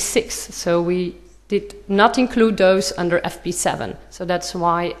FP6. So we did not include those under FP7. So that's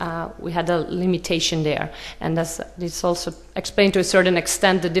why we had a limitation there. And this also explained to a certain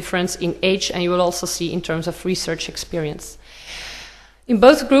extent the difference in age, and you will also see in terms of research experience. In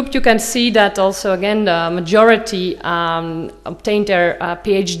both groups, you can see that also, again, the majority obtained their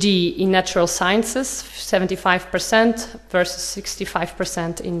PhD in natural sciences, 75% versus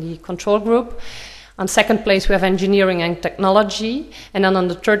 65% in the control group. On second place, we have engineering and technology. And then on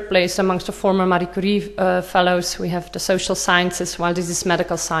the third place, amongst the former Marie Curie fellows, we have the social sciences, while this is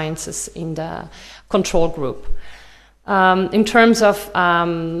medical sciences in the control group. In terms of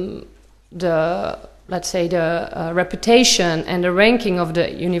let's say, the reputation and the ranking of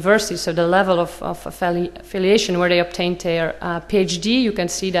the university, so the level of affiliation where they obtained their PhD, you can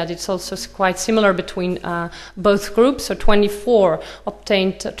see that it's also quite similar between both groups. So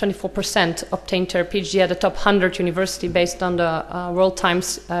 24% obtained their PhD at the top 100 university based on the World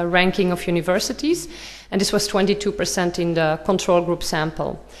Times ranking of universities, and this was 22% in the control group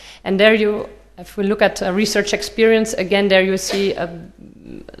sample. And there if we look at research experience, again, there you see a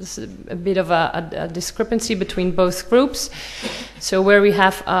bit of a discrepancy between both groups. So where we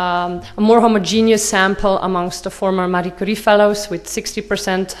have a more homogeneous sample amongst the former Marie Curie fellows, with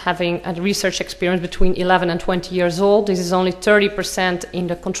 60% having a research experience between 11 and 20 years old. This is only 30% in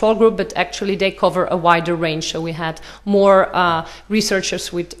the control group, but actually they cover a wider range. So we had more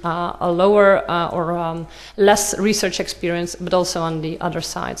researchers with a lower or less research experience, but also on the other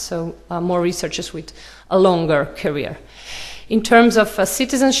side, so more researchers with a longer career. In terms of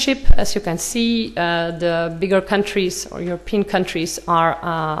citizenship, as you can see, the bigger countries or European countries are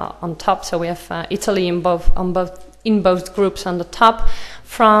on top. So we have Italy in both groups on the top,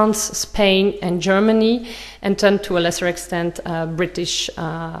 France, Spain, and Germany, and then to a lesser extent British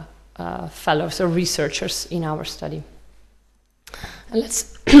fellows or researchers in our study.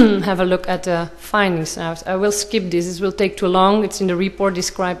 Let's have a look at the findings now. I will skip this. This will take too long. It's in the report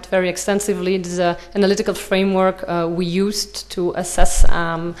described very extensively. It is an analytical framework we used to assess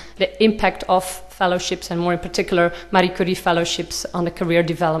the impact of fellowships, and more in particular Marie Curie fellowships, on the career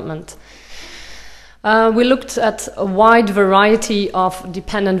development. We looked at a wide variety of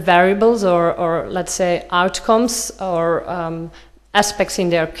dependent variables, or let's say outcomes, or aspects in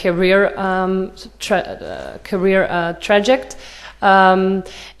their career trajectory.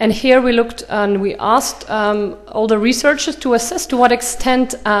 And here we looked and we asked all the researchers to assess to what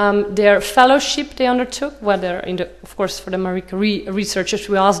extent their fellowship they undertook, whether of course for the Marie Curie researchers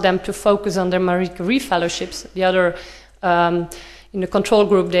we asked them to focus on their Marie Curie fellowships. The other in the control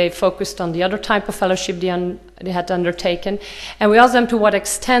group they focused on the other type of fellowship they had undertaken, and we asked them to what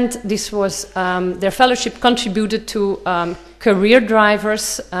extent this was their fellowship contributed to career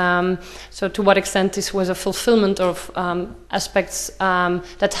drivers, so to what extent this was a fulfillment of aspects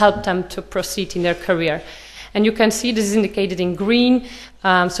that helped them to proceed in their career. And you can see this is indicated in green,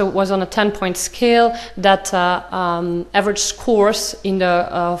 so it was on a 10-point scale that average scores in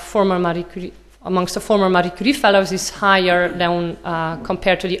the amongst the former Marie Curie fellows is higher than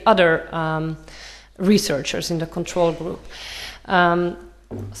compared to the other researchers in the control group.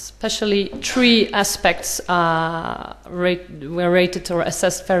 Especially 3 aspects were rated or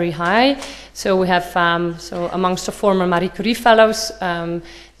assessed very high. So we have, so amongst the former Marie Curie fellows,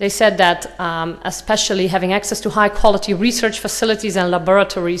 they said that especially having access to high quality research facilities and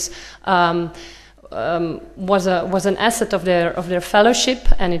laboratories was an asset of their fellowship,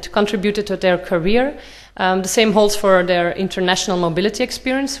 and it contributed to their career. The same holds for their international mobility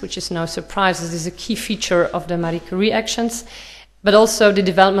experience, which is no surprise, this is a key feature of the Marie Curie actions. But also the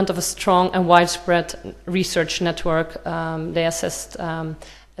development of a strong and widespread research network they assessed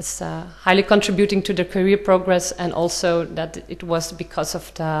as highly contributing to their career progress, and also that it was because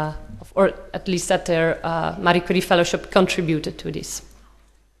of or at least that their Marie Curie fellowship contributed to this.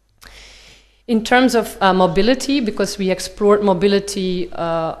 In terms of mobility, because we explored mobility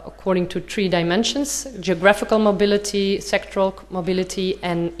according to 3 dimensions: geographical mobility, sectoral mobility,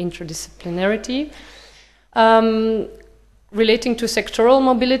 and interdisciplinarity. Relating to sectoral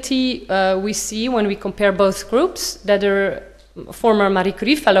mobility, we see when we compare both groups that their former Marie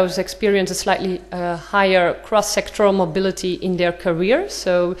Curie fellows experience a slightly higher cross-sectoral mobility in their career.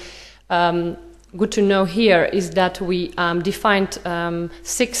 So good to know here is that we defined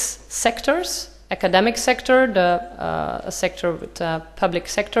 6 sectors: academic sector, the sector with public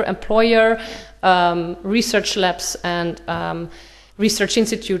sector, employer, research labs and research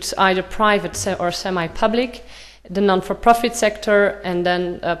institutes, either private or semi-public, the non-for-profit sector, and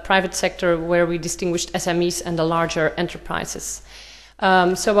then a private sector where we distinguished SMEs and the larger enterprises.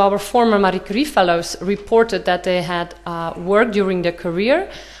 So our former Marie Curie fellows reported that they had worked during their career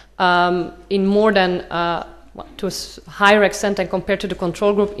in more than, to a higher extent than compared to the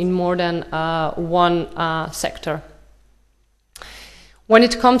control group, in more than one sector. When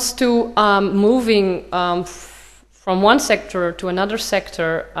it comes to moving from one sector to another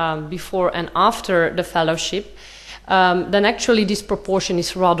sector before and after the fellowship, then actually this proportion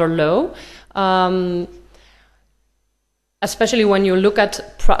is rather low, especially when you look at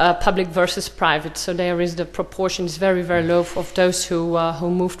public versus private. So there is the proportion is very, very low of those who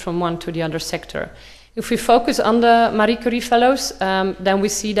moved from one to the other sector. If we focus on the Marie Curie fellows, then we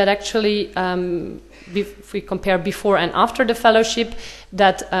see that actually, if we compare before and after the fellowship,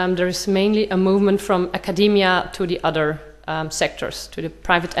 that there is mainly a movement from academia to the other sectors, to the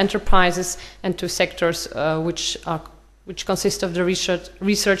private enterprises and to sectors which consist of the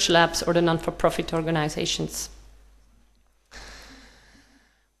research labs or the non-for-profit organizations.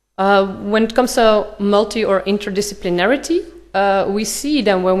 When it comes to multi or interdisciplinarity, we see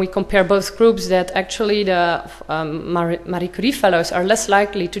then when we compare both groups that actually the Marie Curie fellows are less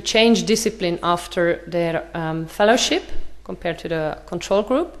likely to change discipline after their fellowship compared to the control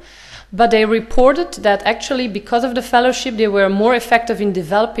group. But they reported that actually because of the fellowship they were more effective in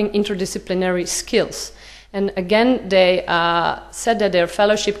developing interdisciplinary skills. And again, they said that their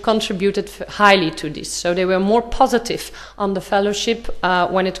fellowship contributed highly to this. So they were more positive on the fellowship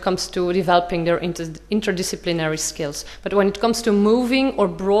when it comes to developing their interdisciplinary skills. But when it comes to moving or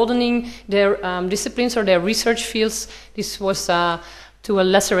broadening their disciplines or their research fields, this was to a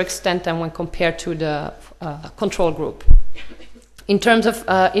lesser extent than when compared to the control group. In terms of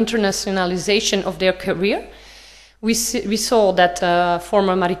internationalization of their career, we saw that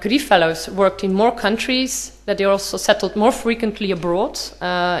former Marie Curie fellows worked in more countries, that they also settled more frequently abroad.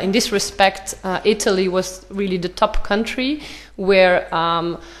 In this respect, Italy was really the top country where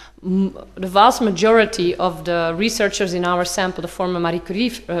the vast majority of the researchers in our sample, the former Marie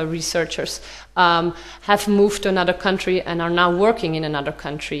Curie researchers, have moved to another country and are now working in another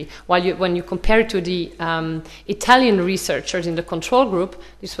country. While when you compare it to the Italian researchers in the control group,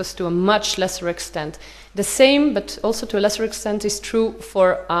 this was to a much lesser extent. The same, but also to a lesser extent, is true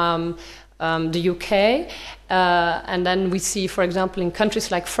for the UK, and then we see, for example, in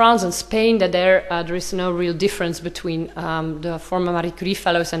countries like France and Spain, that there is no real difference between the former Marie Curie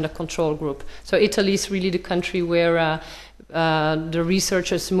fellows and the control group. So Italy is really the country where the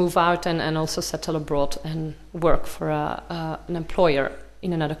researchers move out and also settle abroad and work for an employer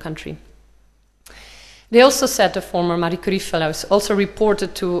in another country. They also said the former Marie Curie fellows also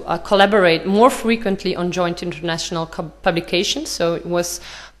reported to collaborate more frequently on joint international publications. So it was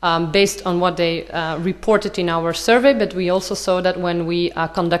based on what they reported in our survey, but we also saw that when we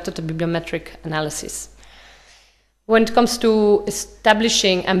conducted a bibliometric analysis. When it comes to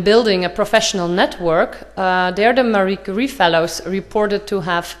establishing and building a professional network, there the Marie Curie fellows reported to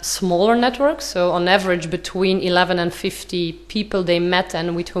have smaller networks, so on average between 11 and 50 people they met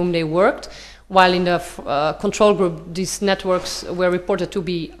and with whom they worked, while in the control group these networks were reported to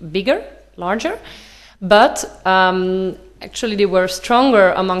be bigger, larger, but actually they were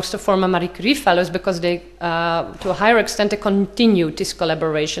stronger amongst the former Marie Curie fellows because they, to a higher extent, they continued this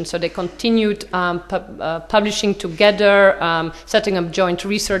collaboration. So they continued publishing together, setting up joint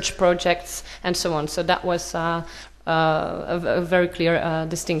research projects, and so on. So that was a very clear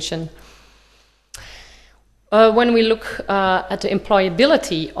distinction. When we look at the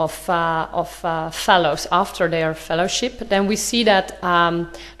employability of fellows after their fellowship, then we see that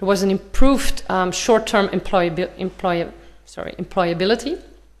there was an improved short-term employability.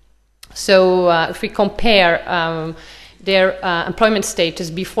 So if we compare their employment status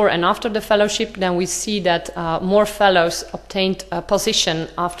before and after the fellowship, then we see that more fellows obtained a position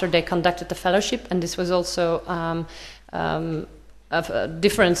after they conducted the fellowship, and this was also a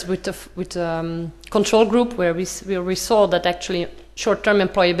difference with the control group, where we saw that actually short-term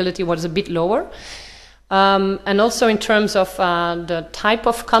employability was a bit lower. And also in terms of the type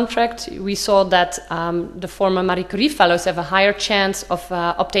of contract, we saw that the former Marie Curie fellows have a higher chance of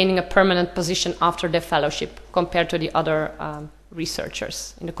obtaining a permanent position after their fellowship compared to the other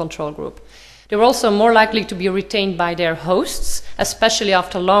researchers in the control group. They were also more likely to be retained by their hosts, especially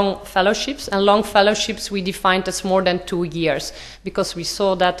after long fellowships. And long fellowships we defined as more than 2 years, because we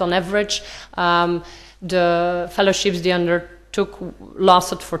saw that on average the fellowships they undertook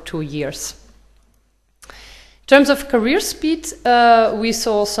lasted for 2 years. In terms of career speed, we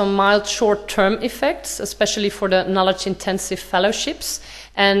saw some mild short-term effects, especially for the knowledge-intensive fellowships.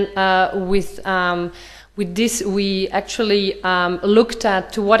 And with this, we actually looked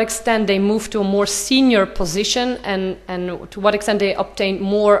at to what extent they moved to a more senior position and to what extent they obtained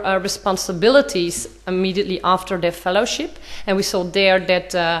more responsibilities immediately after their fellowship. And we saw there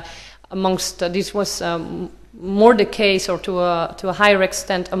that amongst this was more the case, or to a higher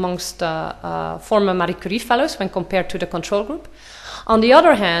extent, amongst former Marie Curie fellows when compared to the control group. On the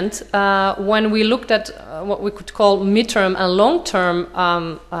other hand, when we looked at what we could call midterm and long-term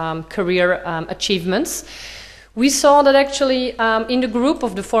career achievements, we saw that actually in the group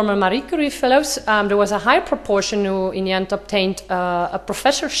of the former Marie Curie fellows, there was a high proportion who in the end obtained a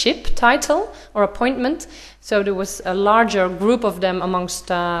professorship title or appointment. So there was a larger group of them amongst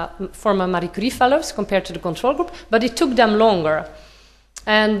former Marie Curie fellows compared to the control group, but it took them longer.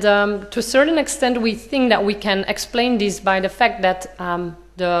 And to a certain extent, we think that we can explain this by the fact that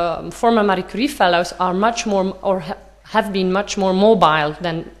the former Marie Curie fellows are much more, or have been much more mobile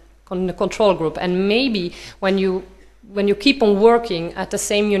than the control group. And maybe when you keep on working at the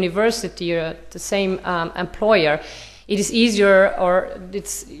same university or at the same employer, it is easier, or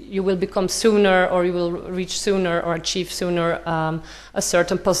you will become sooner, or you will reach sooner or achieve sooner a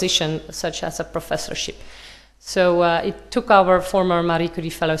certain position, such as a professorship. So it took our former Marie Curie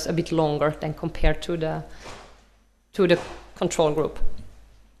fellows a bit longer than compared to the control group.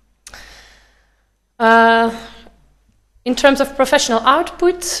 In terms of professional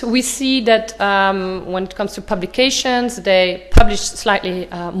output, we see that when it comes to publications, they publish slightly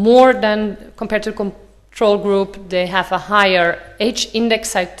more than compared to the control group. They have a higher H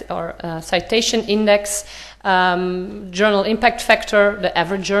index or citation index, journal impact factor, the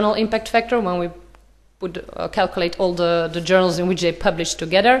average journal impact factor. When we would calculate all the journals in which they publish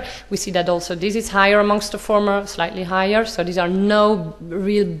together, we see that also this is higher amongst the former, slightly higher. So these are no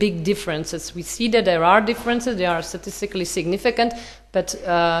real big differences. We see that there are differences, they are statistically significant, but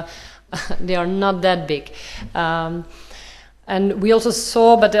they are not that big. And we also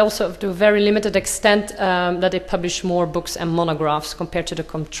saw, but also to a very limited extent, that they publish more books and monographs compared to the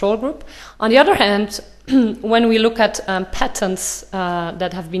control group. On the other hand, when we look at patents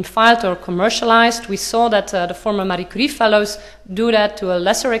that have been filed or commercialized, we saw that the former Marie Curie fellows do that to a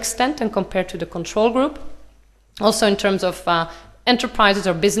lesser extent than compared to the control group. Also in terms of enterprises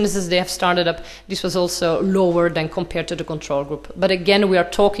or businesses they have started up, this was also lower than compared to the control group. But again, we are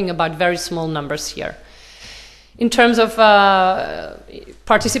talking about very small numbers here. In terms of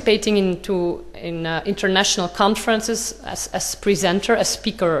participating in international conferences as presenter, as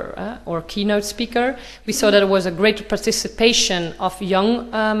speaker or keynote speaker, we saw that there was a greater participation of young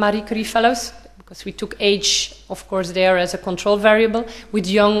Marie Curie fellows, because we took age, of course, there as a control variable. With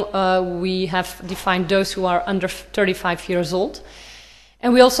young, we have defined those who are under 35 years old.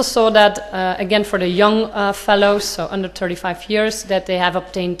 And we also saw that, again, for the young fellows, so under 35 years, that they have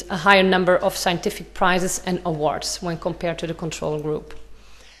obtained a higher number of scientific prizes and awards when compared to the control group.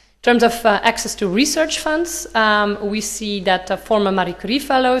 In terms of access to research funds, we see that former Marie Curie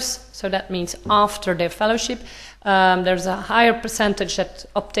fellows, so that means after their fellowship, there's a higher percentage that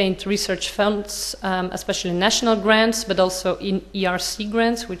obtained research funds, especially national grants, but also in ERC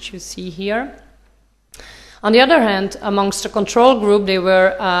grants, which you see here. On the other hand, amongst the control group, they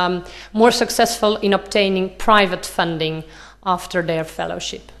were more successful in obtaining private funding after their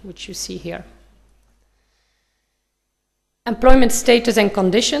fellowship, which you see here. Employment status and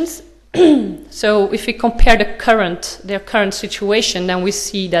conditions. So if we compare their current situation, then we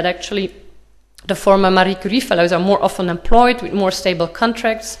see that actually the former Marie Curie fellows are more often employed with more stable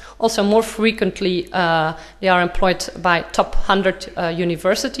contracts. Also more frequently they are employed by top 100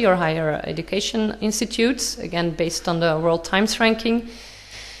 university or higher education institutes, again based on the World Times ranking.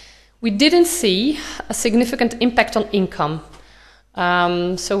 We didn't see a significant impact on income.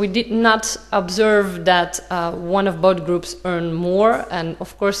 So we did not observe that one of both groups earned more, and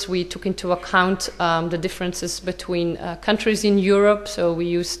of course we took into account the differences between countries in Europe, so we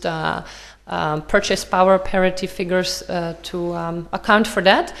used purchase power parity figures to account for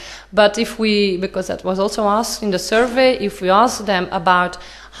that. But if we, because that was also asked in the survey, if we ask them about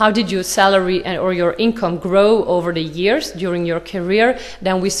how did your salary or your income grow over the years during your career,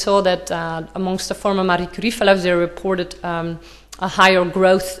 then we saw that amongst the former Marie Curie fellows they reported a higher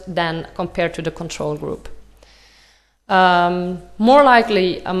growth than compared to the control group. More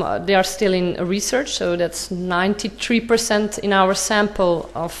likely, they are still in research, so that's 93% in our sample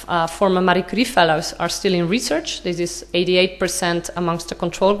of former Marie Curie fellows are still in research. This is 88% amongst the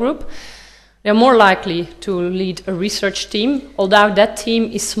control group. They're more likely to lead a research team, although that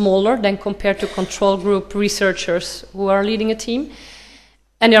team is smaller than compared to control group researchers who are leading a team.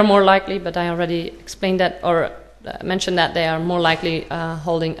 And they are more likely, but I already explained that, or mentioned that they are more likely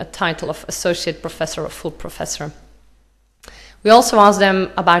holding a title of associate professor or full professor. We also asked them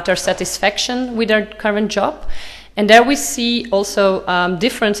about their satisfaction with their current job, and there we see also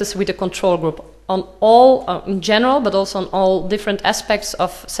differences with the control group on all, in general, but also on all different aspects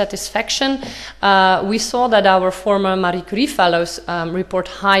of satisfaction. We saw that our former Marie Curie fellows report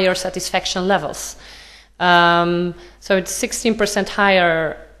higher satisfaction levels. So it's 16%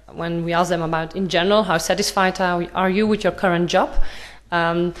 higher when we ask them about, in general, how satisfied are you with your current job.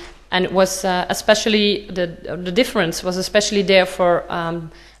 And it was especially, the difference was especially there for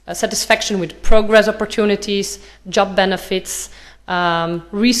satisfaction with progress opportunities, job benefits,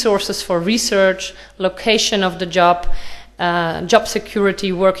 resources for research, location of the job, job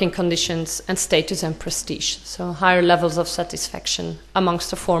security, working conditions, and status and prestige. So higher levels of satisfaction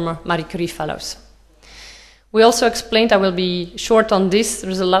amongst the former Marie Curie fellows. We also explained, I will be short on this,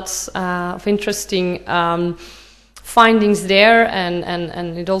 there's a lot of interesting findings there,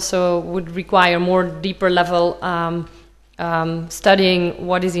 and it also would require more deeper level studying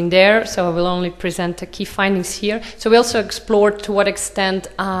what is in there, so I will only present the key findings here. So we also explored to what extent,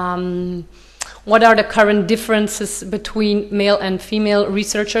 what are the current differences between male and female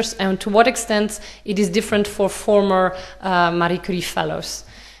researchers, and to what extent it is different for former Marie Curie fellows.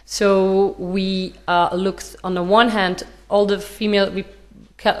 So we looked, on the one hand, all the female,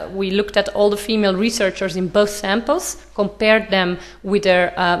 we looked at all the female researchers in both samples, compared them with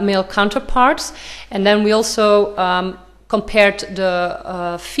their male counterparts, and then we also compared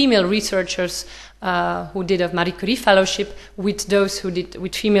the female researchers who did a Marie Curie fellowship with those who did,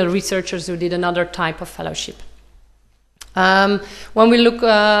 with female researchers who did another type of fellowship. When we look,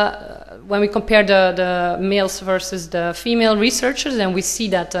 when we compare the males versus the female researchers, then we see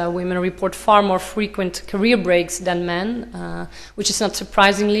that women report far more frequent career breaks than men, which is not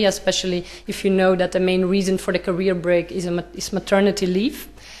surprisingly, especially if you know that the main reason for the career break is maternity leave.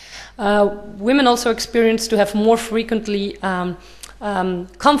 Women also experience to have more frequently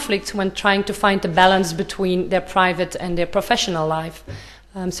conflicts when trying to find the balance between their private and their professional life.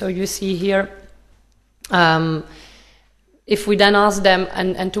 So you see here, if we then ask them,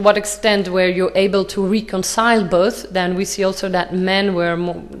 and to what extent were you able to reconcile both, then we see also that men were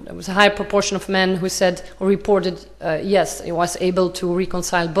more, there was a high proportion of men who said or reported, yes, he was able to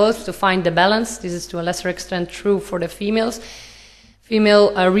reconcile both, to find the balance. This is to a lesser extent true for the females.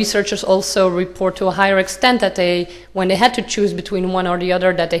 Female researchers also report to a higher extent that when they had to choose between one or the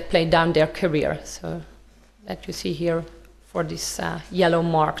other, that they played down their career. So that you see here for these yellow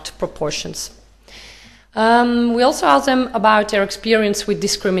marked proportions. We also asked them about their experience with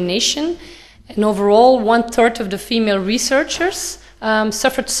discrimination, and overall 1/3 of the female researchers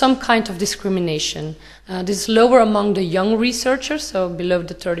suffered some kind of discrimination. This is lower among the young researchers, so below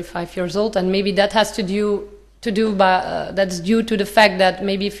the 35 years old, and maybe that has that's due to the fact that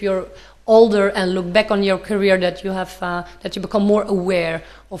maybe if you're older and look back on your career, that you have that you become more aware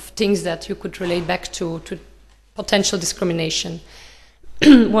of things that you could relate back to potential discrimination.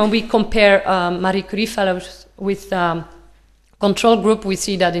 When we compare Marie Curie fellows with control group, we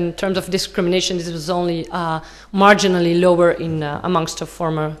see that in terms of discrimination, this was only marginally lower amongst the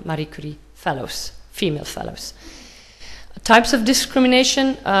former Marie Curie fellows, female fellows. Types of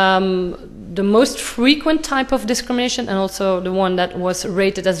discrimination, the most frequent type of discrimination, and also the one that was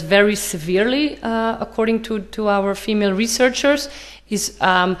rated as very severely, according to our female researchers, is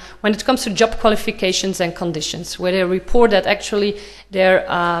when it comes to job qualifications and conditions, where they report that actually their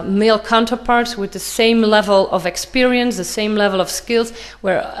male counterparts with the same level of experience, the same level of skills,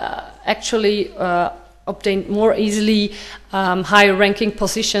 were actually obtained more easily higher ranking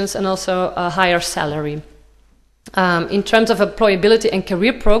positions and also a higher salary. In terms of employability and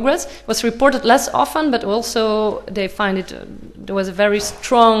career progress, it was reported less often, but also they find there was a very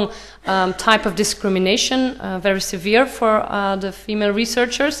strong type of discrimination, very severe for the female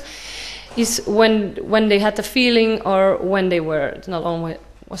researchers, is when they had the feeling, or when they were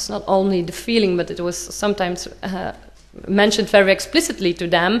was not only the feeling, but it was sometimes mentioned very explicitly to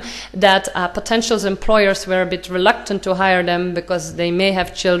them that potential employers were a bit reluctant to hire them because they may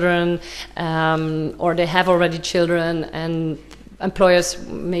have children, or they have already children, and employers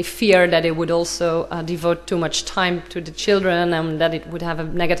may fear that it would also devote too much time to the children, and that it would have a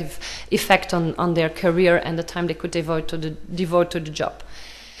negative effect on their career and the time they could devote to the job.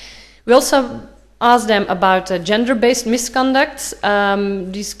 We also asked them about gender-based misconducts.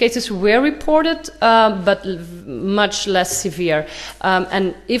 These cases were reported, but much less severe.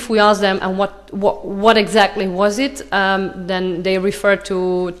 And if we ask them, and what exactly was it, then they refer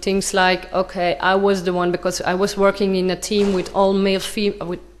to things like, okay, I was the one because I was working in a team with all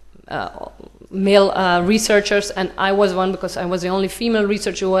male researchers, and I was one because I was the only female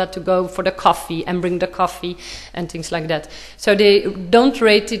researcher who had to go for the coffee and bring the coffee and things like that. So they don't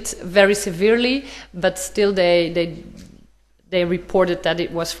rate it very severely, but still they reported that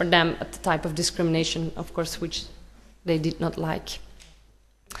it was for them a type of discrimination, of course, which they did not like.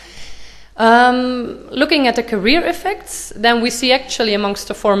 Looking at the career effects, then we see actually amongst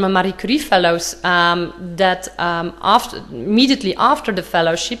the former Marie Curie fellows that immediately after the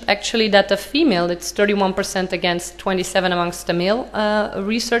fellowship, actually that the female, it's 31% against 27% amongst the male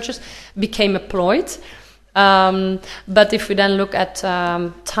researchers, became employed. But if we then look at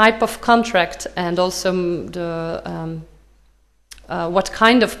type of contract and also the what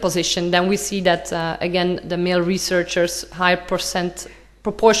kind of position, then we see that again the male researchers, high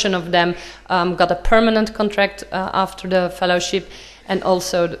proportion of them got a permanent contract after the fellowship, and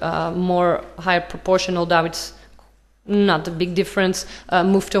also more higher proportion, although it's not a big difference,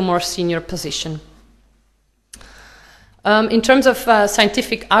 moved to a more senior position. In terms of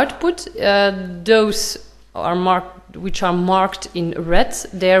scientific output, those are which are marked in red,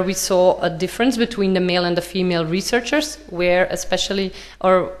 there we saw a difference between the male and the female researchers, where especially,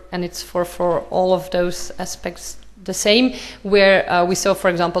 and it's for all of those aspects the same, where we saw, for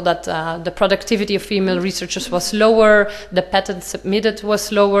example, that the productivity of female researchers was lower, the patent submitted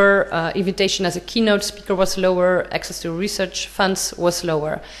was lower, invitation as a keynote speaker was lower, access to research funds was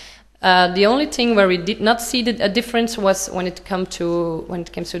lower. The only thing where we did not see a difference was when it came to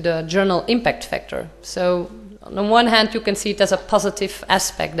the journal impact factor. So on the one hand, you can see it as a positive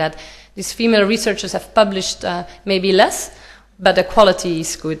aspect that these female researchers have published maybe less, but the quality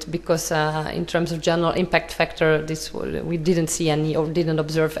is good, because in terms of journal impact factor, we didn't see any, or didn't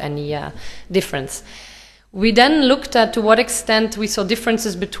observe any difference. We then looked at to what extent we saw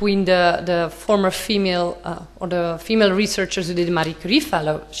differences between the former female or the female researchers who did the Marie Curie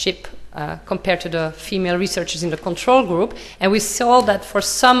fellowship compared to the female researchers in the control group, and we saw that for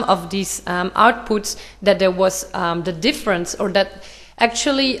some of these outputs that there was the difference, or that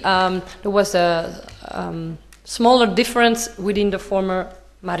actually there was a smaller difference within the former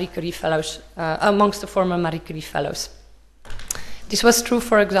Marie Curie fellows, amongst the former Marie Curie fellows. This was true,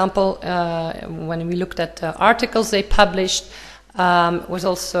 for example, when we looked at the articles they published. Was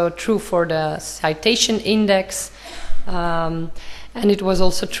also true for the citation index, and it was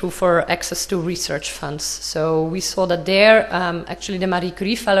also true for access to research funds. So we saw that there, actually the Marie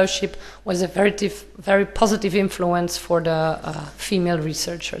Curie Fellowship was a very positive influence for the female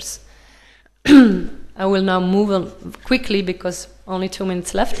researchers. I will now move on quickly because only 2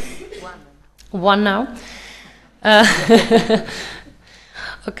 minutes left. One now.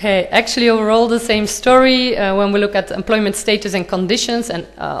 Okay, actually overall the same story when we look at employment status and conditions, and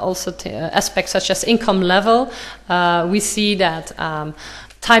also aspects such as income level. We see that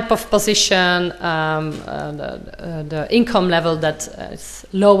type of position, the income level that is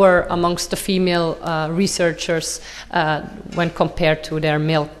lower amongst the female researchers when compared to their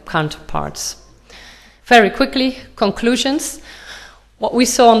male counterparts. Very quickly, conclusions. What we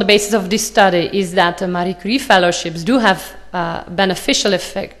saw on the basis of this study is that the Marie Curie fellowships do have beneficial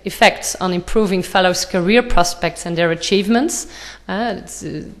effects on improving fellows' career prospects and their achievements.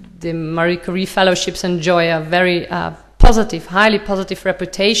 The Marie Curie fellowships enjoy a very positive, highly positive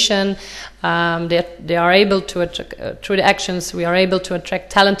reputation. They are able to attract, through the actions, we are able to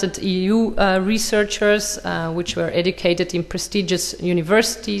attract talented EU researchers, which were educated in prestigious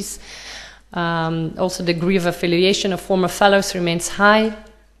universities. Also, the degree of affiliation of former fellows remains high,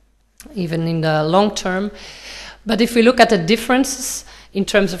 even in the long term. But if we look at the differences in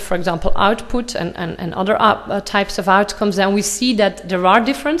terms of, for example, output and other types of outcomes, then we see that there are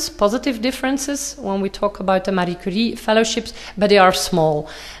positive differences when we talk about the Marie Curie fellowships, but they are small.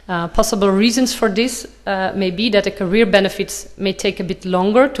 Possible reasons for this may be that the career benefits may take a bit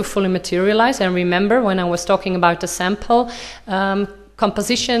longer to fully materialize. And remember, when I was talking about the sample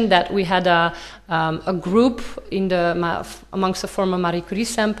composition, that we had a group in amongst the former Marie Curie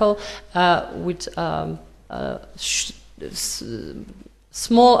sample with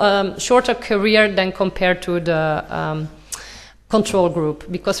shorter career than compared to the control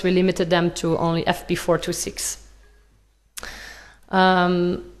group, because we limited them to only FP4 to 6.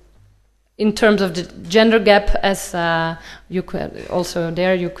 In terms of the gender gap, as you could also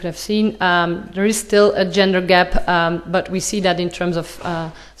there you could have seen, there is still a gender gap, but we see that in terms of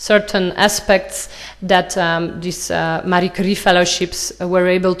certain aspects that these Marie Curie fellowships were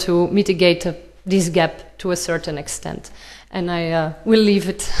able to mitigate this gap to a certain extent. And I will leave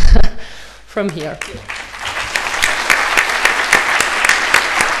it from here.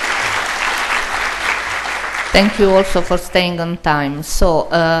 Thank you also for staying on time. So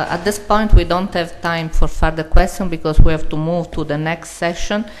at this point we don't have time for further questions because we have to move to the next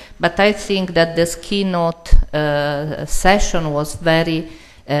session. But I think that this keynote session was very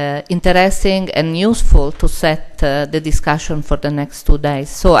interesting and useful to set the discussion for the next 2 days.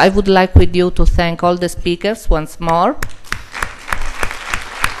 So I would like with you to thank all the speakers once more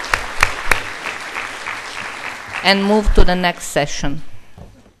and move to the next session.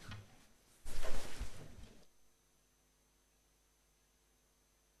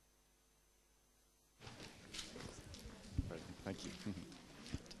 Thank you.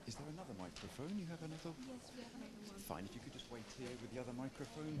 Is there another microphone? You have another? Yes, we have another one. Fine, if you could just wait here with the other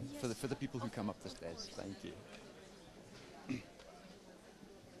microphone. Yes. For the people who come up the stairs. Thank you.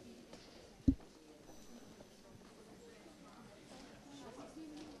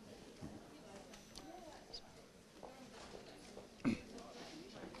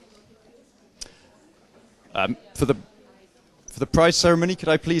 For the prize ceremony, could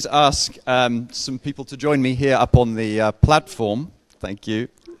I please ask some people to join me here up on the platform? Thank you.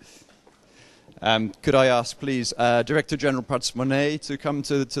 Could I ask, please, Director General Promuovere to come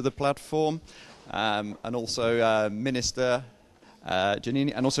to the platform, and also Minister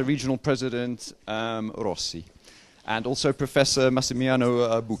Giannini, and also Regional President Rossi, and also Professor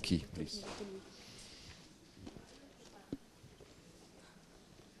Massimiliano Bucchi, please.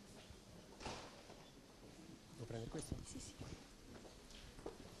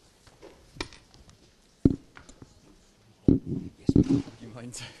 Yes, would you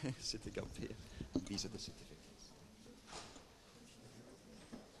mind sitting up here? These are the certificates.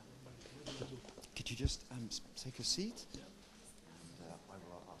 Could you just take a seat? And I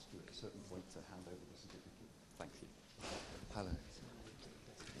will ask you at a certain point to hand over the certificate. Thank you. Hello.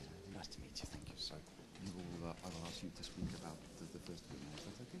 Nice to meet you. Thank you. So, I will ask you to speak about the first one. Is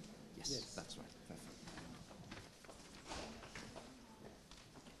that okay? Yes, that's right. Perfect.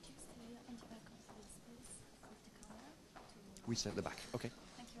 We sit at the back. Okay.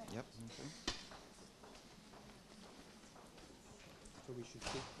 Thank you very Yep. So we should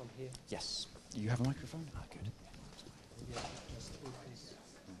speak from here. Yes. You have a microphone? Ah, good.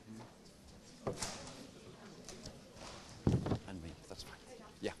 And me, that's fine.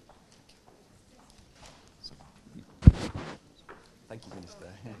 Yeah. So, thank you, Minister.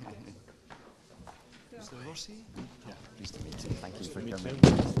 Mr. Rossi? Yeah, pleased to meet you. Thank you for coming.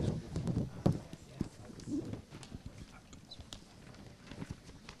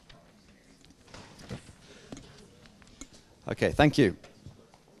 Okay, thank you.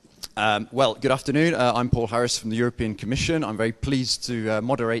 Well, good afternoon. I'm Paul Harris from the European Commission. I'm very pleased to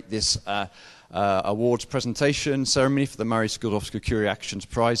moderate this awards presentation ceremony for the Marie Skłodowska-Curie Actions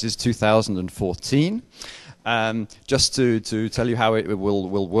Prizes 2014. Just to tell you how it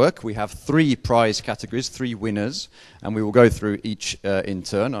will work, we have 3 prize categories, 3 winners, and we will go through each in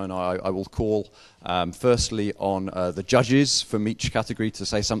turn, and I will call firstly on the judges from each category to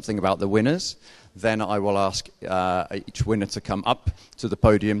say something about the winners. Then I will ask each winner to come up to the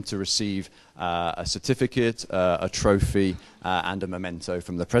podium to receive a certificate, a trophy, and a memento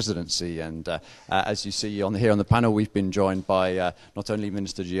from the presidency. And as you see here on the panel, we've been joined by not only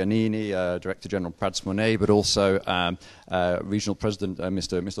Minister Giannini, Director General Prats Monet, but also Regional President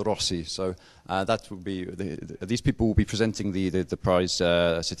Mr. Rossi. So that will be these people will be presenting the prize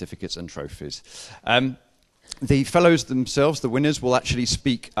certificates and trophies. The fellows themselves, the winners, will actually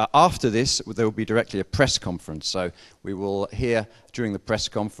speak after this. There will be directly a press conference. So we will hear during the press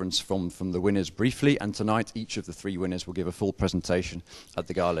conference from the winners briefly. And tonight, each of the 3 winners will give a full presentation at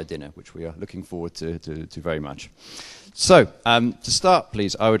the gala dinner, which we are looking forward to very much. So to start,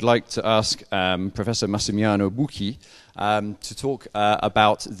 please, I would like to ask Professor Massimiliano Bucchi to talk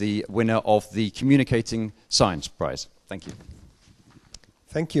about the winner of the Communicating Science Prize. Thank you.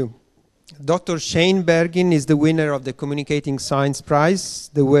 Thank you. Dr. Shane Bergin is the winner of the Communicating Science Prize.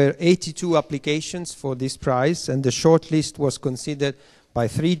 There were 82 applications for this prize, and the shortlist was considered by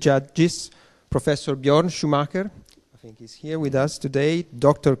 3 judges, Professor Bjorn Schumacher, I think he's here with us today,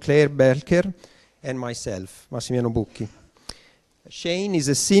 Dr. Claire Belker, and myself, Massimiliano Bucchi. Shane is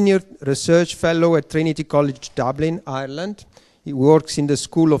a senior research fellow at Trinity College Dublin, Ireland. He works in the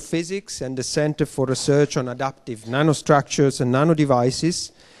School of Physics and the Centre for Research on Adaptive Nanostructures and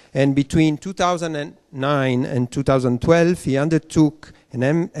Nanodevices. And between 2009 and 2012, he undertook an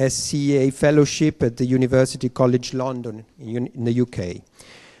MSCA fellowship at the University College London in the UK.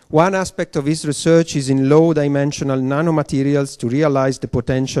 One aspect of his research is in low-dimensional nanomaterials to realize the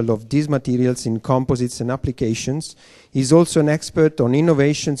potential of these materials in composites and applications. He's also an expert on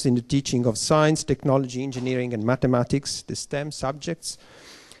innovations in the teaching of science, technology, engineering, and mathematics, the STEM subjects.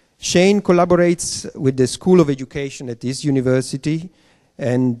 Shane collaborates with the School of Education at this university,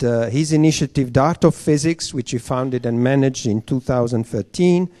 and his initiative, The Art of Physics, which he founded and managed in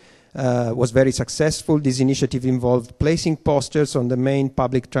 2013, was very successful. This initiative involved placing posters on the main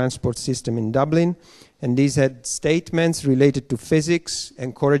public transport system in Dublin, and these had statements related to physics,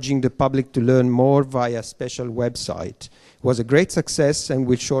 encouraging the public to learn more via a special website. It was a great success and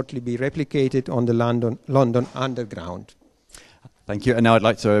will shortly be replicated on the London Underground. Thank you. And now I'd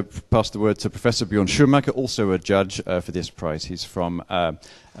like to pass the word to Professor Bjorn Schumacher, also a judge for this prize. He's from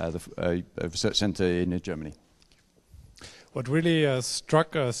the Research Center in Germany. What really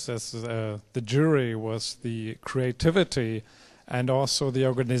struck us as the jury was the creativity and also the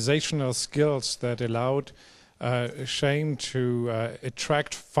organizational skills that allowed Shane to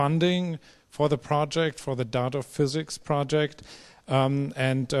attract funding for the project, for the Dart of Physics project,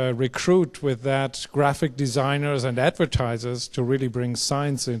 and recruit with that graphic designers and advertisers to really bring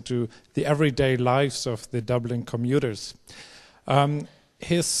science into the everyday lives of the Dublin commuters.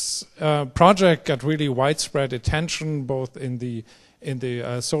 His project got really widespread attention, both in the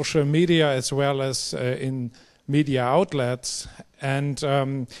social media as well as in media outlets,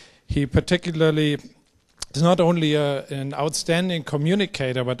 and he particularly is not only an outstanding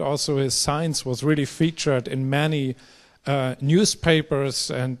communicator, but also his science was really featured in many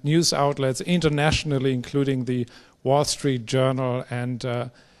newspapers and news outlets internationally, including the Wall Street Journal and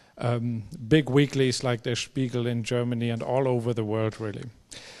big weeklies like Der Spiegel in Germany and all over the world, really.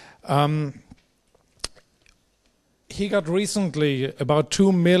 He got recently about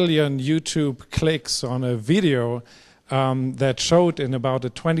 2 million YouTube clicks on a video that showed in about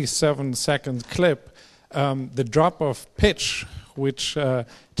a 27-second clip the drop of pitch, which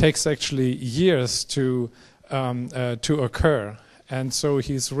takes actually years to occur, and so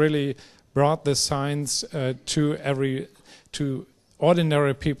he's really brought the science to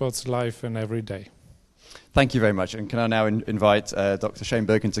ordinary people's life and every day. Thank you very much, and can I now invite Dr. Shane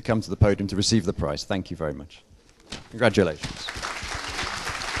Bergin to come to the podium to receive the prize. Thank you very much. Congratulations.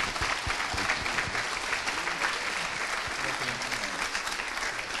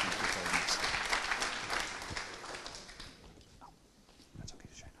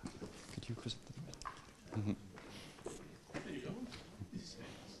 Could you present them?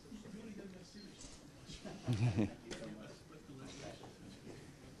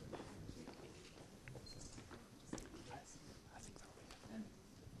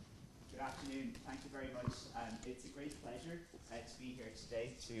 Good afternoon. Thank you very much. It's a great pleasure to be here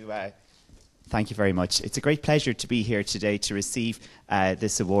today. Thank you very much. It's a great pleasure to be here today to receive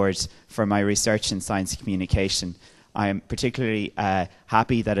this award for my research in science communication. I am particularly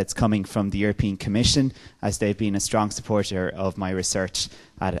happy that it's coming from the European Commission, as they've been a strong supporter of my research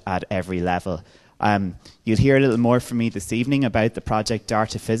at every level. You'll hear a little more from me this evening about the project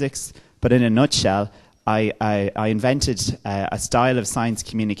Art of Physics, but in a nutshell, I invented a style of science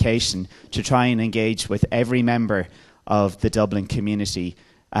communication to try and engage with every member of the Dublin community,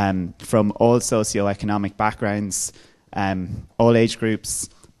 from all socioeconomic backgrounds, all age groups,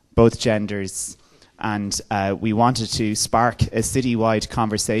 both genders, and we wanted to spark a citywide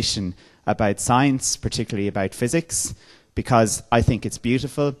conversation about science, particularly about physics, because I think it's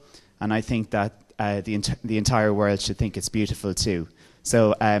beautiful, and I think that the entire world should think it's beautiful too.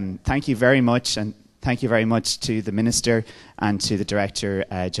 So thank you very much, and thank you very much to the Minister and to the Director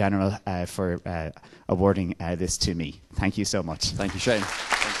General for awarding this to me. Thank you so much. Thank you, Shane.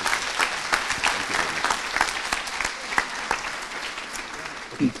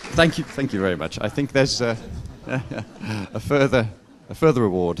 Thank you very much. I think there's a further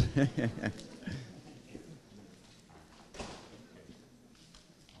award.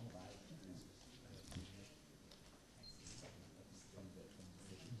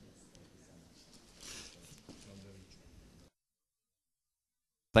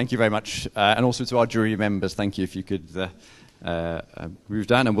 Thank you very much, and also to our jury members. Thank you. If you could move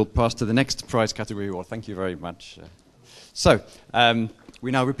down, and we'll pass to the next prize category award. Thank you very much. So. We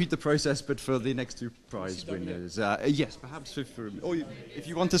now repeat the process, but for the next two prize winners. Yes, perhaps or if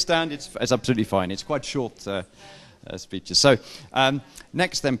you want to stand, it's absolutely fine. It's quite short speeches. So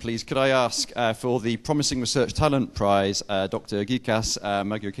next then, please, could I ask for the Promising Research Talent Prize, Dr. Gikas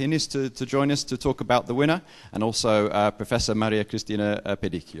Magiokinis to join us to talk about the winner, and also Professor Maria Cristina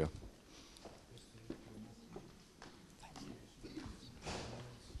Pedicchio.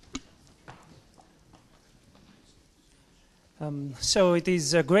 So it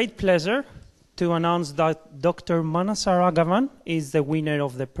is a great pleasure to announce that Dr. Manasa Raghavan is the winner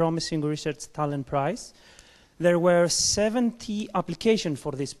of the Promising Research Talent Prize. There were 70 applications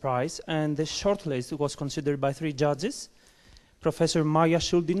for this prize, and the shortlist was considered by 3 judges: Professor Maya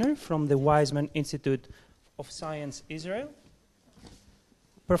Schuldiner from the Weizmann Institute of Science, Israel,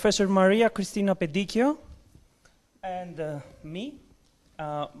 Professor Maria Cristina Pedicchio, and me.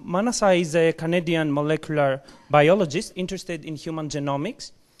 Manasa is a Canadian molecular biologist interested in human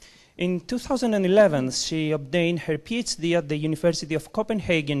genomics. In 2011, she obtained her PhD at the University of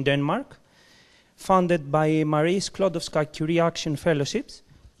Copenhagen, Denmark, funded by Marie Sklodowska-Curie Action Fellowships,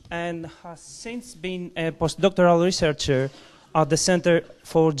 and has since been a postdoctoral researcher at the Center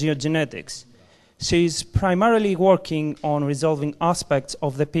for Geogenetics. She is primarily working on resolving aspects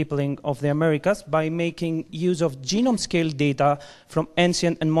of the peopling of the Americas by making use of genome-scale data from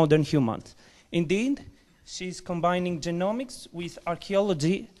ancient and modern humans. Indeed, she is combining genomics with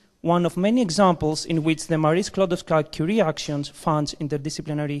archaeology, one of many examples in which the Marie Sklodowska-Curie Actions funds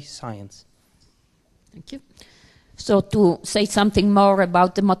interdisciplinary science. Thank you. So to say something more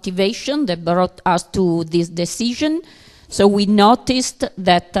about the motivation that brought us to this decision, so we noticed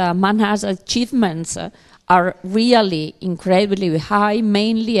that Manasa's achievements are really incredibly high,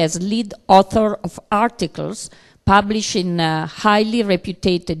 mainly as lead author of articles published in highly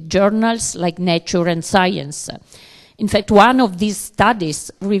reputed journals like Nature and Science. In fact, one of these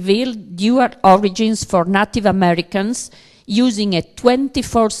studies revealed dual origins for Native Americans using a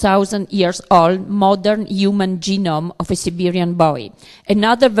 24,000 years old modern human genome of a Siberian boy.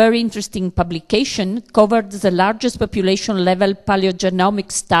 Another very interesting publication covered the largest population-level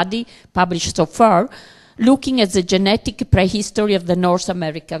paleogenomic study published so far, looking at the genetic prehistory of the North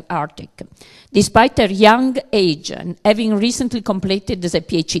American Arctic. Despite her young age and having recently completed the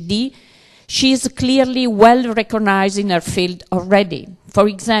PhD, she is clearly well recognized in her field already. For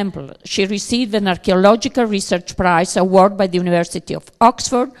example, she received an Archaeological Research Prize award by the University of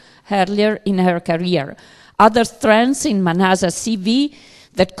Oxford earlier in her career. Other strengths in Manasa's CV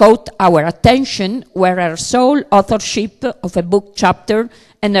that caught our attention were her sole authorship of a book chapter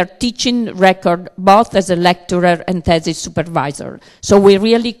and her teaching record both as a lecturer and thesis supervisor. So we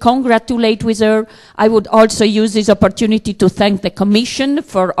really congratulate with her. I would also use this opportunity to thank the Commission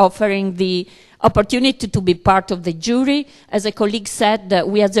for offering the opportunity to be part of the jury. As a colleague said,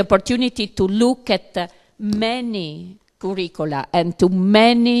 we had the opportunity to look at many curricula and to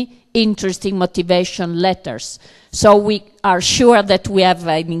many interesting motivation letters. So we are sure that we have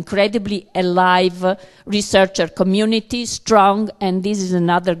an incredibly alive researcher community, strong, and this is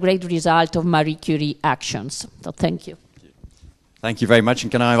another great result of Marie Curie actions. So thank you. Thank you very much,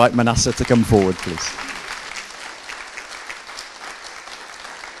 and can I invite Manasseh to come forward, please?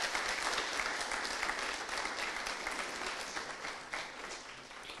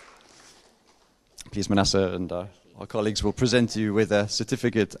 Please, Manasseh, and our colleagues will present you with a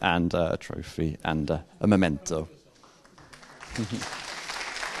certificate and a trophy and a memento.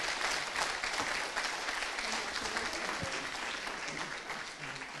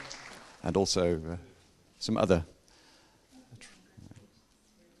 And also some other.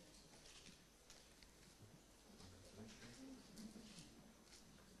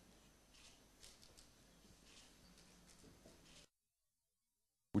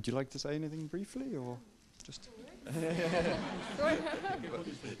 Would you like to say anything briefly, or just?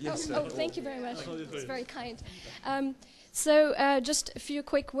 Yes. Thank you very much. It's very kind. Just a few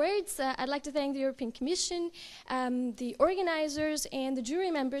quick words. I'd like to thank the European Commission, the organizers, and the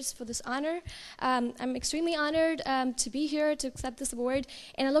jury members for this honor. I'm extremely honored to be here to accept this award,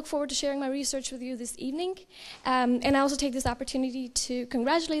 and I look forward to sharing my research with you this evening. And I also take this opportunity to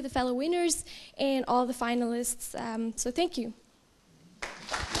congratulate the fellow winners and all the finalists. So thank you.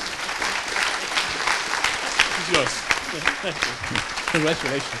 Yours. Thank you.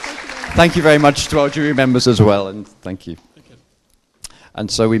 Congratulations. Thank you very much to our jury members as well, and thank you.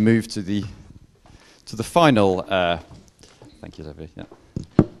 And so we move to the final. Thank you, Xavier. Yeah.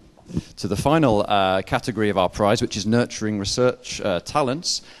 To the final category of our prize, which is nurturing research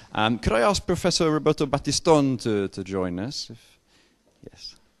talents. Could I ask Professor Roberto Battiston to join us?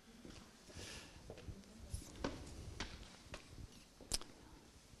 Yes.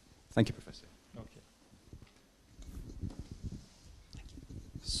 Thank you, Professor.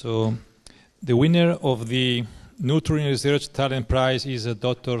 So, the winner of the Nurturing Research Talent Prize is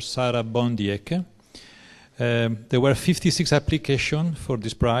Dr. Sara Bondiek. There were 56 applications for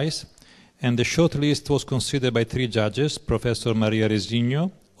this prize, and the shortlist was considered by 3 judges, Professor Maria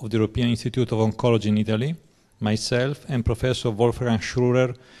Resigno of the European Institute of Oncology in Italy, myself, and Professor Wolfgang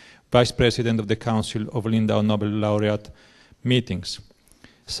Schrurer, Vice President of the Council of Lindau Nobel Laureate Meetings.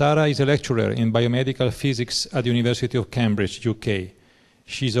 Sara is a lecturer in biomedical physics at the University of Cambridge, UK.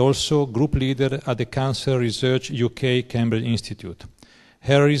 She is also group leader at the Cancer Research UK Cambridge Institute.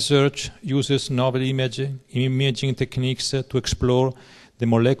 Her research uses novel imaging techniques to explore the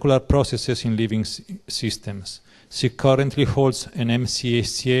molecular processes in living systems. She currently holds an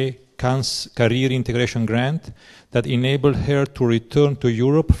MCACA Career Integration Grant that enabled her to return to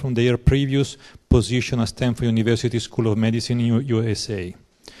Europe from their previous position at Stanford University School of Medicine in USA.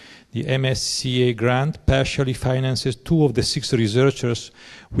 The MSCA grant partially finances 2 of the 6 researchers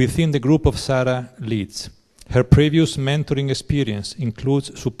within the group of Sara leads. Her previous mentoring experience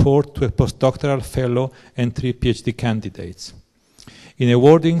includes support to a postdoctoral fellow and 3 PhD candidates. In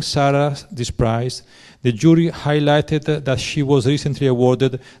awarding Sara this prize, the jury highlighted that she was recently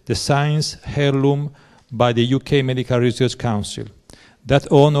awarded the Science Heirloom by the UK Medical Research Council.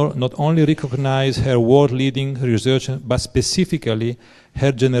 That honor not only recognized her world-leading research, but specifically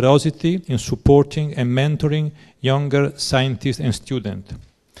her generosity in supporting and mentoring younger scientists and students.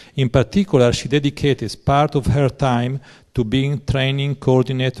 In particular, she dedicated part of her time to being training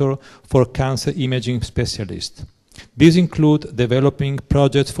coordinator for cancer imaging specialists. These include developing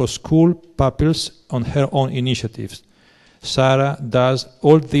projects for school pupils on her own initiatives. Sara does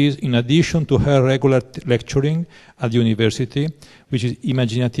all this in addition to her regular lecturing at the university, which is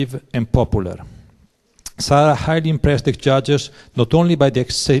imaginative and popular. Sara highly impressed the judges not only by the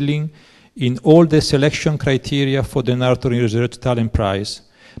excelling in all the selection criteria for the Nurturing Research Talent Prize,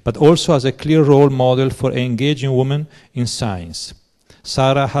 but also as a clear role model for engaging women in science.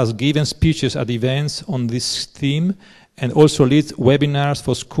 Sara has given speeches at events on this theme and also leads webinars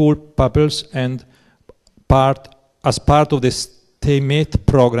for school pupils and as part of the STEMate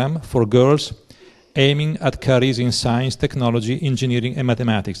program for girls aiming at careers in science, technology, engineering and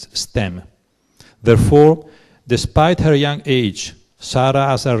mathematics, STEM. Therefore, despite her young age, Sara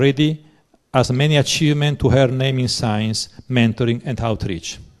has already has many achievements to her name in science, mentoring and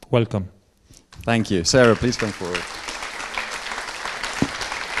outreach. Welcome. Thank you. Sarah, please come forward.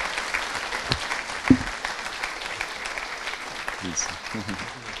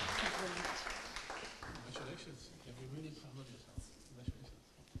 Please.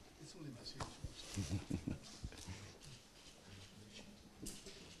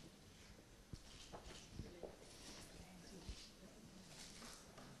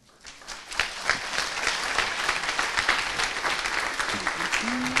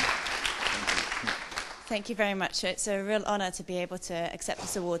 Thank you very much. It's a real honour to be able to accept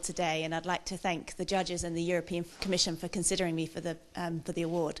this award today, and I'd like to thank the judges and the European Commission for considering me for the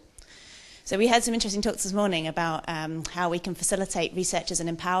award. So we had some interesting talks this morning about how we can facilitate researchers and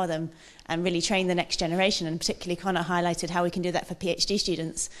empower them and really train the next generation, and particularly Connor highlighted how we can do that for PhD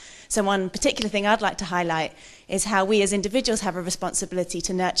students. So one particular thing I'd like to highlight is how we as individuals have a responsibility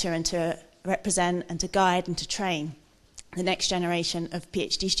to nurture and to represent and to guide and to train the next generation of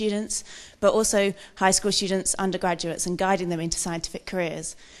PhD students, but also high school students, undergraduates, and guiding them into scientific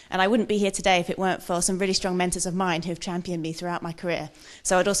careers. And I wouldn't be here today if it weren't for some really strong mentors of mine who have championed me throughout my career.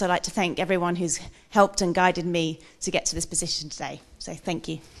 So I'd also like to thank everyone who's helped and guided me to get to this position today. So thank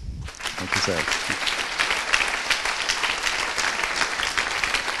you. Thank you, Sarah.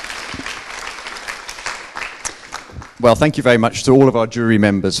 Well, thank you very much to all of our jury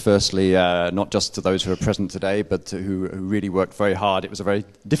members, firstly, not just to those who are present today, but who really worked very hard. It was a very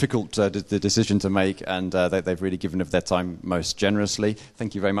difficult decision to make, and they've really given of their time most generously.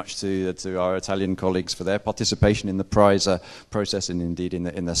 Thank you very much to our Italian colleagues for their participation in the prize process and indeed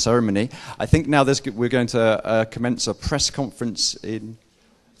in the ceremony. I think now we're going to commence a press conference in...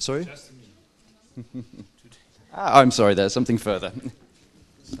 Sorry? I'm sorry, there's something further.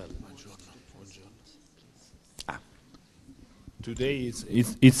 Today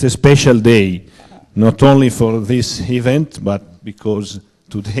it's a special day, not only for this event, but because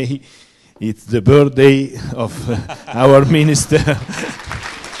today it's the birthday of our minister.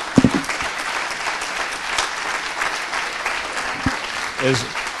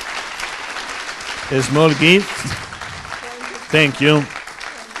 A small gift. Thank you.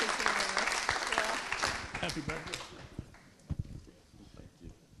 Happy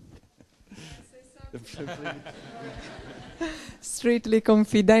birthday. Strictly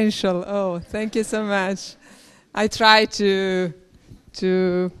confidential. Oh, thank you so much. I try to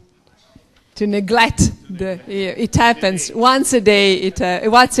neglect it happens once a day.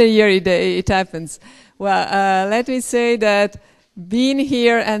 Once a year it happens. Well, let me say that being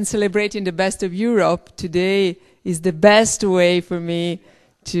here and celebrating the best of Europe today is the best way for me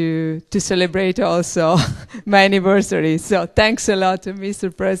to celebrate also my anniversary. So thanks a lot to Mr.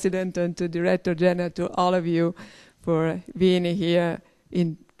 President and to Director General, to all of you, for being here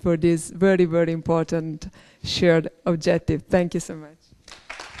for this very, very important shared objective. Thank you so much.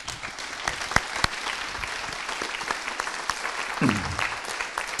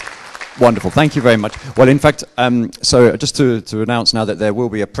 Wonderful, thank you very much. Well, in fact, so just to announce now that there will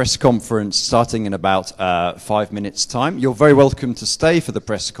be a press conference starting in about 5 minutes' time. You're very welcome to stay for the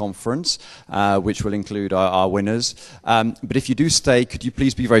press conference, which will include our winners. But if you do stay, could you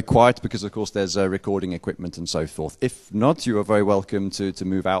please be very quiet, because of course there's recording equipment and so forth. If not, you are very welcome to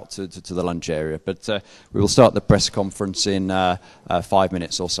move out to the lunch area. But we will start the press conference in 5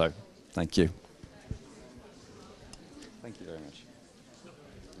 minutes or so. Thank you.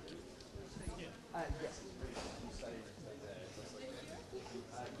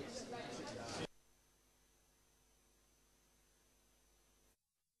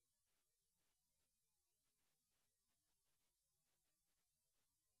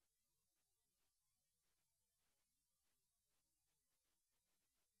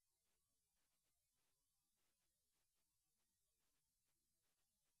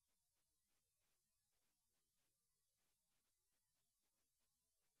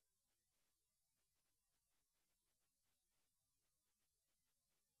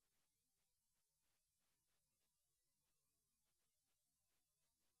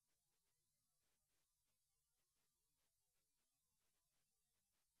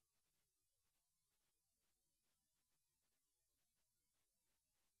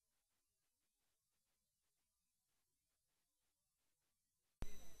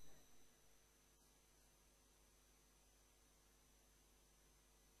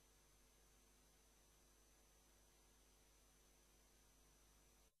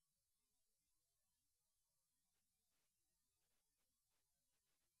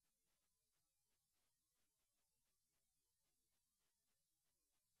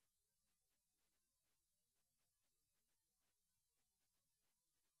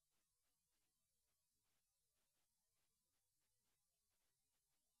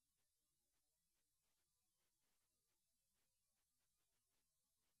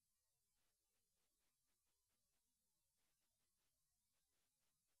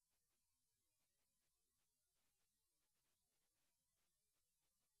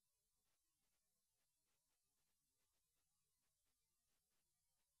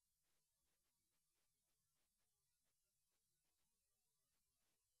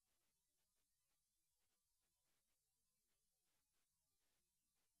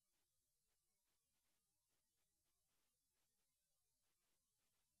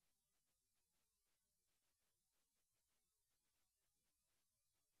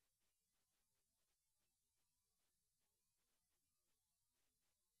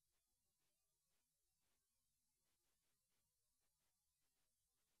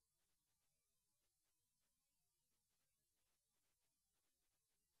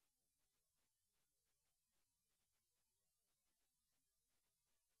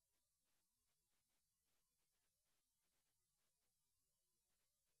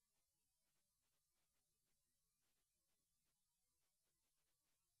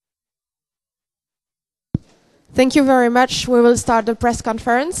 Thank you very much. We will start the press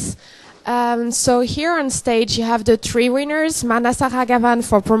conference. So here on stage you have the three winners: Manasa Raghavan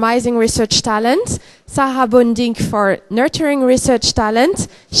for Promising Research Talent, Sarah Bondink for Nurturing Research Talent,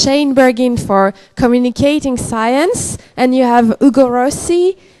 Shane Bergin for Communicating Science, and you have Ugo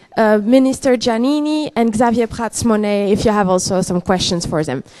Rossi, Minister Giannini, and Xavier Prats-Monet, if you have also some questions for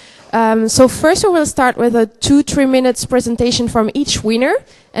them. So first we will start with a 2-3 minutes presentation from each winner,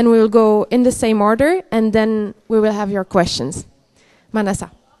 and we will go in the same order, and then we will have your questions.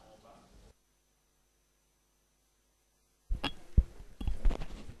 Manasa.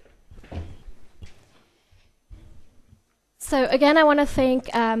 So again, I want to thank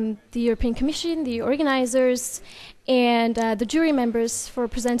the European Commission, the organizers, and the jury members for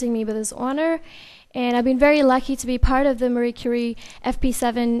presenting me with this honor. And I've been very lucky to be part of the Marie Curie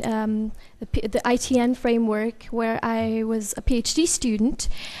FP7, the ITN framework, where I was a PhD student,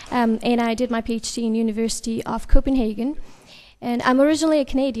 and I did my PhD in University of Copenhagen. And I'm originally a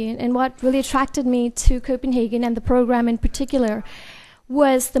Canadian, and what really attracted me to Copenhagen and the program in particular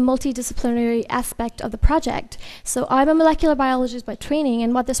was the multidisciplinary aspect of the project. So I'm a molecular biologist by training,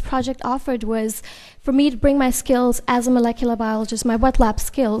 and what this project offered was for me to bring my skills as a molecular biologist, my wet lab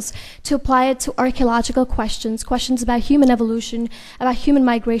skills, to apply it to archaeological questions, questions about human evolution, about human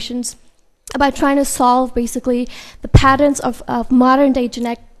migrations, about trying to solve basically the patterns of modern day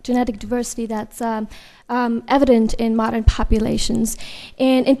genetic diversity that's evident in modern populations.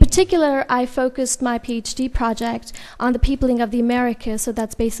 And in particular, I focused my PhD project on the peopling of the Americas, so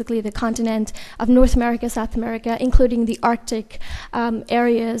that's basically the continent of North America, South America, including the Arctic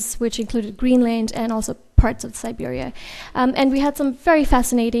areas, which included Greenland and also parts of Siberia. And we had some very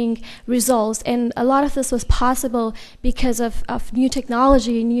fascinating results, and a lot of this was possible because of new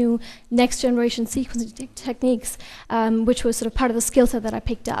technology, new next generation sequencing techniques, which was sort of part of the skill set that I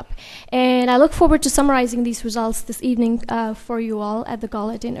picked up. And I look forward to summarizing these results this evening for you all at the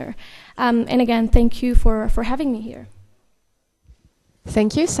gala dinner. And again, thank you for having me here.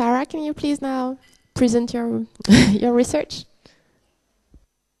 Thank you. Sarah, can you please now present your your research?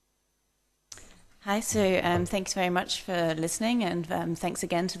 Hi, so thanks very much for listening, and thanks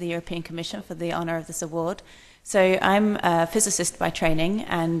again to the European Commission for the honour of this award. So I'm a physicist by training,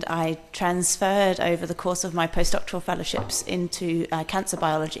 and I transferred over the course of my postdoctoral fellowships into cancer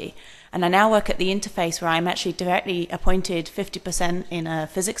biology. And I now work at the interface where I'm actually directly appointed 50% in a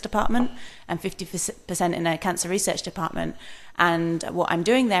physics department and 50% in a cancer research department. And what I'm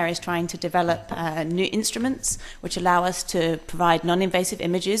doing there is trying to develop new instruments which allow us to provide non-invasive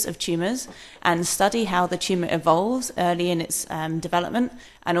images of tumours and study how the tumour evolves early in its development,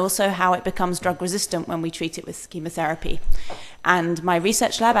 and also how it becomes drug resistant when we treat it with chemotherapy. And my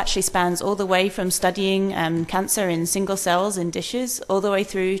research lab actually spans all the way from studying cancer in single cells in dishes all the way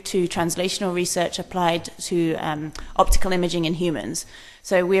through to translational research applied to optical imaging in humans.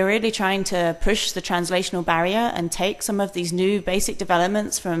 So we're really trying to push the translational barrier and take some of these new basic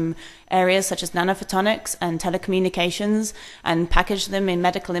developments from areas such as nanophotonics and telecommunications and package them in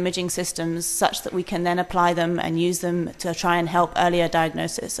medical imaging systems such that we can then apply them and use them to try and help earlier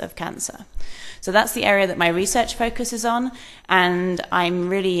diagnosis of cancer. So that's the area that my research focuses on, and I'm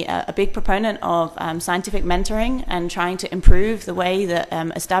really a big proponent of scientific mentoring and trying to improve the way that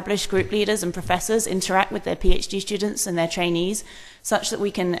established group leaders and professors interact with their PhD students and their trainees, such that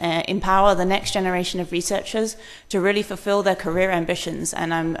we can empower the next generation of researchers to really fulfill their career ambitions.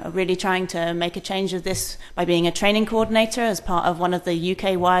 And I'm really trying to make a change of this by being a training coordinator as part of one of the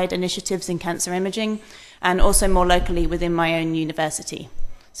UK-wide initiatives in cancer imaging, and also more locally within my own university.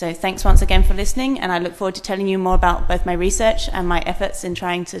 So thanks once again for listening, and I look forward to telling you more about both my research and my efforts in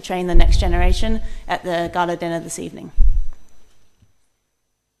trying to train the next generation at the gala dinner this evening.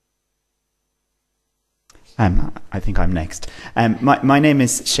 I think I'm next. My name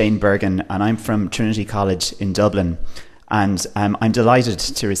is Shane Bergin, and I'm from Trinity College in Dublin. And I'm delighted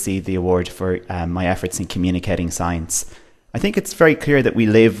to receive the award for my efforts in communicating science. I think it's very clear that we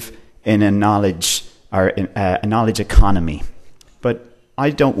live in a knowledge economy. But I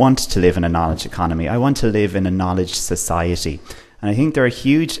don't want to live in a knowledge economy. I want to live in a knowledge society. And I think there are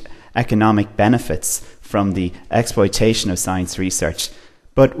huge economic benefits from the exploitation of science research.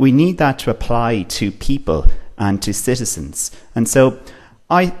 But we need that to apply to people and to citizens. And so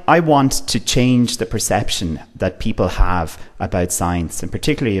I want to change the perception that people have about science, and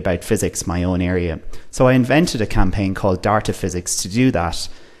particularly about physics, my own area. So I invented a campaign called Dare to Physics to do that.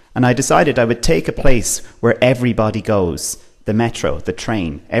 And I decided I would take a place where everybody goes. The metro, the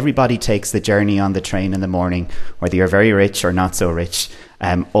train. Everybody takes the journey on the train in the morning, whether you're very rich or not so rich,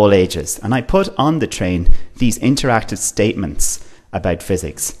 all ages. And I put on the train these interactive statements about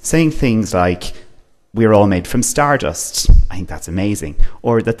physics, saying things like, we're all made from stardust. I think that's amazing.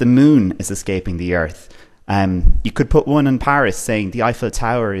 Or that the moon is escaping the Earth. You could put one in Paris saying the Eiffel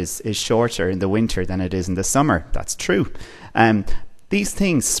Tower is shorter in the winter than it is in the summer. That's true. These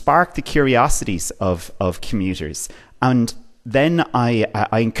things spark the curiosities of commuters. And then I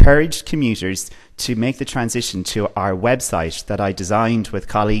encouraged commuters to make the transition to our website that I designed with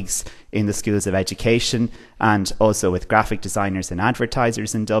colleagues in the schools of education and also with graphic designers and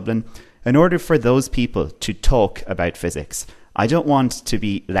advertisers in Dublin, in order for those people to talk about physics. I don't want to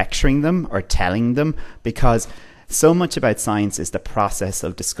be lecturing them or telling them, because so much about science is the process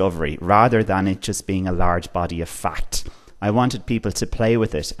of discovery rather than it just being a large body of fact. I wanted people to play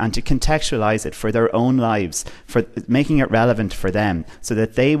with it and to contextualize it for their own lives, for making it relevant for them so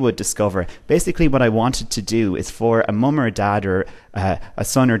that they would discover. Basically what I wanted to do is for a mum or a dad or a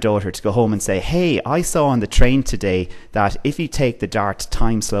son or daughter to go home and say, hey, I saw on the train today that if you take the dart,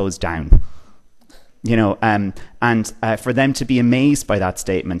 time slows down. You know, and for them to be amazed by that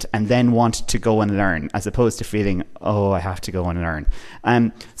statement and then want to go and learn, as opposed to feeling, oh, I have to go and learn.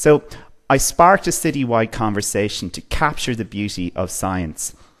 So I sparked a citywide conversation to capture the beauty of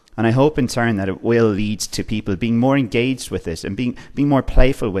science. And I hope in turn that it will lead to people being more engaged with it and being more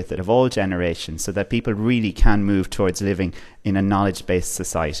playful with it of all generations, so that people really can move towards living in a knowledge-based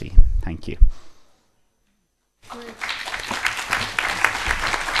society. Thank you.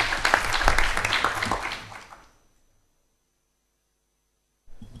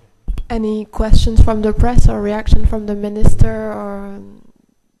 Any questions from the press or reaction from the minister or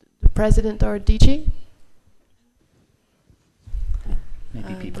the president or DG?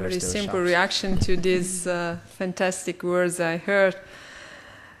 Maybe people very are still simple shocked. reaction to these fantastic words I heard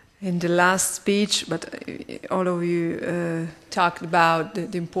in the last speech, but all of you talked about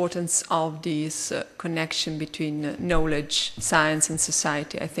the importance of this connection between knowledge, science and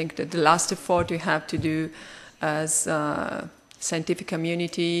society. I think that the last effort we have to do as scientific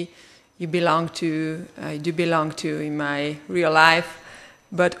community, I do belong to in my real life,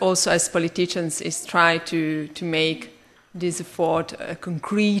 but also as politicians is try to make this effort a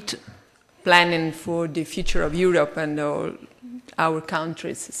concrete planning for the future of Europe and all our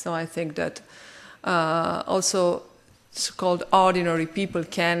countries. So I think that also so-called ordinary people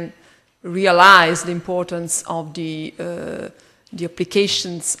can realize the importance of the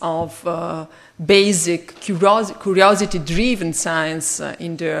applications of basic curiosity-driven science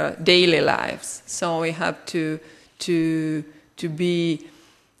in their daily lives. So we have to be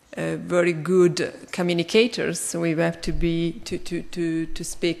very good communicators. We have to be to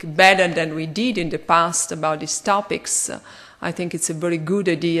speak better than we did in the past about these topics. I think it's a very good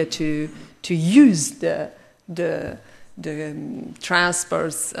idea to use the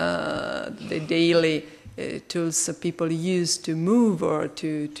transports, the daily tools people use to move or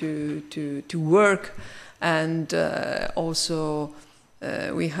to work, and also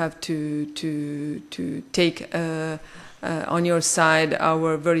we have to take on your side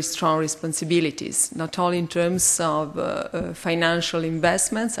our very strong responsibilities, not only in terms of financial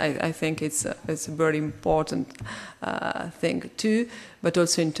investments. I think it's a very important thing too, but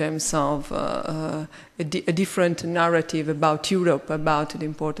also in terms of a different narrative about Europe, about the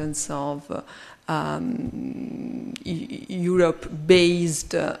importance of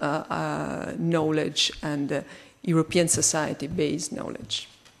Europe-based knowledge and European society-based knowledge.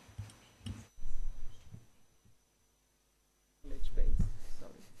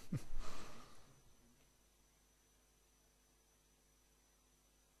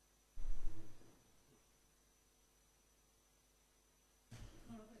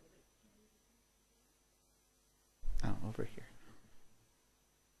 Over here.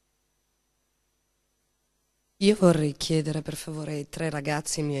 Io vorrei chiedere per favore ai tre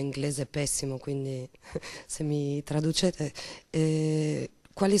ragazzi, il mio inglese è pessimo, quindi se mi traducete,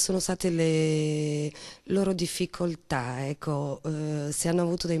 quali sono state le loro difficoltà, ecco, se hanno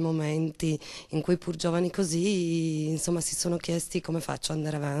avuto dei momenti in cui pur giovani così, insomma, si sono chiesti come faccio ad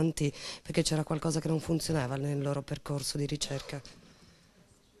andare avanti, perché c'era qualcosa che non funzionava nel loro percorso di ricerca.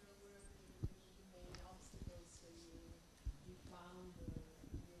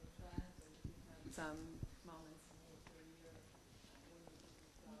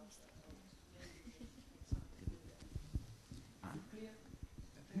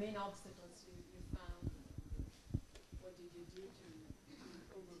 Main obstacles you found. What did you do to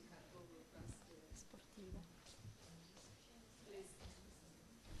overcome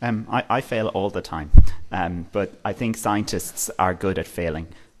I fail all the time, but I think scientists are good at failing.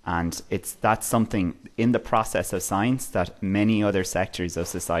 And that's something in the process of science that many other sectors of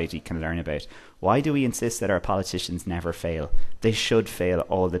society can learn about. Why do we insist that our politicians never fail? They should fail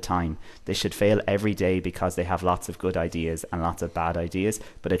all the time. They should fail every day because they have lots of good ideas and lots of bad ideas,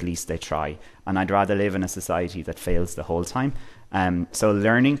 but at least they try. And I'd rather live in a society that fails the whole time. So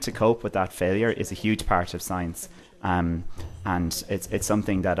learning to cope with that failure is a huge part of science. And it's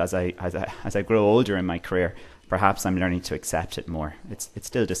something that as I grow older in my career, perhaps I'm learning to accept it more. It's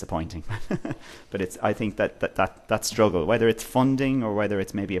still disappointing, but I think that struggle, whether it's funding or whether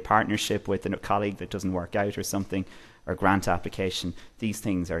it's maybe a partnership with a colleague that doesn't work out or something, or grant application,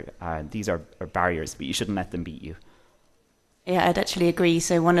 these are barriers, but you shouldn't let them beat you. Yeah, I'd actually agree.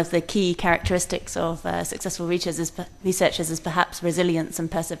 So one of the key characteristics of successful researchers is perhaps resilience and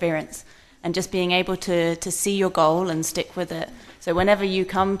perseverance, and just being able to see your goal and stick with it. So whenever you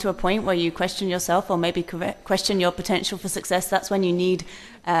come to a point where you question yourself or maybe question your potential for success, that's when you need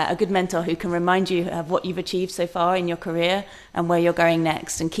a good mentor who can remind you of what you've achieved so far in your career and where you're going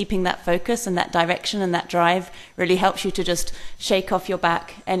next. And keeping that focus and that direction and that drive really helps you to just shake off your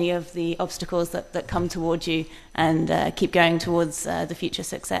back any of the obstacles that come towards you and keep going towards the future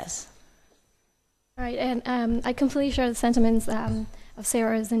success. All right, and I completely share the sentiments of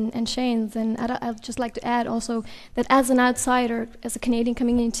Sarah's and Shane's, and I'd just like to add also that as an outsider, as a Canadian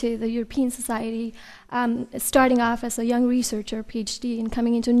coming into the European society, starting off as a young researcher, PhD, and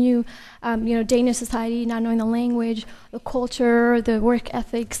coming into new, Danish society, not knowing the language, the culture, the work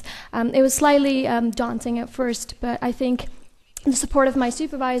ethics, it was slightly daunting at first, but I think the support of my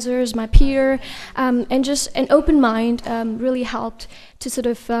supervisors, my peer, and just an open mind really helped to sort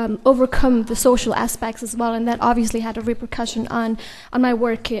of overcome the social aspects as well, and that obviously had a repercussion on my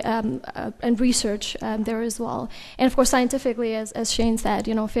work and research there as well. And of course, scientifically, as Shane said,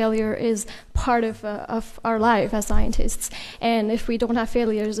 failure is part of our life as scientists. And if we don't have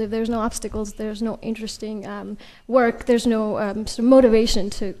failures, if there's no obstacles, there's no interesting work, there's no sort of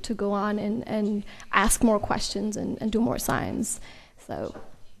motivation to go on and ask more questions and do more science. So.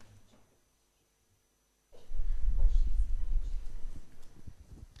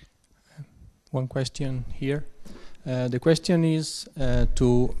 One question here. The question is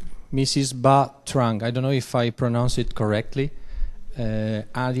to Mrs. Ba Trang. I don't know if I pronounce it correctly.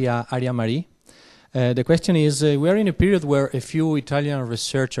 Aria Marie. The question is, we are in a period where a few Italian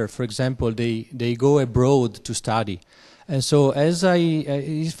researchers, for example, they go abroad to study. And so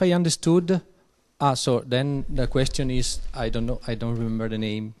if I understood, so then the question is, I don't know, I don't remember the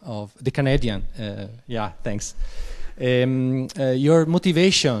name of the Canadian. Yeah, thanks. Your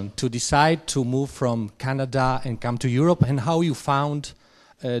motivation to decide to move from Canada and come to Europe, and how you found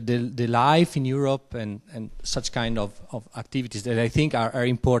the life in Europe and such kind of activities that I think are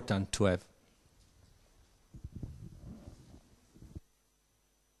important to have.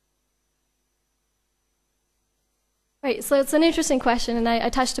 Right, so it's an interesting question, and I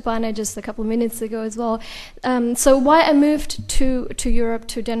touched upon it just a couple of minutes ago as well. So why I moved to Europe,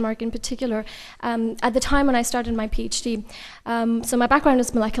 to Denmark in particular, at the time when I started my PhD. So my background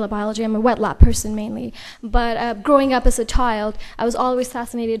is molecular biology. I'm a wet lab person mainly, but growing up as a child, I was always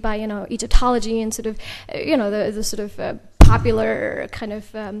fascinated by Egyptology and sort of the sort of popular kind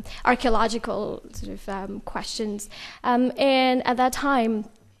of archaeological sort of questions, and at that time,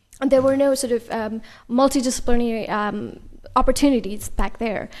 there were no sort of multidisciplinary opportunities back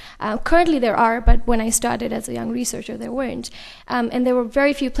there. Currently there are, but when I started as a young researcher, there weren't. And there were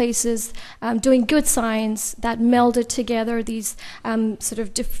very few places doing good science that melded together these sort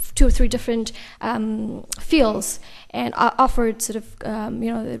of 2 or 3 different fields and offered sort of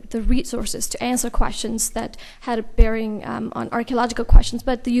the resources to answer questions that had a bearing on archaeological questions,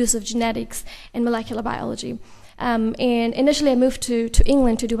 but the use of genetics and molecular biology. And initially I moved to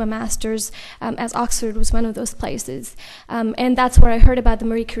England to do my master's, as Oxford was one of those places. And that's where I heard about the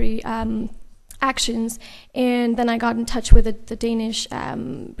Marie Curie actions. And then I got in touch with the Danish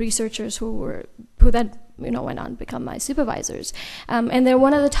researchers who then went on to become my supervisors. And they're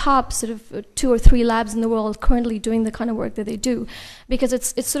one of the top sort of 2 or 3 labs in the world currently doing the kind of work that they do, because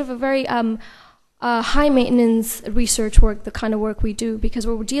it's sort of a very high maintenance research work, the kind of work we do, because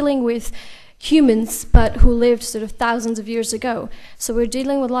we're dealing with humans, but who lived sort of thousands of years ago. So we're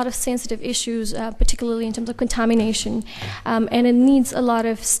dealing with a lot of sensitive issues, particularly in terms of contamination, and it needs a lot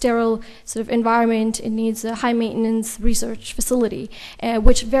of sterile sort of environment. It needs a high maintenance research facility,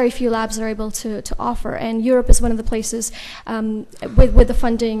 which very few labs are able to offer. And Europe is one of the places with the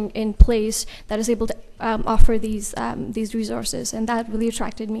funding in place that is able to offer these resources, and that really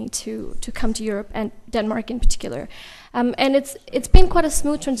attracted me to come to Europe and Denmark in particular. And it's been quite a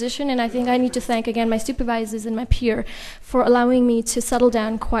smooth transition, and I think I need to thank again my supervisors and my peer for allowing me to settle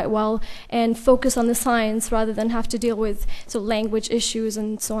down quite well and focus on the science rather than have to deal with language issues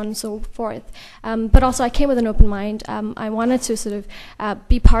and so on and so forth. But also I came with an open mind. I wanted to sort of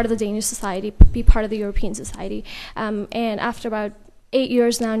be part of the Danish society, be part of the European society. And after about 8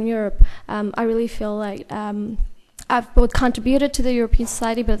 years now in Europe, I really feel like I've both contributed to the European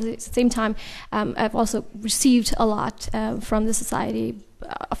society, but at the same time, I've also received a lot from the society.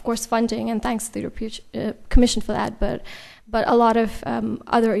 Of course, funding, and thanks to the European Commission for that. But a lot of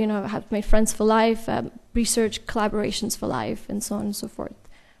other, have made friends for life, research collaborations for life, and so on and so forth.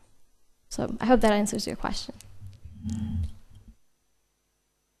 So I hope that answers your question.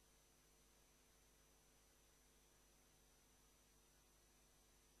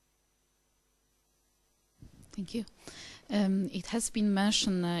 Thank you. It has been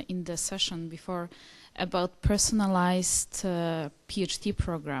mentioned in the session before about personalized PhD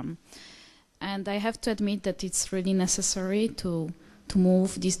program. And I have to admit that it's really necessary to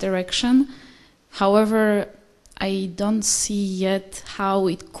move this direction. However, I don't see yet how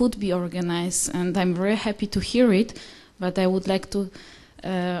it could be organized, and I'm very happy to hear it, but I would like to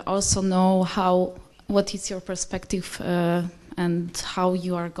also know what is your perspective and how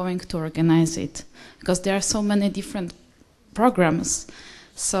you are going to organize it, because there are so many different programs,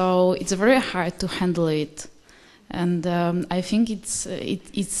 so it's very hard to handle it. And I think it's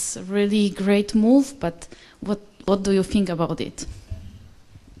a really great move, but what do you think about it?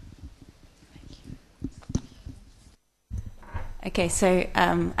 Okay, so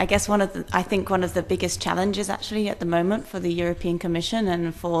I guess one of the biggest challenges actually at the moment for the European Commission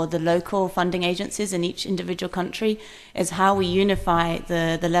and for the local funding agencies in each individual country is how we unify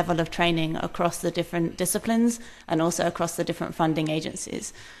the level of training across the different disciplines and also across the different funding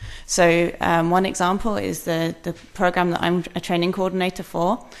agencies. So one example is the program that I'm a training coordinator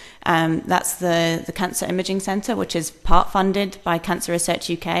for. That's the Cancer Imaging Centre, which is part funded by Cancer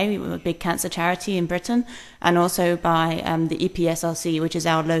Research UK, a big cancer charity in Britain, and also by the EPSRC, which is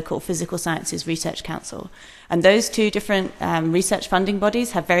our local Physical Sciences Research Council. And those two different research funding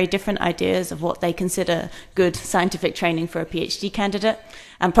bodies have very different ideas of what they consider good scientific training for a PhD candidate,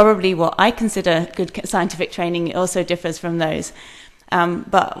 and probably what I consider good scientific training also differs from those.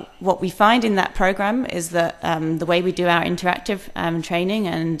 But what we find in that program is that the way we do our interactive training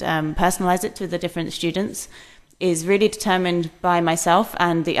and personalize it to the different students is really determined by myself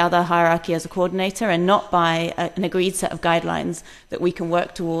and the other hierarchy as a coordinator, and not by an agreed set of guidelines that we can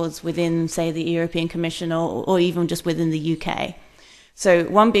work towards within, say, the European Commission or even just within the UK. So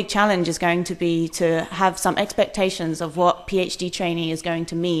one big challenge is going to be to have some expectations of what PhD training is going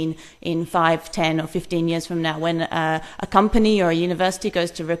to mean in 5, 10 or 15 years from now, when a company or a university goes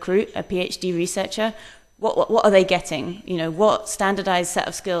to recruit a PhD researcher. What are they getting? What standardized set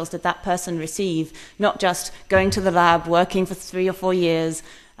of skills did that person receive? Not just going to the lab, working for 3 or 4 years,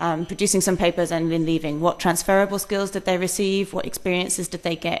 producing some papers and then leaving. What transferable skills did they receive? What experiences did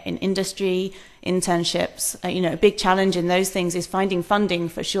they get in industry, internships? A big challenge in those things is finding funding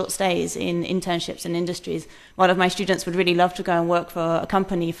for short stays in internships and industries. One of my students would really love to go and work for a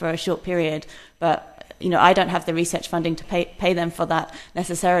company for a short period, but I don't have the research funding to pay them for that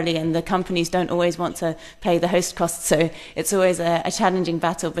necessarily, and the companies don't always want to pay the host costs, so it's always a challenging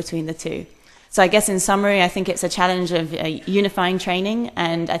battle between the two. So I guess in summary, I think it's a challenge of unifying training,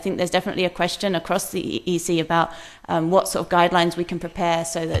 and I think there's definitely a question across the EC about what sort of guidelines we can prepare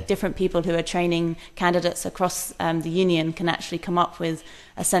so that different people who are training candidates across the union can actually come up with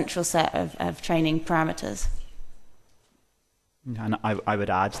a central set of training parameters. And I would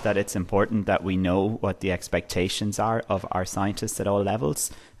add that it's important that we know what the expectations are of our scientists at all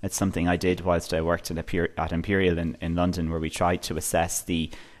levels. It's something I did whilst I worked at Imperial in London, where we tried to assess the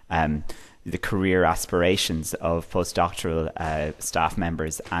career aspirations of postdoctoral staff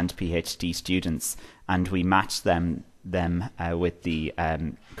members and PhD students, and we matched them with the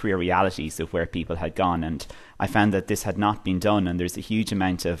career realities of where people had gone. And I found that this had not been done, and there's a huge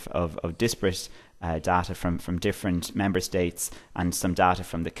amount of disparate data from different member states and some data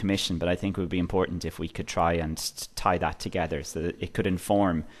from the Commission, but I think it would be important if we could try and tie that together so that it could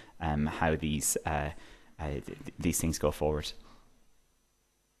inform how these things go forward.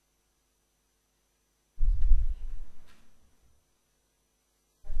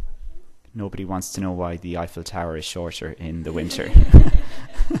 Nobody wants to know why the Eiffel Tower is shorter in the winter.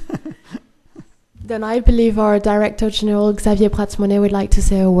 Then I believe our Director General, Xavier Prats-Monet, would like to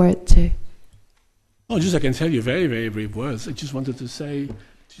say a word too. Oh, I can tell you very, very brief words. I just wanted to say,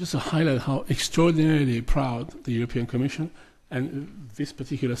 just to highlight how extraordinarily proud the European Commission and this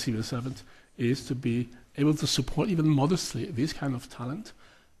particular civil servant is to be able to support even modestly this kind of talent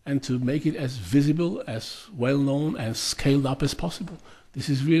and to make it as visible, as well-known, as scaled up as possible. This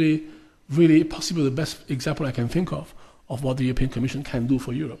is really, really possibly the best example I can think of what the European Commission can do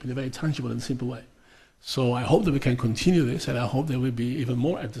for Europe in a very tangible and simple way. So I hope that we can continue this, and I hope there will be even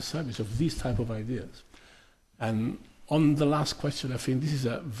more at the service of these type of ideas. And on the last question, I think this is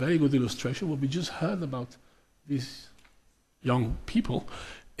a very good illustration. What we just heard about these young people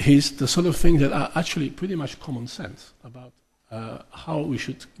is the sort of things that are actually pretty much common sense about how we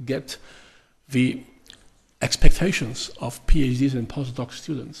should get the expectations of PhDs and postdoc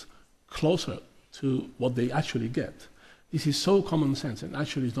students closer to what they actually get. This is so common sense, and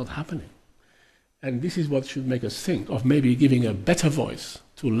actually it's not happening. And this is what should make us think of maybe giving a better voice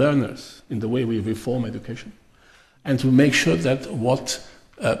to learners in the way we reform education, and to make sure that what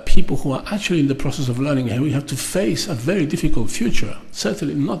people who are actually in the process of learning, and we have to face a very difficult future,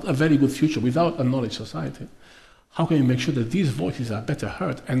 certainly not a very good future without a knowledge society. How can we make sure that these voices are better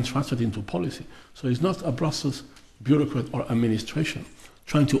heard and transferred into policy? So it's not a Brussels bureaucrat or administration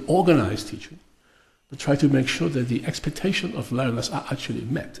trying to organize teaching, but try to make sure that the expectations of learners are actually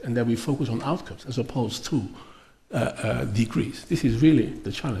met and that we focus on outcomes as opposed to degrees. This is really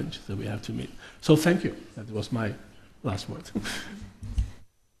the challenge that we have to meet. So thank you. That was my last word.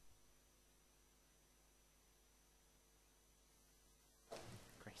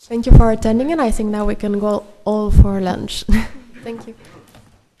 Thank you for attending, and I think now we can go all for lunch. Thank you.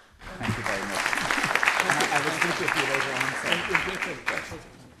 Thank you very much. I will speak with you later on.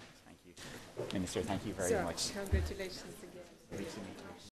 Thank you. Minister, thank you very much. Congratulations again.